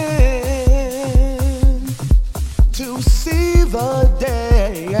hoping to see the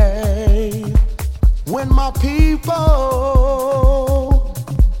day when my people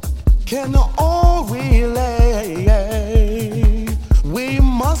can all relate. We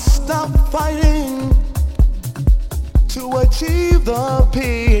must stop fighting to achieve the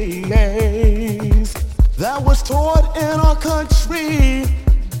peace that was taught in our country.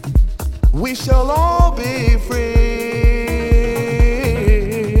 We shall all be free.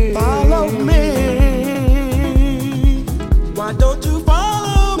 Follow me. Why don't you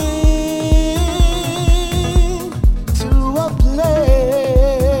follow me to a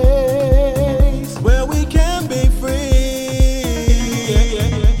place where we can be free?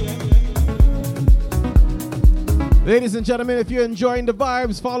 Ladies and gentlemen, if you're enjoying the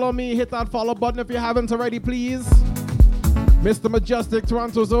vibes, follow me. Hit that follow button if you haven't already, please. Mr. Mejustik,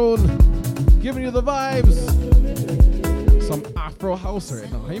 Toronto's own, giving you the vibes. Some Afro house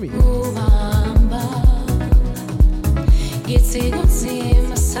right now. Hear me.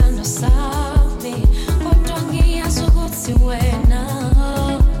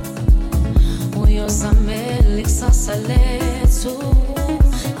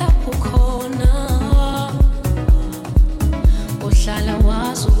 Uhlala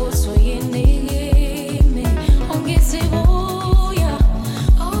wazi ukuthi uyinimi ungithi buya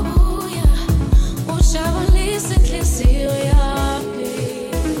obuya ushabalisa inhliziyo yami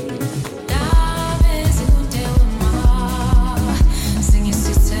ndaba ezikude uma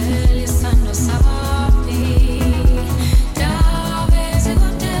singisithele isando sami ndaba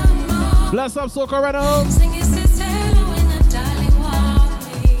ezikude uma Bless up, Soca Reynolds. singisithele wena darling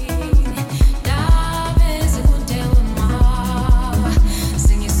wami ndaba ezikude uma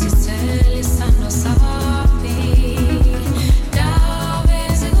singisithele isando sami ndaba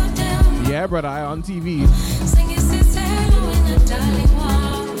ezikude uma Yeah, brother, I on TV. singisithele wena darling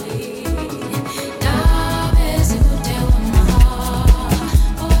wami ndaba ezikude uma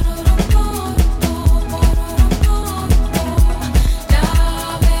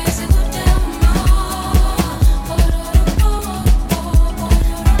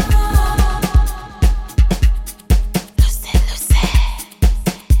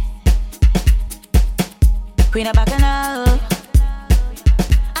Queen of Bacchanal.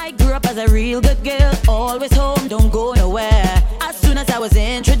 I grew up as a real good girl, always home, don't go nowhere. As soon as I was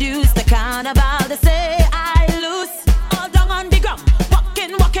introduced to carnival, they say I loose, all down on the ground,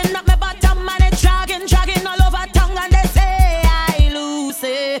 walking up my bottom, and it dragging all over tongue, and they say I loose.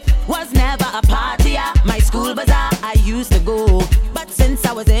 Was never a partier, my school bazaar I used to go, but since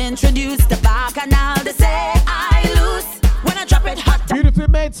I was introduced to Bacchanal, they say I loose. When I drop it hot, Beautiful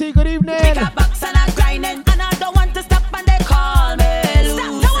mate, say good evening. pick a box and I'm grinding, and I don't want to stop, and they call me loose.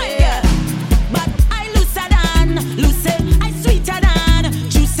 But I looser than Lucy, I sweeter than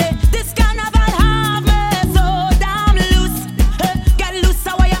juicy. This carnival have me so damn loose. Get loose,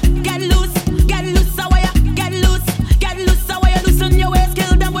 how you get loose, get loose, how you get loose, get loose, how you loosen your waist,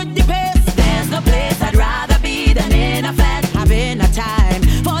 kill them with the pace. There's no place I'd rather be than in a flat, having a time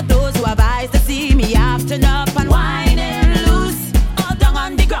for those who have eyes to see me acting up and whining loose. All down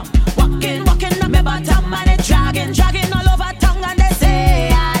on the ground, walking up my bottom, and it dragging all over tongue, and they say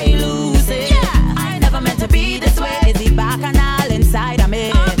I lose it. Yeah, I never meant to be this way. Is the Bacchanal inside of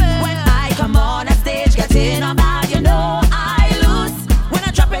me? When I come on a stage, getting on bad, you know I lose. When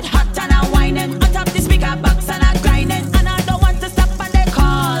I drop it hot and I'm whining on top the speaker box and I'm grinding, and I don't want to stop, and they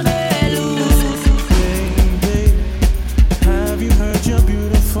call me loose. Baby, have you heard your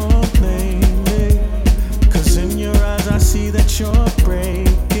beautiful lady? 'Cause in your eyes I see that you're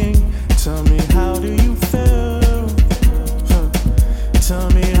breaking. Tell me, how do you feel? Tell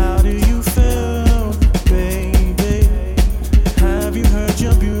me, how do you feel, baby? Have you heard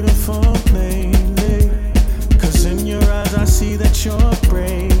your beautiful lady? 'Cause in your eyes I see that you're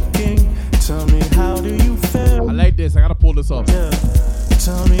breaking. Tell me, how do you feel? I like this. I gotta pull this up. Yeah.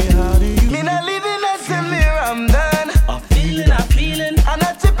 Tell me, how do you Me not living until me I'm done. I'm feeling. I'm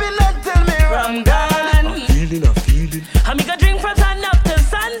not tipping until me I'm gone. I'm feeling. I make a drink from sun up to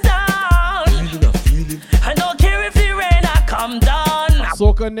sundown. Feeling. I don't care if the rain or come down.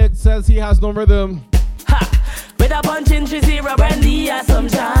 Soca Nick says he has no rhythm. With a punch in 3-0 brandy or some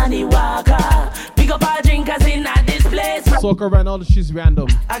Johnny Walker. Pick up our drinkers in at this place. Soca Reynolds, she's random.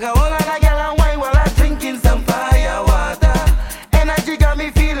 I got one and a gal and wine while I'm drinking some fire water. Energy got me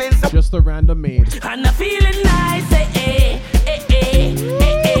feeling so. Just a random maid. And I'm feeling nice, eh, eh, eh, eh,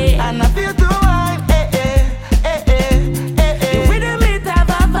 eh, eh. And I feel too high, eh, eh, eh, eh, eh, eh. The rhythm it have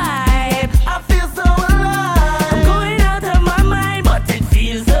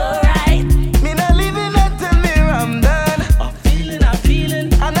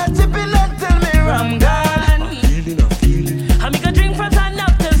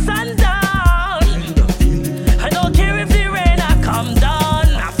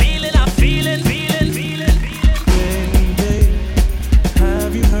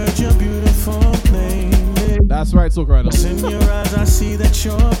right, so right now. In your eyes, I see that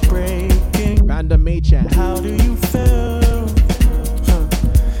you're breaking. Random May chat. How do you feel?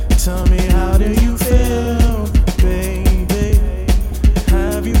 Tell me, how do you feel, baby?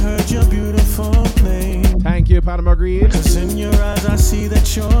 Have you heard your beautiful name? Thank you, Panama Green. 'Cause in your eyes, I see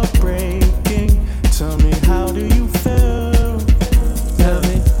that you're breaking. Tell me, how do you feel? Tell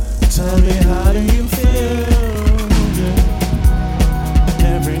me, how do you feel?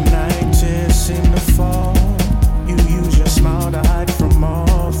 Every night tears seem to fall. You use your smile to hide from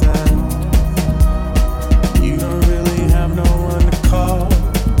all that. You don't really have no one to call.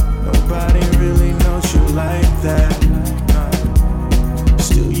 Nobody really knows you like that.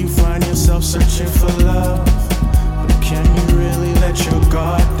 Still you find yourself searching for love. But can you really let your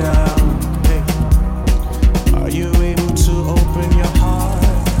guard down? Hey, are you able to open your heart?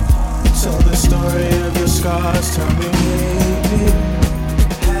 Tell the story of your scars. Tell me, baby,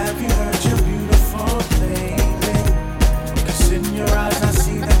 have you heard your beautiful lady? 'Cause in your eyes I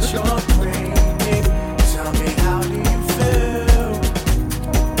see that you're breaking. Tell me, how do you feel?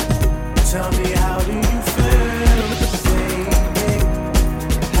 Tell me, how do you feel, baby?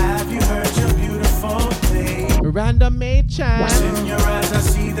 Have you heard your beautiful lady? Random May chat. 'Cause in your eyes I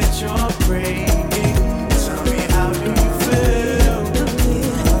see that you're breaking. Tell me, how do you feel?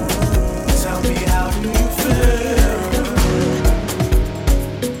 Tell me, how do you feel?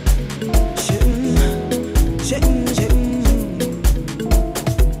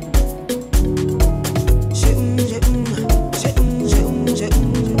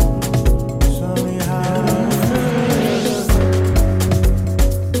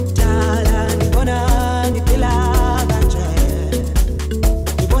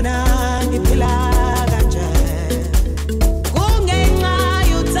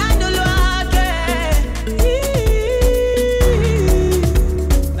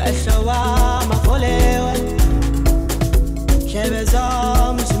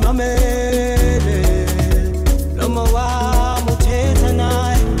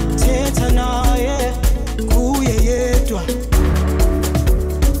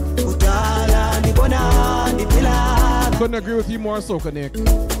 Couldn't agree with you more, Soka Nick.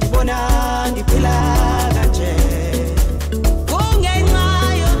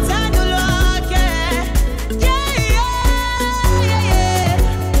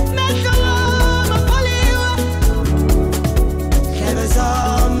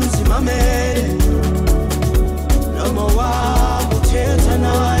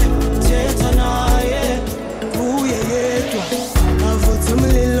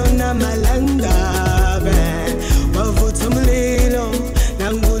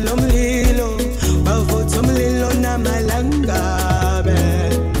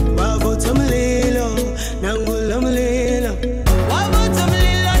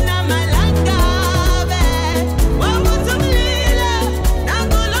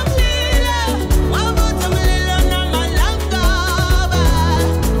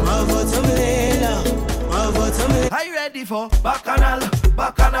 For bacchanal,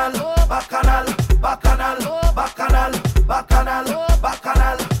 bacchanal, bacchanal, bacchanal, bacchanal, bacchanal, bacchanal,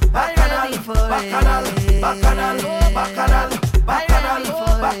 bacchanal, bacchanal, bacchanal, bacchanal, bacchanal,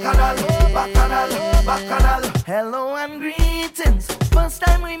 bacchanal, bacchanal, bacchanal. Hello and greetings, first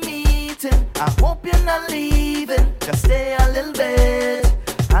time we meeting. I hope you're not leaving, just stay a little bit.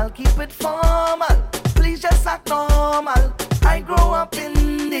 I'll keep it formal, please just act normal. I grow up in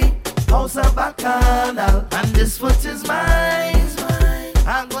the house of bacchanal, and this foot is mine.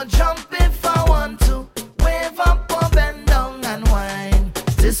 I'm gonna jump if I want to, wave up or bend down and whine.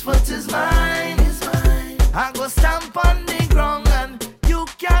 This foot is mine. I'm gonna stamp on the ground and you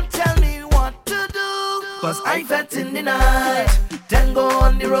can't tell me what to do. 'Cause I fed in the night, then go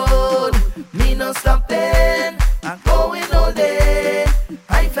on the road. Me no stopping, I'm going all day.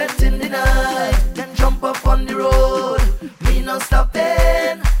 I fed in the night, then jump up on the road. Me no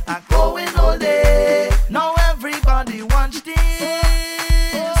stopping, I'm going all day. Now everybody watch this.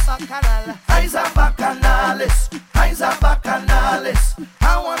 Eyes are bacchanalist, eyes are bacchanalist.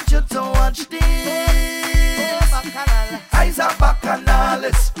 I want you to watch this. Eyes are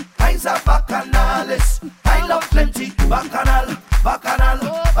bacchanalist, eyes are bacchanalist. I love plenty bacchanal, bacchanal,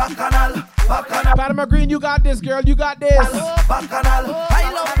 bacchanal, bacchanal. Panama Green, you got this, girl, you got this. Bacchanal,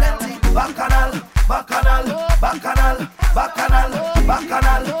 I love plenty bacchanal, bacchanal, bacchanal, bacchanal,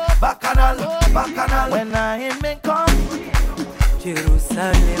 bacchanal, bacchanal, bacchanal. When I may come,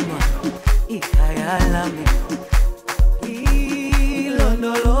 Jerusalem, ikayalami,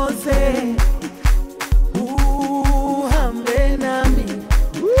 ilondoloze, uhambe nami,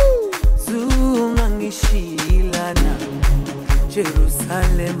 zungangishilana.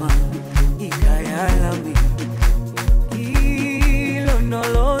 Jerusalem, ikayalami,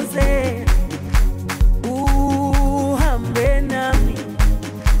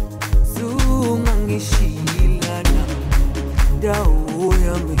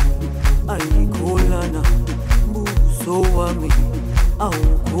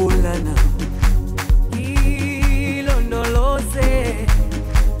 aukulana ilondoloze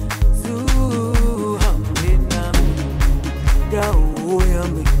zuhambe nami dawo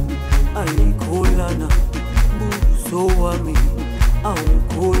yami ayikulana buso wami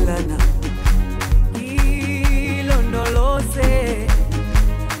aukulana ilondoloze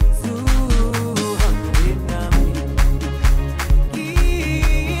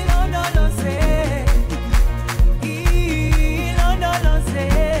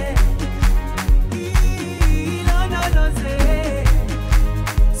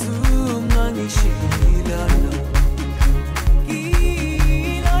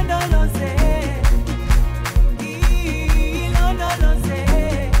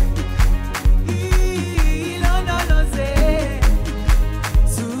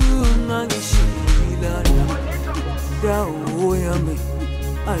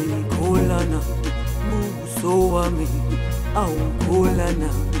ayikolana buso wami awukolana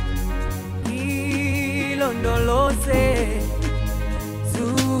ilondoloze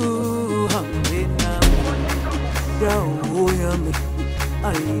zuhambe nami dawo yami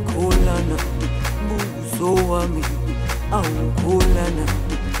ayikolana buso wami awukolana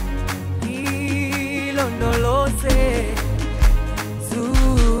ilondoloze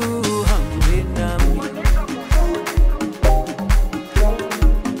zuhambe nami.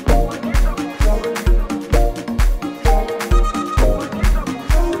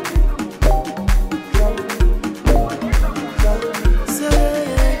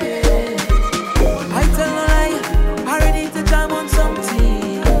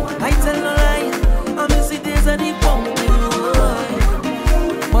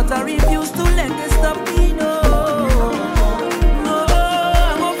 I refuse to let this stop me, no. No,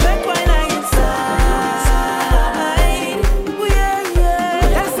 I'm a fake while I inside. Oh, yeah,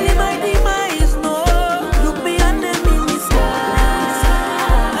 yeah. I see my demise, no. Look me and them in the sky.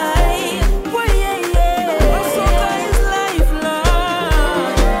 Oh, yeah, yeah. My soul is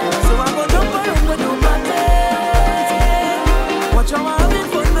lifelong. So I go jump around with no button. Watch how I'm having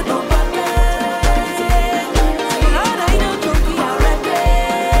fun with no button. Lord, I know junkie already.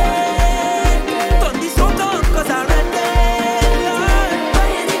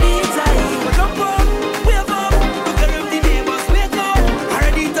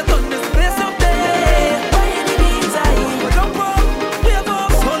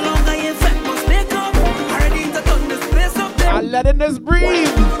 Letting us breathe.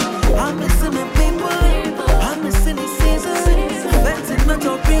 I'm missing the people. I'm missing the seasons. Venting my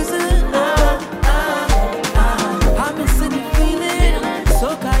top reason. I'm missing the feeling.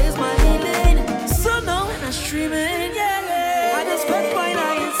 Soca is my healing. So now when I'm streaming, yeah, I just spent my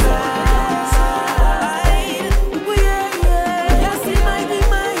night inside. Oh, yeah, yeah. You see my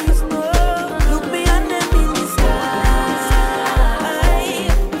demise, no. Look me and them in the sky.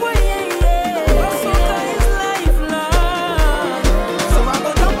 Oh, yeah, yeah. My soca is lifelong. So I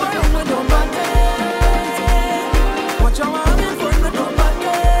go jump around with no button. Watch how I'm having fun with no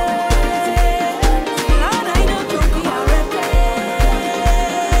button. Lord, I know junkie already.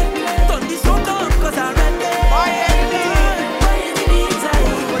 Turn this one down 'cause I'm ready. My enemies, I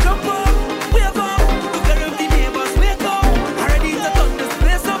go jump up, wave up. Look around the neighbors, wake up. I'm ready to turn this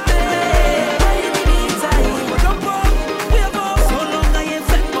place up there. My enemies, I go jump up, wave up. So long I ain't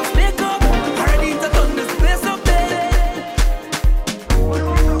fed, must make up. I'm ready to turn this place up there.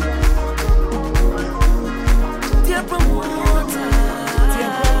 Dear promoter,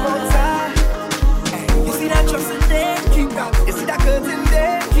 you see that trust in there? Keep that. You see that curtain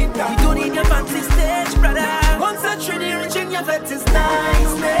there? Keep that. You don't need your fancy stage, brother. Once a trinity reaching your vet is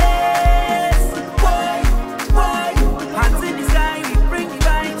niceness. Boy, boy, hands in the sky, we bring the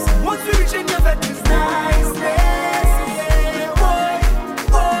vibes. Once we reach in your vet is niceness. Boy,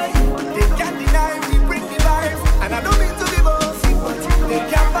 boy, they can't deny we bring the vibes. And I don't mean to be bossy, but they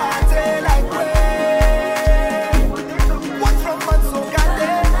can't party like we. What's from man so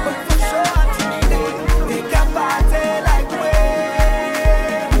goddamn? But for sure today, they can't party like we.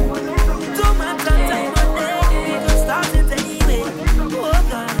 Too much time on day, we can start it anyway.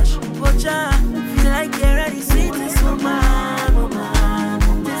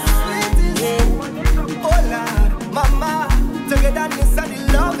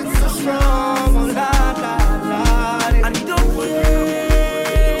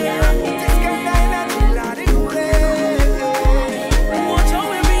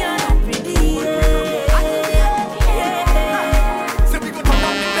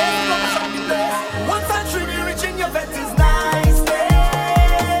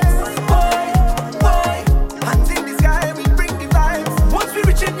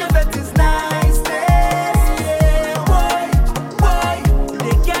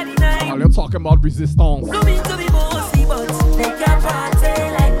 talking about resistance. No mean to be bossy, but they can't party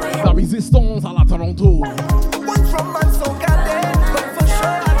like we. La résistance à la Toronto. One from Mansoka there, but for sure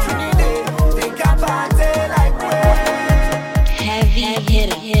at Trinidad, they can't party like we. Heavy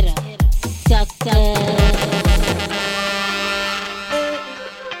hitter, sucker.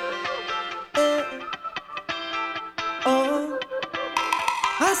 Oh,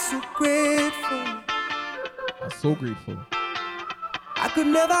 I'm so grateful. I'm so grateful. I could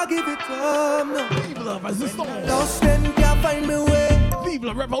never give it up, no. Vive la résistance. Lost and can't find my way. Vive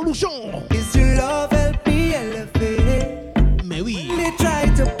la révolution. Is your love help me elevate? Mais oui. When they try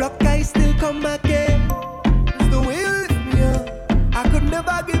to block, I still come again. It's the way you lift me up. I could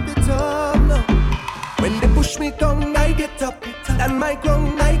never give it up, no. When they push me down, I get up. And my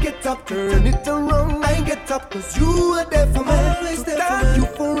ground, I get up. Turn it around, I get up. Cause you are there for me. So thank you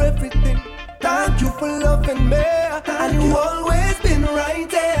for everything. Thank you for loving me. And you always been right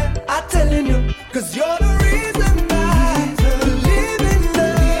there. I'm telling you, cause you're the reason why I believe in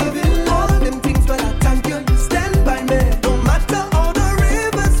love. All them things, but I thank you. Stand by me. No matter all the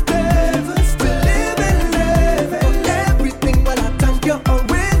rivers, babe. We live and live. Everything, but I thank you.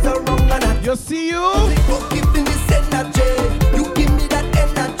 Always around and I you see you. Give me this energy. You give me that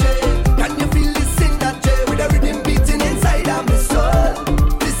energy. Can you feel this energy? With the rhythm beating inside of my soul.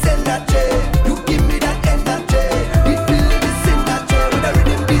 This energy. You give me that energy. We feel this energy. With the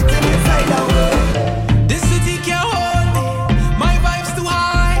rhythm beating inside of me. This city can't hold me. My vibe's too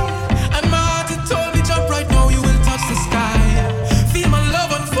high. And my heart it told me jump right now. You will touch the sky. Feel my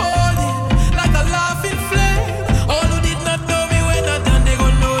love unfolding like a laughing flame. All who did not know me when I done, they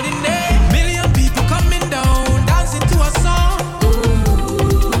gon' know the name. Million people coming down, dancing to a song.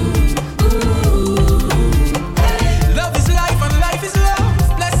 Love is life and life is love.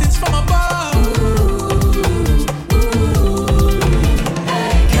 Blessings from above.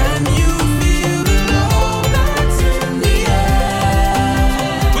 Can you feel the love that's in the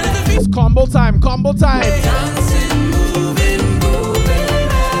air? It's combo time, combo time. Dancing, moving, moving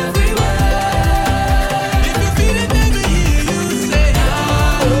everywhere. If you feel it, let me hear you say na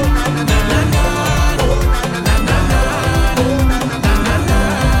na na na na na na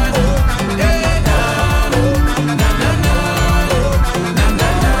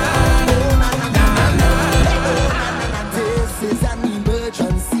This is an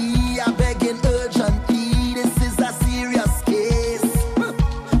emergency. I'm begging urgently. This is a serious case.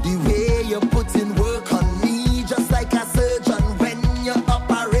 The way you're putting work on me, just like a surgeon when you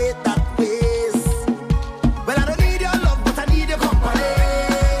operate that ways. Well, I don't need your love, but I need your company.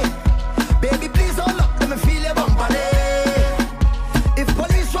 Baby, please hold up, let me feel your company. If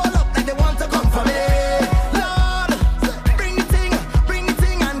police roll up like they want to come for me, Lord, bring it in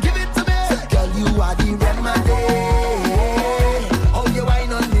and give it to me. Girl, you are the remedy. Oh, you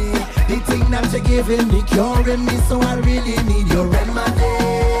wine on me. The thing that you're giving me, curing me, so I really need your remedy.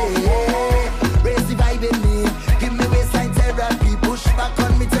 Raise the vibe in me. Give me waistline therapy. Push back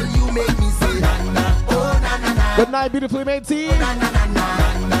on me till you make me say na na. Oh na na na. Good night, beautifully made team. Oh na na na na.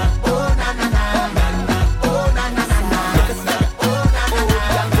 Oh na na na. Oh na na na. Oh na na na. Oh na na na. She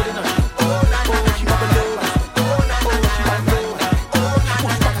want the love. Oh na na na. She want love. Oh na na na. Oh she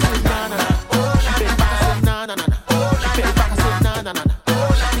bend back and say na na na. Oh she bend back and say na na na. Oh she tick tock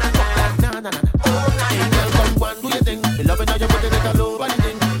like na na na. Oh hey girl, come go and do your thing. Me loving how you put it like a low body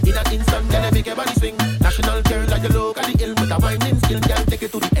thing. In an instant, girl, you make your body swing. National girl, like you look at the hill with a winding skill, girl, take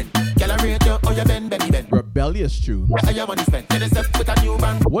it to the end. Girl, I rate you, oh you bend, baby bend. Rebellious tune. I am on this bend. Get a step with a new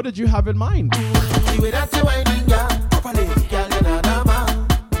band. What did you have in mind? See with that you winding, girl. Properly, girl, you're not normal.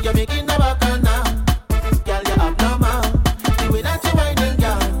 You're making the back on now. Girl, you're abnormal. See with that you winding,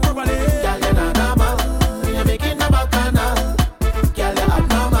 girl. Properly, girl, you're not normal. You're making the back on now. Girl, you're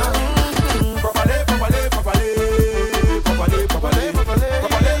abnormal. Properly, properly, properly, properly, properly, properly,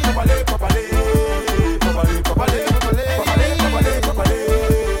 properly, properly, properly, properly, properly,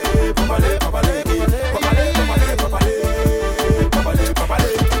 properly, properly,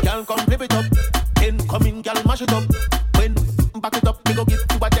 properly. Girl, come flip it up. Incoming, girl, mash it up. When back it up, we go give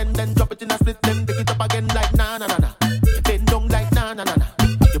you a 10, then drop it in a split, then pick it up again like na na na na. You bend down like na na na na.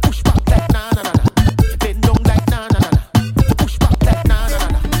 You push back like na na na na. You bend down like na na na na. You push back like na na na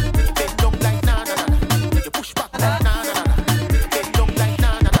na. You bend down like na na na na. You push back like na na na na. You bend down like na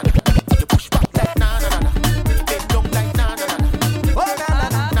na na na. You push back like na na na na. You bend down like na na na na. Oh na na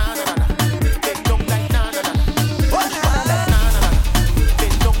na na na na. You bend down like na na na na. Push back like na na na na. You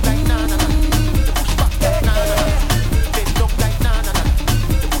bend down like na na na. You push back like na na na.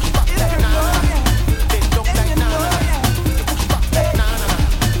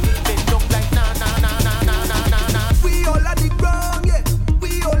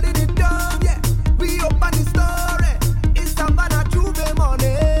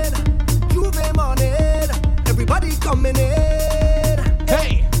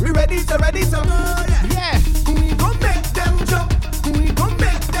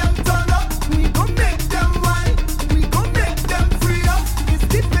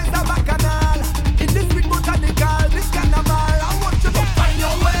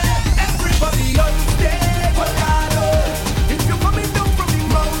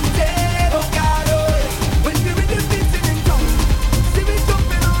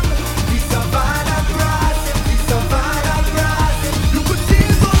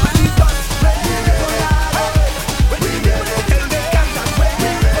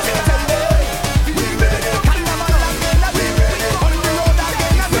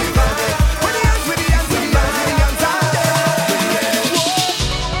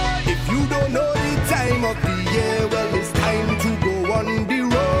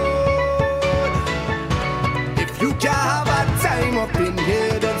 up in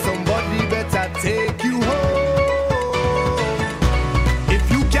here, then somebody better take you home.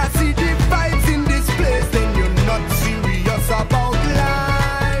 If you can't see the vibes in this place, then you're not serious about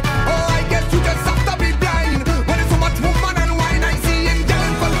life. Oh, I guess you just have to be blind. When there's so much woman and wine, I see him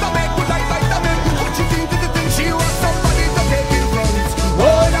getting from the bed. Good like vitamin. What she think to the thing? She wants somebody to take in front.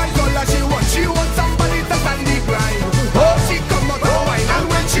 Oh, that's all that she wants. She wants somebody to stand the grind. Oh, she come out to wine, and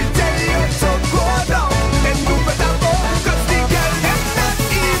when she tell you to go down, then you better go. Cause the girl is not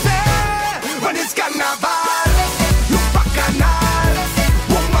easy. When it's carnival, look bacchanal.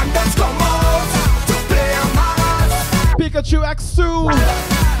 Woman does come out to play a mask. Pikachu X2.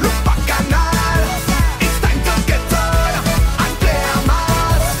 Look bacchanal. It's time to get on and play a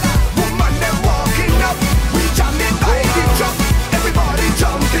mask. Woman them walking up, we jamming by the drum. Everybody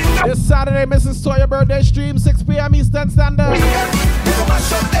jumping up. This Saturday, Mrs. Toya birthday stream, 6 p.m. Eastern Standard. We go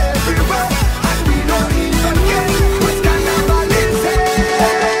mash up everywhere, and we don't even care what's carnival is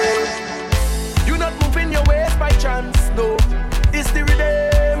here. You not moving your waist by chance, no. It's the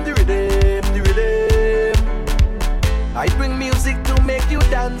rhythm, the rhythm, the rhythm. I bring music to make you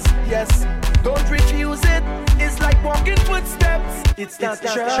dance, yes. Don't refuse it. It's like walking footsteps. It's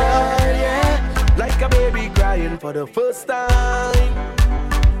natural, yeah. Like a baby crying for the first time.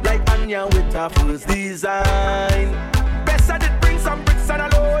 Like Anya with her first design. Best I did bring some bricks and a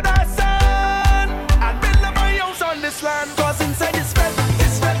load of sand and build up my house on this land. Cause inside this fed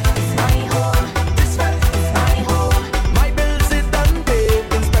is my home. This fed is my home. My bills is done paid.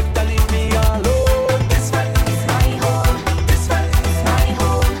 Inspector leave me alone. This fed is my home. This fed is my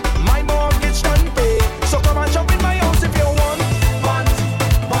home. My mortgage done paid. So come and jump in my house if you want.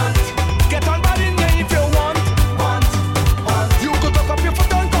 Get on bad in here if you want. You could tuck up your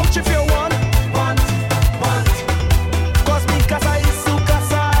foot on couch if you want. Cause me casa is su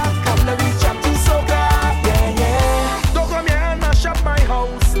casa. Come to reach up to soca. Yeah, yeah. Don't come here and mash up my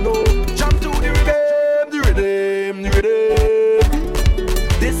house, no. Jump to the rhythm, the rhythm, the rhythm.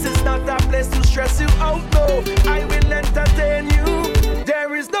 This is not a place to stress you out, no. I will entertain you.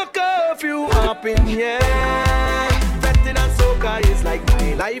 There is no curfew up in here. Betting and soca is like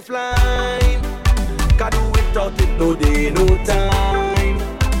my lifeline. Can do without it, no day, no time.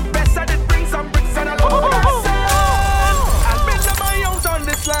 Best I did bring some bricks and a load of sand and build up my house on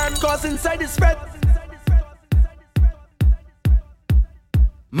this land. Cause inside this bed,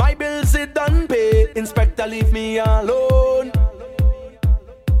 my bills is done paid. Inspector leave me alone.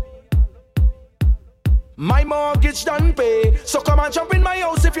 My mortgage done pay. So come and jump in my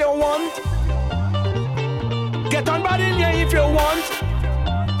house if you want. Get on bad in here if you want.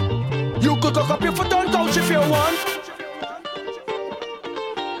 You could cook up your foot on couch if you want.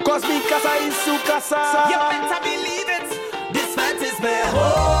 Cause me casa is su casa. You better believe it. This fat is my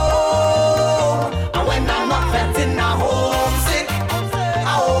home. And when I'm not fetting, I'm homesick.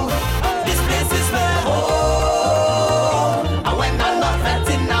 Oh, this place is my home. And when I'm not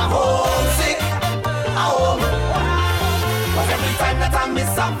fetting, I'm homesick. Oh, cause every time that I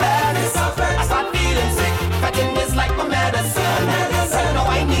miss a Venice, I start feeling sick. Fetting is like my medicine. So now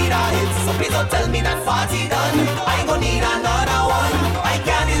I need a hit. So please don't tell me that party done. I gon' need another one. I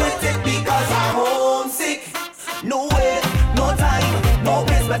can't do it because I'm homesick. No way, no time, no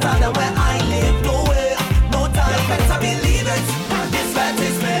place better than where I live. No way, no time, you better believe it. This fat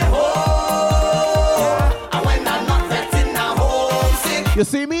is my home. And when I'm not fetting, I'm homesick. You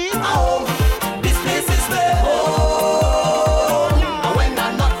see me? Home. This place is my home. And when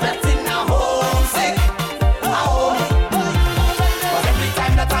I'm not fetting, I'm homesick. Home. Cause every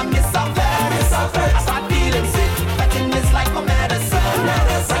time that I miss a Paris, I start feeling sick. Fetting is like my medicine.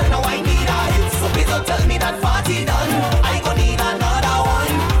 Right now I need a hit. So please don't tell me that party done. I gon' need another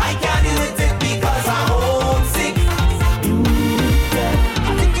one. I can't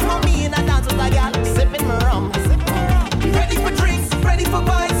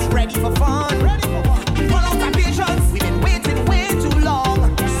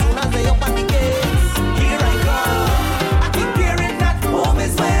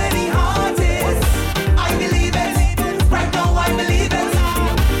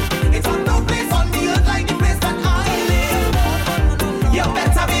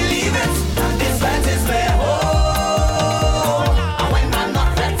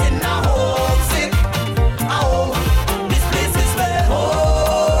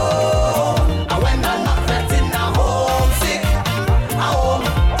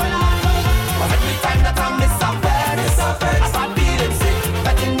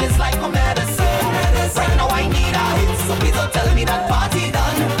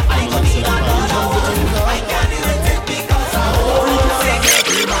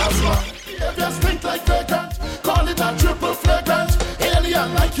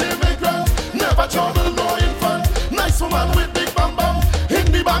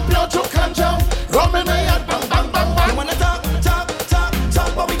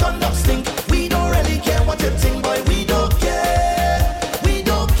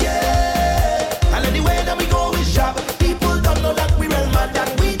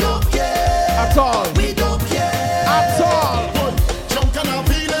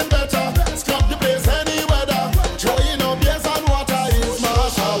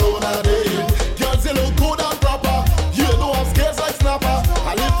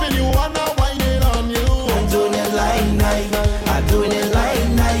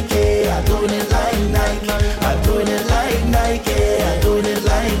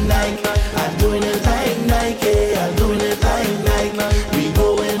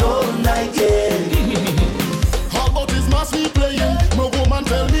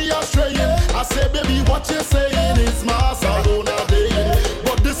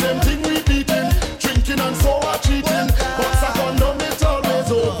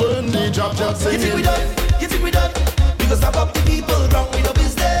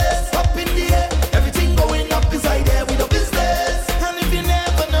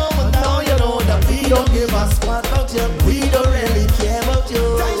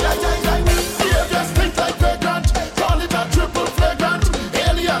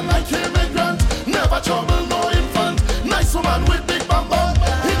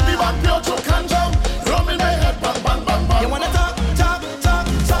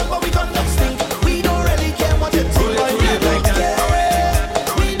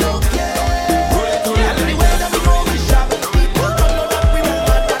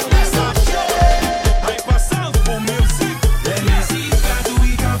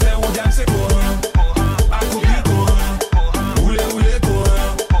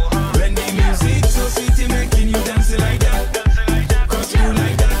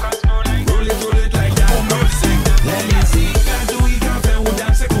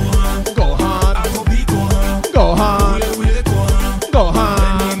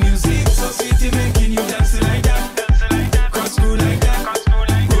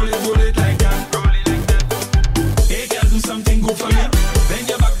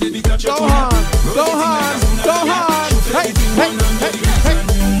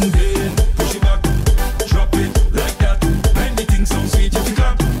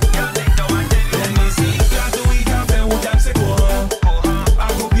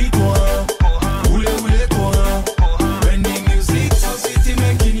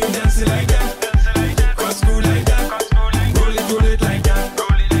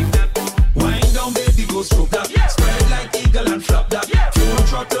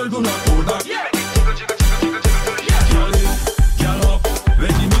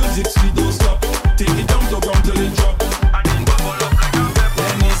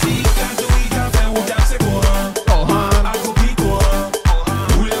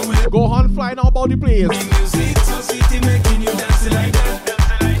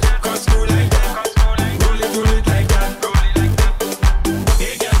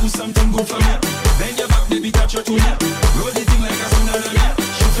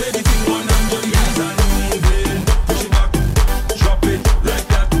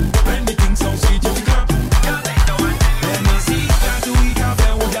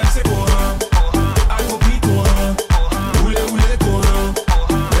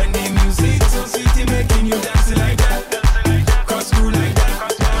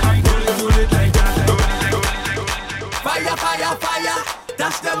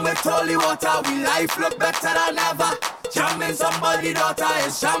holy water. We life look better than ever. Jamming somebody daughter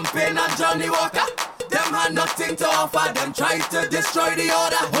is champagne and Johnny Walker. Them had nothing to offer. Them try to destroy the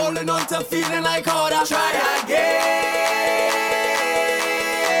order. Holding on to feeling like order. Try again.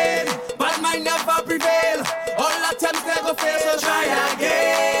 But might never prevail. All attempts never fail. So try again.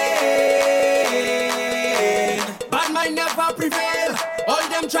 But might never prevail. All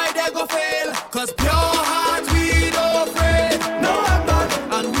them try they go fail. Cause pure heart we don't afraid. No weapon.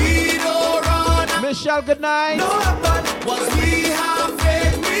 And we don't run. Michelle, good night. No weapon. Once we have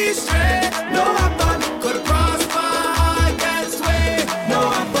faith we straight. No weapon. Could prosper against way. No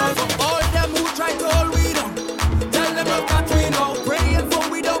weapon. For all them who try to hold we down. Tell them look at we now. Praying for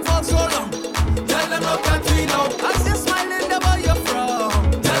we don't fall so long. Tell them look at we now. As you're smiling the where you're from.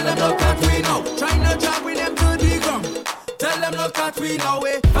 Tell them look at we now. Trying to drag with them to the ground. Tell them look at we now.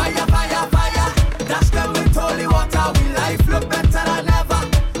 Fire, fire, fire. Dash them with holy water. We life look better than ever.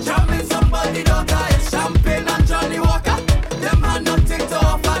 Jamming somebody daughter is champagne and Johnny Walker. Them had nothing to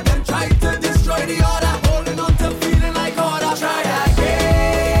offer. Them try to destroy the order. Holding on to feeling like order. Try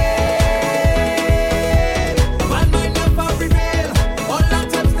again. Man might never prevail. All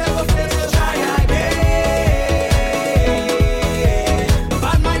attempts never fail. So try again.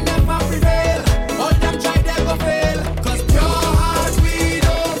 Man might never prevail. All them try they go fail. Cause pure heart we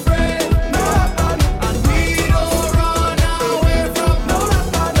don't afraid. No weapon. And we don't run away from no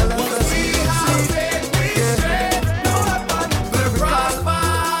weapon. Once we have faith we straight. No weapon. We prosper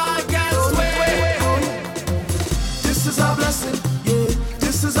against way. This is our blessing. Yeah.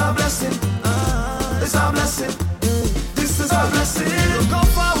 This is our blessing. It's our blessing. This is our blessing. Look how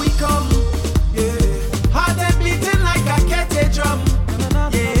far we come. Yeah. Heart them beating like a kettle drum.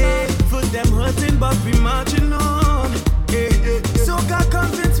 Yeah. Foot them hurting but we marching on. Yeah. So God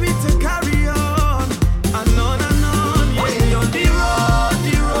convince me to carry on. And on and on. Yeah. We on the road,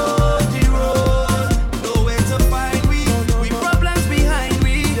 the road, the road. Nowhere to find we problems behind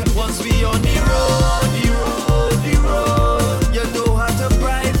we. Once we on the road, the road, the road. You know how to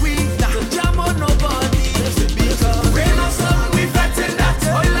pride we. To jam on nobody. Because rain or sun, we fetting that.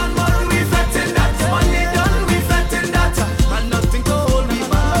 Oil and money, we fetting that. Money done, we fetting that. And nothing to hold me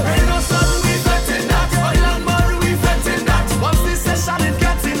back. Rain or sun, we fetting that. Oil and money, we fetting that. Once this session is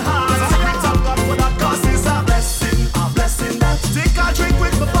getting hard, I thank God for that cause it's a blessing that. Take a drink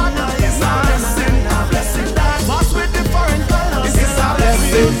with my partner, it's a blessing that. Boss with different colors, it's a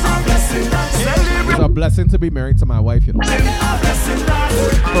blessing that. It's a blessing to be married to my wife, you know.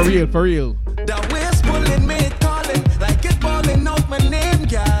 For real, for real. The waist pulling me, calling like it balling out my name,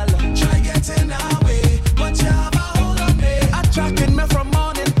 girl. Try getting away, but you have a hold on me. Attracting me from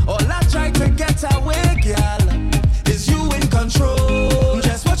morning, all I try to get away, girl. Is you in control?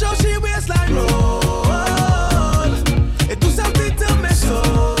 Just watch how she waistline roll. It do something to me so.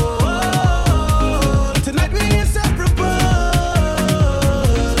 Tonight we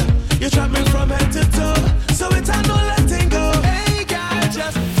inseparable. You trap me from head to toe, so it's a no letting go. Hey girl,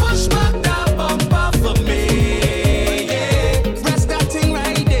 just push back that bumper for me. Yeah. Rest that thing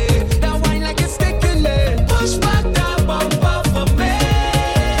right there. That wine like it's sticking me. Push back that bumper for me.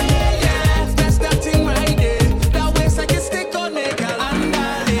 Yeah. Rest that thing right there. That waist like it's stick on me, girl.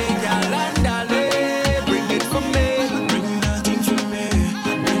 Andale, girl, andale. Bring it for me. Bring that thing for me.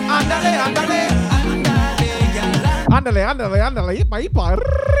 Ándale, ándale. Andale, girl, Ándale, ándale, ipa, ipa.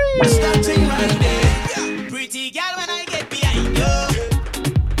 rest that thing right there. Pretty girl, when I get behind you,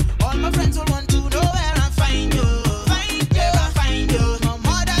 all my friends will want to know where I find you. Where I find you. My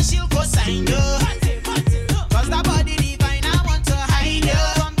mother, she'll go sign you. Cause that body divine, I want to hide you.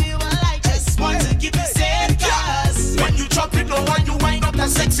 Some people like just want to keep it safe. Cause when you drop it low and you wind up that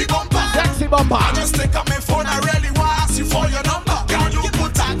sexy bumper. Sexy bumper. I just take up my phone, I really want to ask you for your number. Can you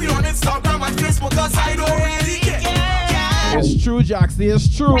put tag me on Instagram and Facebook? Cause I don't really care. It's true, Jaxie, it's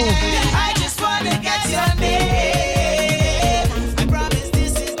true. I just wanna get your name. I promise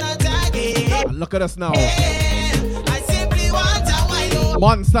this is not a game. Look at us now. I simply want a wide open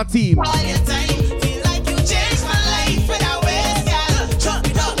Monster team. all your time. Feel like you changed my life with a waist, girl. Chop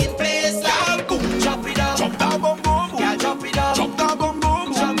it up in place, like boom, chop it up. Chop that boom boom, girl, chop it up. Chop that boom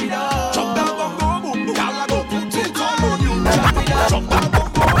boom, chop it up. Chop that boom boom, girl, I go put it on you. Chop it up, chop that boom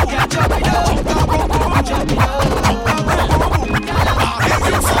boom, girl, chop it up. Chop that boom boom, chop it up.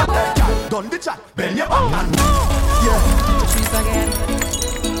 Done the chat, bend your back and yeah.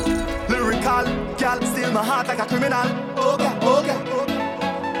 Lyrical, girl, steal my heart like a criminal. Okay, okay, okay.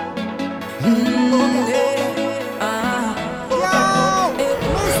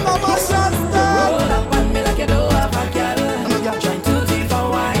 Mr. Mejustik. Roll up on me like you know have a girl. Trying to thief a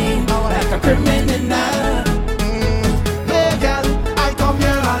wine like a criminal. Hey girl, I come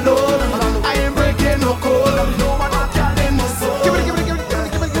here alone.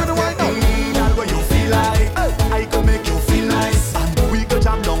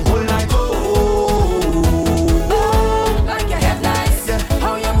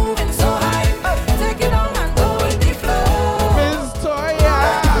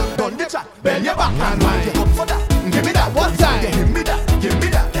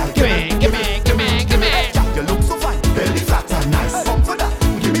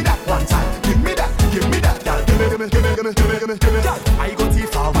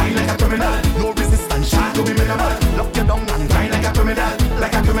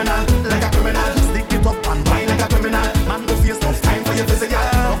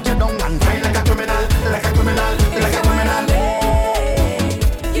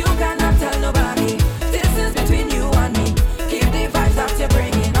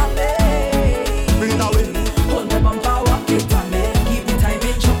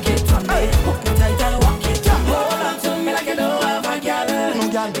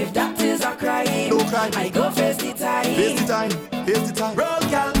 time. Roll,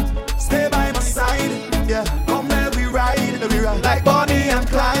 girl, stay by my side. Yeah, come let we ride like Bonnie and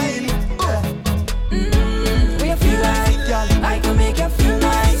Clyde. We feel like I can make you feel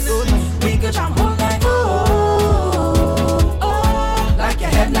nice. We could jump all night. Oh, like your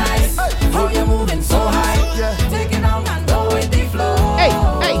head nice. How you moving so high? Taking on and go with the flow. Hey,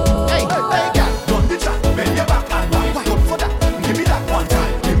 girl, run the track, bend your back and wine. Good for that. Give me that one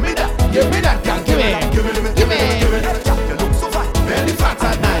time. Give me that, girl. Give me that. Give me that. You look so fat, very fat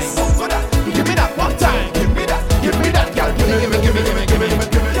and nice. Good for that. Give me that one time. Give me that, girl. Give me.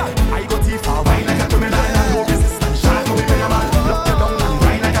 I go too far, wine like a criminal. No resistance, shine for me, man. Lock you down and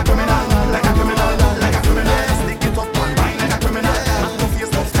wine like a criminal. Stick it up and wine like a criminal. And no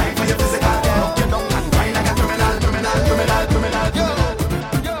face, no time for your physical. Lock you down and wine like a criminal.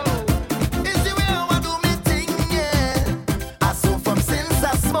 Is the way how I do me thing, yeah. I saw from since I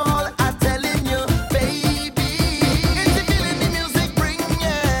small, I telling you, baby. It's the feeling the music bring,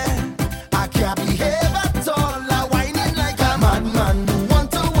 yeah. I can't behave at all. I whining like a madman. Who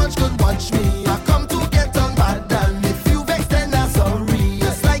want to watch could watch me. I come to get on bad, and if you vex then I'm sorry.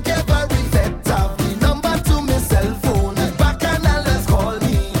 It's like every vet have the number to my cell phone. Back and just call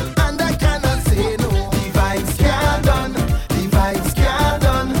me, and I cannot say no. The vibes can't done. The vibes can't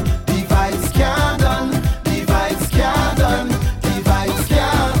done. The vibes can't done. The vibes can't done. The vibes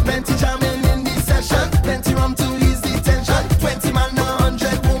can't. Plenty jamming in the session. Plenty rum to ease the tension. 20 man,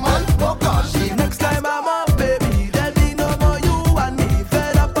 100 woman. Oh gosh, next time I'm up, baby, there'll be no more you and me.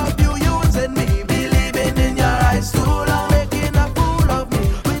 Fed up of you using me, believing in your eyes too long, making a fool of me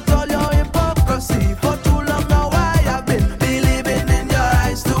with all your hypocrisy. For too long now I have been believing in your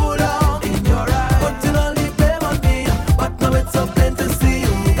eyes too long. In your eyes, putting all the blame on me, but now it's so plain to see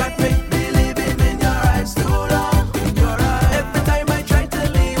you got me believing in your eyes too long. In your eyes, every time I try to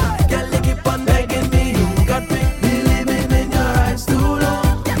leave, girl, you keep on begging me. You got me believing in your eyes too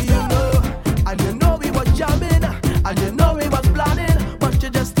long. You know, and you know we was jamming, and you know we was planning, but you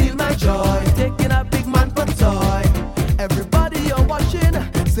just steal my joy, taking a big man for toy. Everybody you're watching,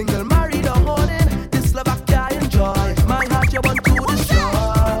 single, married or holding, this love I can't enjoy. My heart you want to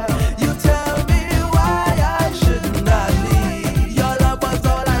destroy. You tell me why I should not leave. Your love was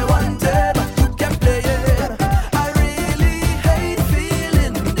all I wanted, but you kept playing. I really hate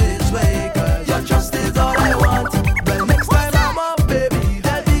feeling this way, 'cause your trust is all I want. Well, next time I'm up, baby,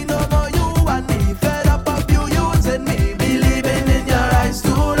 there'll be no more you and me. Fed up of you using me, believing in your eyes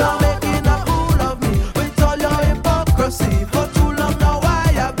too long, making a fool of me with all your hypocrisy. For too long now I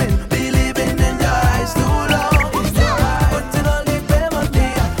have been believing in your eyes too long. In your eyes, putting all the blame on me,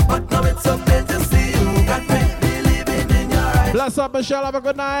 but now it's so plain to see you got me believing in your eyes. Bless up, Michelle. Have a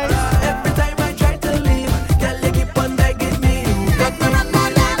good night. Every time I try to leave, girl, you keep on begging me. You got me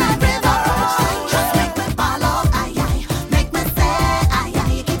Just make me follow, aye, aye. Make me say, aye,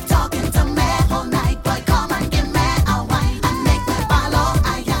 aye. You keep talking to me all night, boy. Come and give me a wine and make me follow,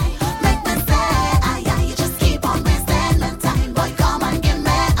 aye, aye. Make me say, aye, aye. You just keep on wasting my time, boy. Come and give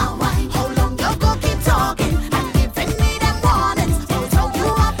me a wine. How long you go keep talking and giving me them warnings? So you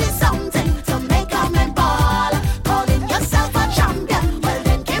have to something to make a man ball. Calling yourself a champion, well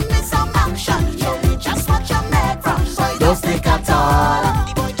then give me some action. Show me just what you made from. Boy, don't stick at all.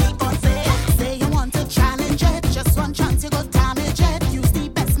 The boy keep on say you want to challenge it. Just one chance you go damage it. Use the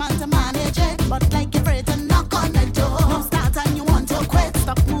best man to manage it, but like you're afraid to knock on the door. No start and you want to quit.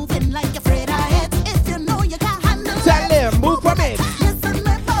 Stop moving like you're afraid of it. If you know you can't handle it, tell him, move from it. listen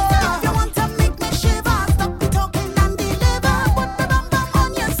me boy. If you want to make me shiver, stop the talking and deliver. Put the bum bum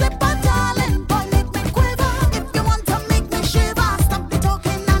on your zipper, darling. Boy, make me quiver. If you want to make me shiver, stop the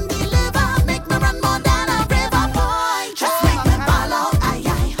talking and deliver. Make me run more than a river, boy. Just make me follow, aye,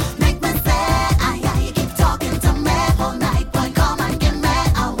 aye. Make me say, aye, aye. You keep talking to me all night, boy. Come and give me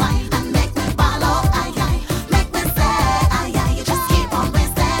a wine and make me follow, aye, aye. Make me say, aye, aye. You just keep on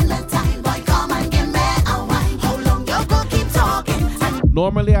wasting my time, boy. Come and give me a wine. How long you go keep talking and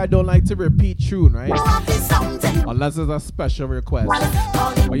Normally, I don't like to repeat tune, right? have this something? Unless it's a special request.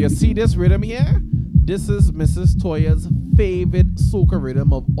 But you see this rhythm here? This is Mrs. Toya's favorite soca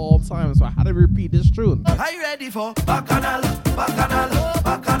rhythm of all time, so I had to repeat this tune. Are you ready for Bacchanal, Bacchanal,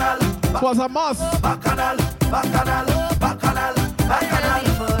 Bacchanal? It was a must. Bacchanal, Bacchanal, Bacchanal, Bacchanal,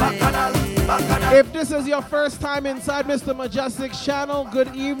 Bacchanal, Bacchanal. If this is your first time inside Mr. Mejustik's channel,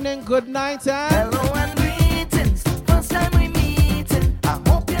 good evening, good night, and Hello and greetings, first time we meeting. I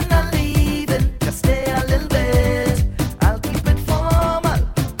hope you're not leaving, just stay a little bit. I'll keep it formal,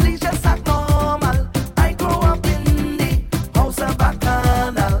 please just act normal. I grew up in the house of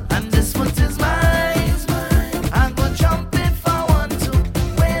Bacchanal, and this foot is mine. I'm gonna jump if I want to,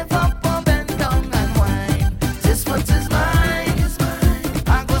 wave up or bend down and whine. This foot is mine.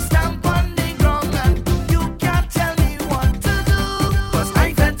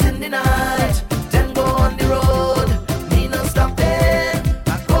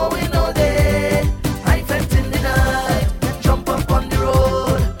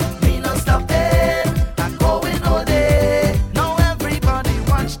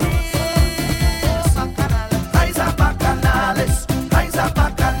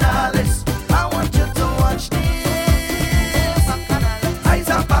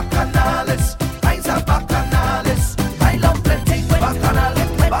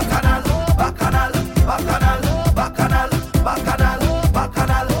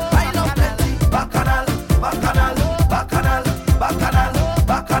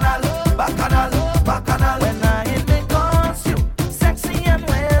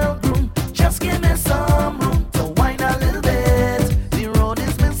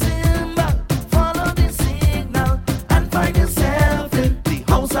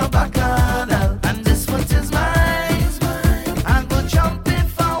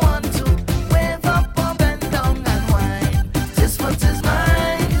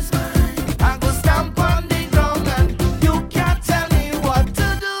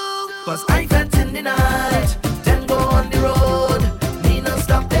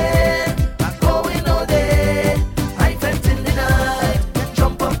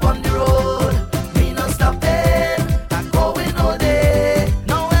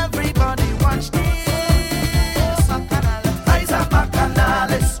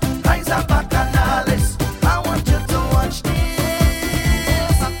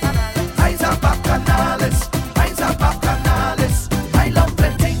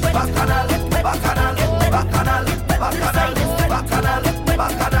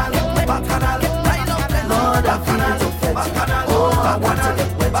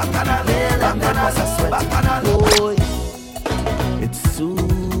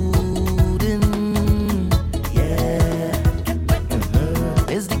 soothing. Yeah.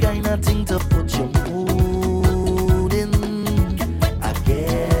 It's the kind of thing to put your mood in.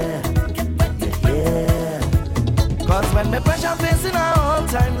 Yeah. Cause when my pressure facing an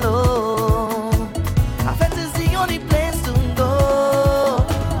all-time low, I felt it's the only place to go.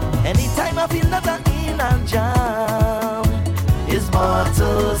 Anytime I feel that I'm in a jam, it's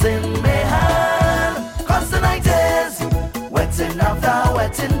bottles in my hand. Cause the night is wetting after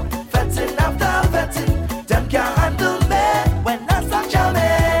wetting, fetting after fetting. Them can't handle me when I start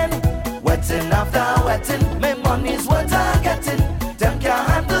jamming. Wetting after wetting, my money's what I'm getting. Them can't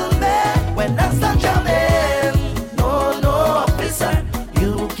handle me when I start jamming. No, officer,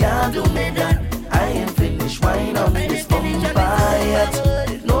 you can't do me that. I ain't finished wine on this bumper yet.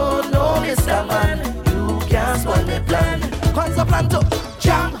 No, Mr. Man, you can't spoil me plan. Cause I plan to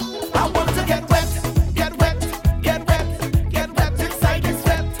jam. I want to get wet, get wet, get wet, get wet inside this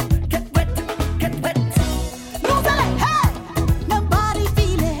sweat. Get wet, get wet. Move it, hey! My body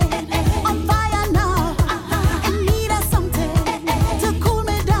feeling on fire now. In need of something to cool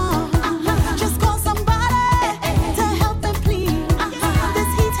me down. Just call somebody to help me please.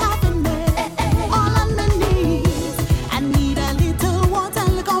 This heat having me all on my knees. I need a little water,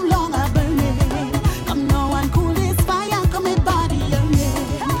 look how long I've been burning. Come now and cool this fire, come my body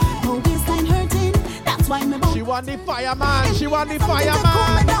yearning. No waistline hurting, that's why my body. She want the fireman, she want the Cool me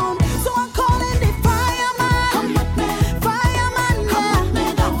fireman. down, so I'm calling the fireman. Come with me, fireman, come with me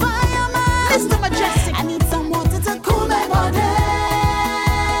down. Fireman, Mr. Mejustik. I need some water to cool my body.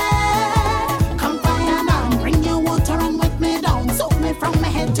 Come fireman, bring your water and wet me down. Soak me from my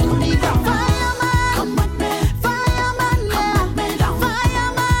head to the ground. Fireman, come with me. Fireman, come with me down.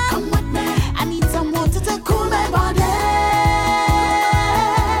 Fireman, come with me. I need some water to cool my body.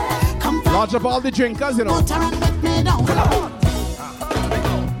 Come Lodge up all the drinkers, you know. water and wet me down.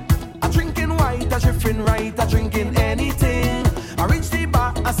 I drinking white, I shifting right, I drinking anything. I reach the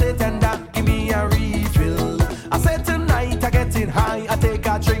bar, I say tender, give me a refill. I said tonight I getting high, I take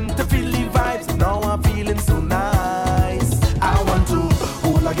a drink to feel the vibes. Now I'm feeling so nice. I want to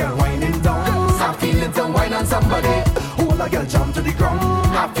hold a girl winding down. I'm feeling to wine on somebody. Hold a girl jump to the ground.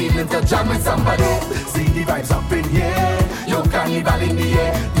 I'm feeling to jam with somebody. See the vibes up in here. Yo, carnival in the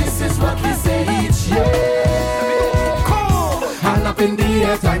air. This is what we say each year. Hand up in the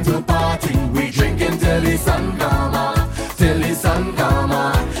air, time to party. We drinking till the sun come on, till the sun come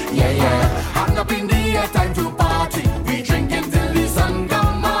on. Yeah. Hand up in the air, time to party. We drinking till the sun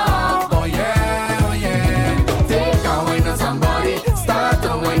come on. Oh yeah. Take a wine on somebody, start to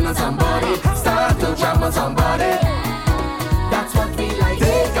wine on somebody, start to jam on somebody. That's what we like.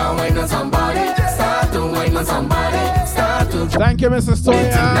 Take a wine on somebody, start to wine on somebody, start to. Thank you, Mrs.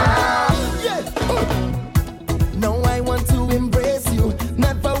 Toya. No, I want to embrace you.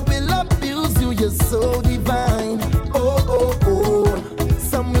 Never will abuse you. You're so divine. Oh.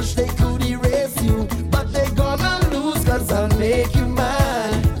 Some wish they could erase you, but they gonna lose 'cause I'll make you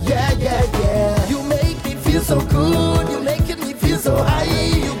mine. Yeah. You make me feel so good. You making me feel so high.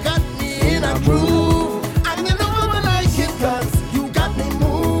 You got me in a groove. And you know I like it 'cause you got me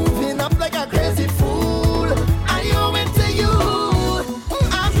moving up like a crazy fool. I owe it to you.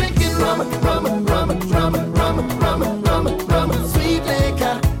 I'm drinking rum. Sweet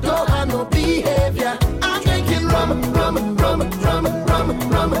liquor, don't have no behavior. I'm drinking rum.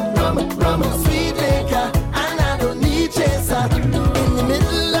 Sweet liquor, and I don't need chaser. In the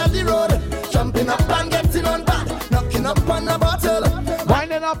middle of the road, jumping up and getting on back, knocking up on a bottle,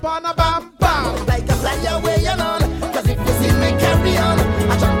 winding up on a bam bam. Like a fly away and on. 'Cause if you see me carry on,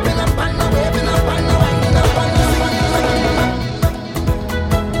 I'm jumping up and waving up and winding up and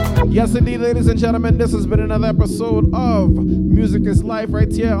Yes, indeed, ladies and gentlemen, this has been another episode of Music is Life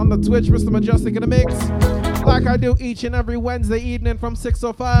right here on the Twitch. Mr. Mejustik in the mix. Like I do each and every Wednesday evening from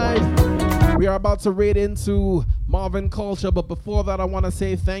 6:05. We are about to raid into Marvin culture, but before that, I want to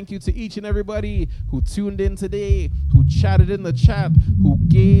say thank you to each and everybody who tuned in today, who chatted in the chat, who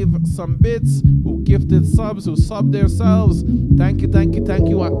gave some bits, who gifted subs, who subbed themselves. Thank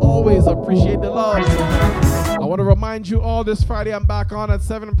you. I always appreciate the love. I want to remind you all this Friday I'm back on at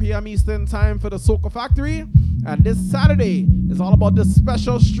 7 p.m. Eastern Time for the Soca Factory. And this Saturday is all about this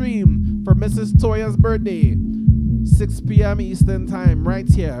special stream for Mrs. Toya's birthday. 6 p.m. Eastern Time, right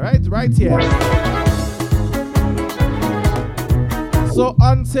here. So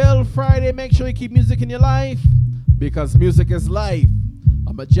until Friday, make sure you keep music in your life, because music is life.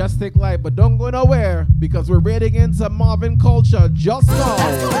 A Mejustik life, but don't go nowhere, because we're raiding into Marvin culture just now.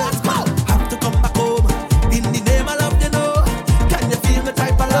 Let's go. Have to come back home. In the name of love, you know. Can you feel the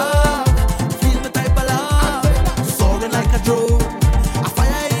type of love? Feel the type of love. Soaring like a drone.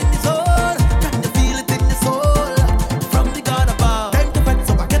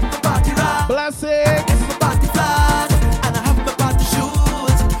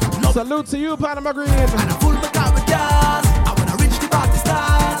 Salute to you, Panama Green. And I full my car with gas. I wanna reach the party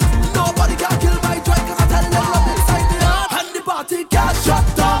stars. Nobody can kill my joy, cause I tell them love inside the heart. And the party can't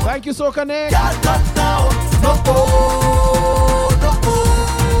shut down. Thank you, Soca Nick. Can't cut down. No more, no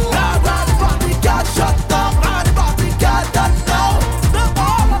more. Nah, the party can't shut down. Nah, the party can't shut down. No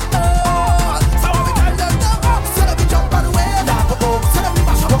more, no more. So when we tell them no more, so let me jump on the wave. Nah, go home, so let me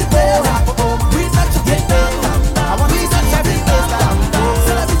mash up the wave. Nah, go home, we not just get down. I want we not every day down.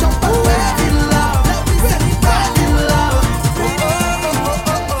 So let me jump on the wave. In love, let me really back in love.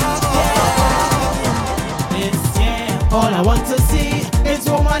 This year, all I want to see is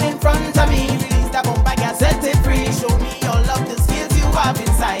woman in front of me. Release that bomb bag and set it free. Show me all of the skills you have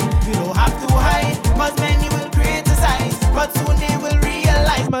inside. You don't have to hide, cause many will criticize, but soon they will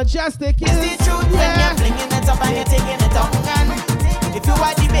realize Mejustik is the truth when you're flinging it up and you're taking it down. And if you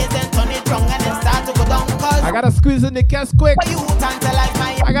are the bass, then turn it wrong and then start to go down. Cause I gotta squeeze in the cast quick. you tantalize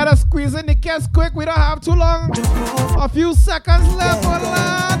my I gotta squeeze in the cast quick. We don't have too long. A few seconds left.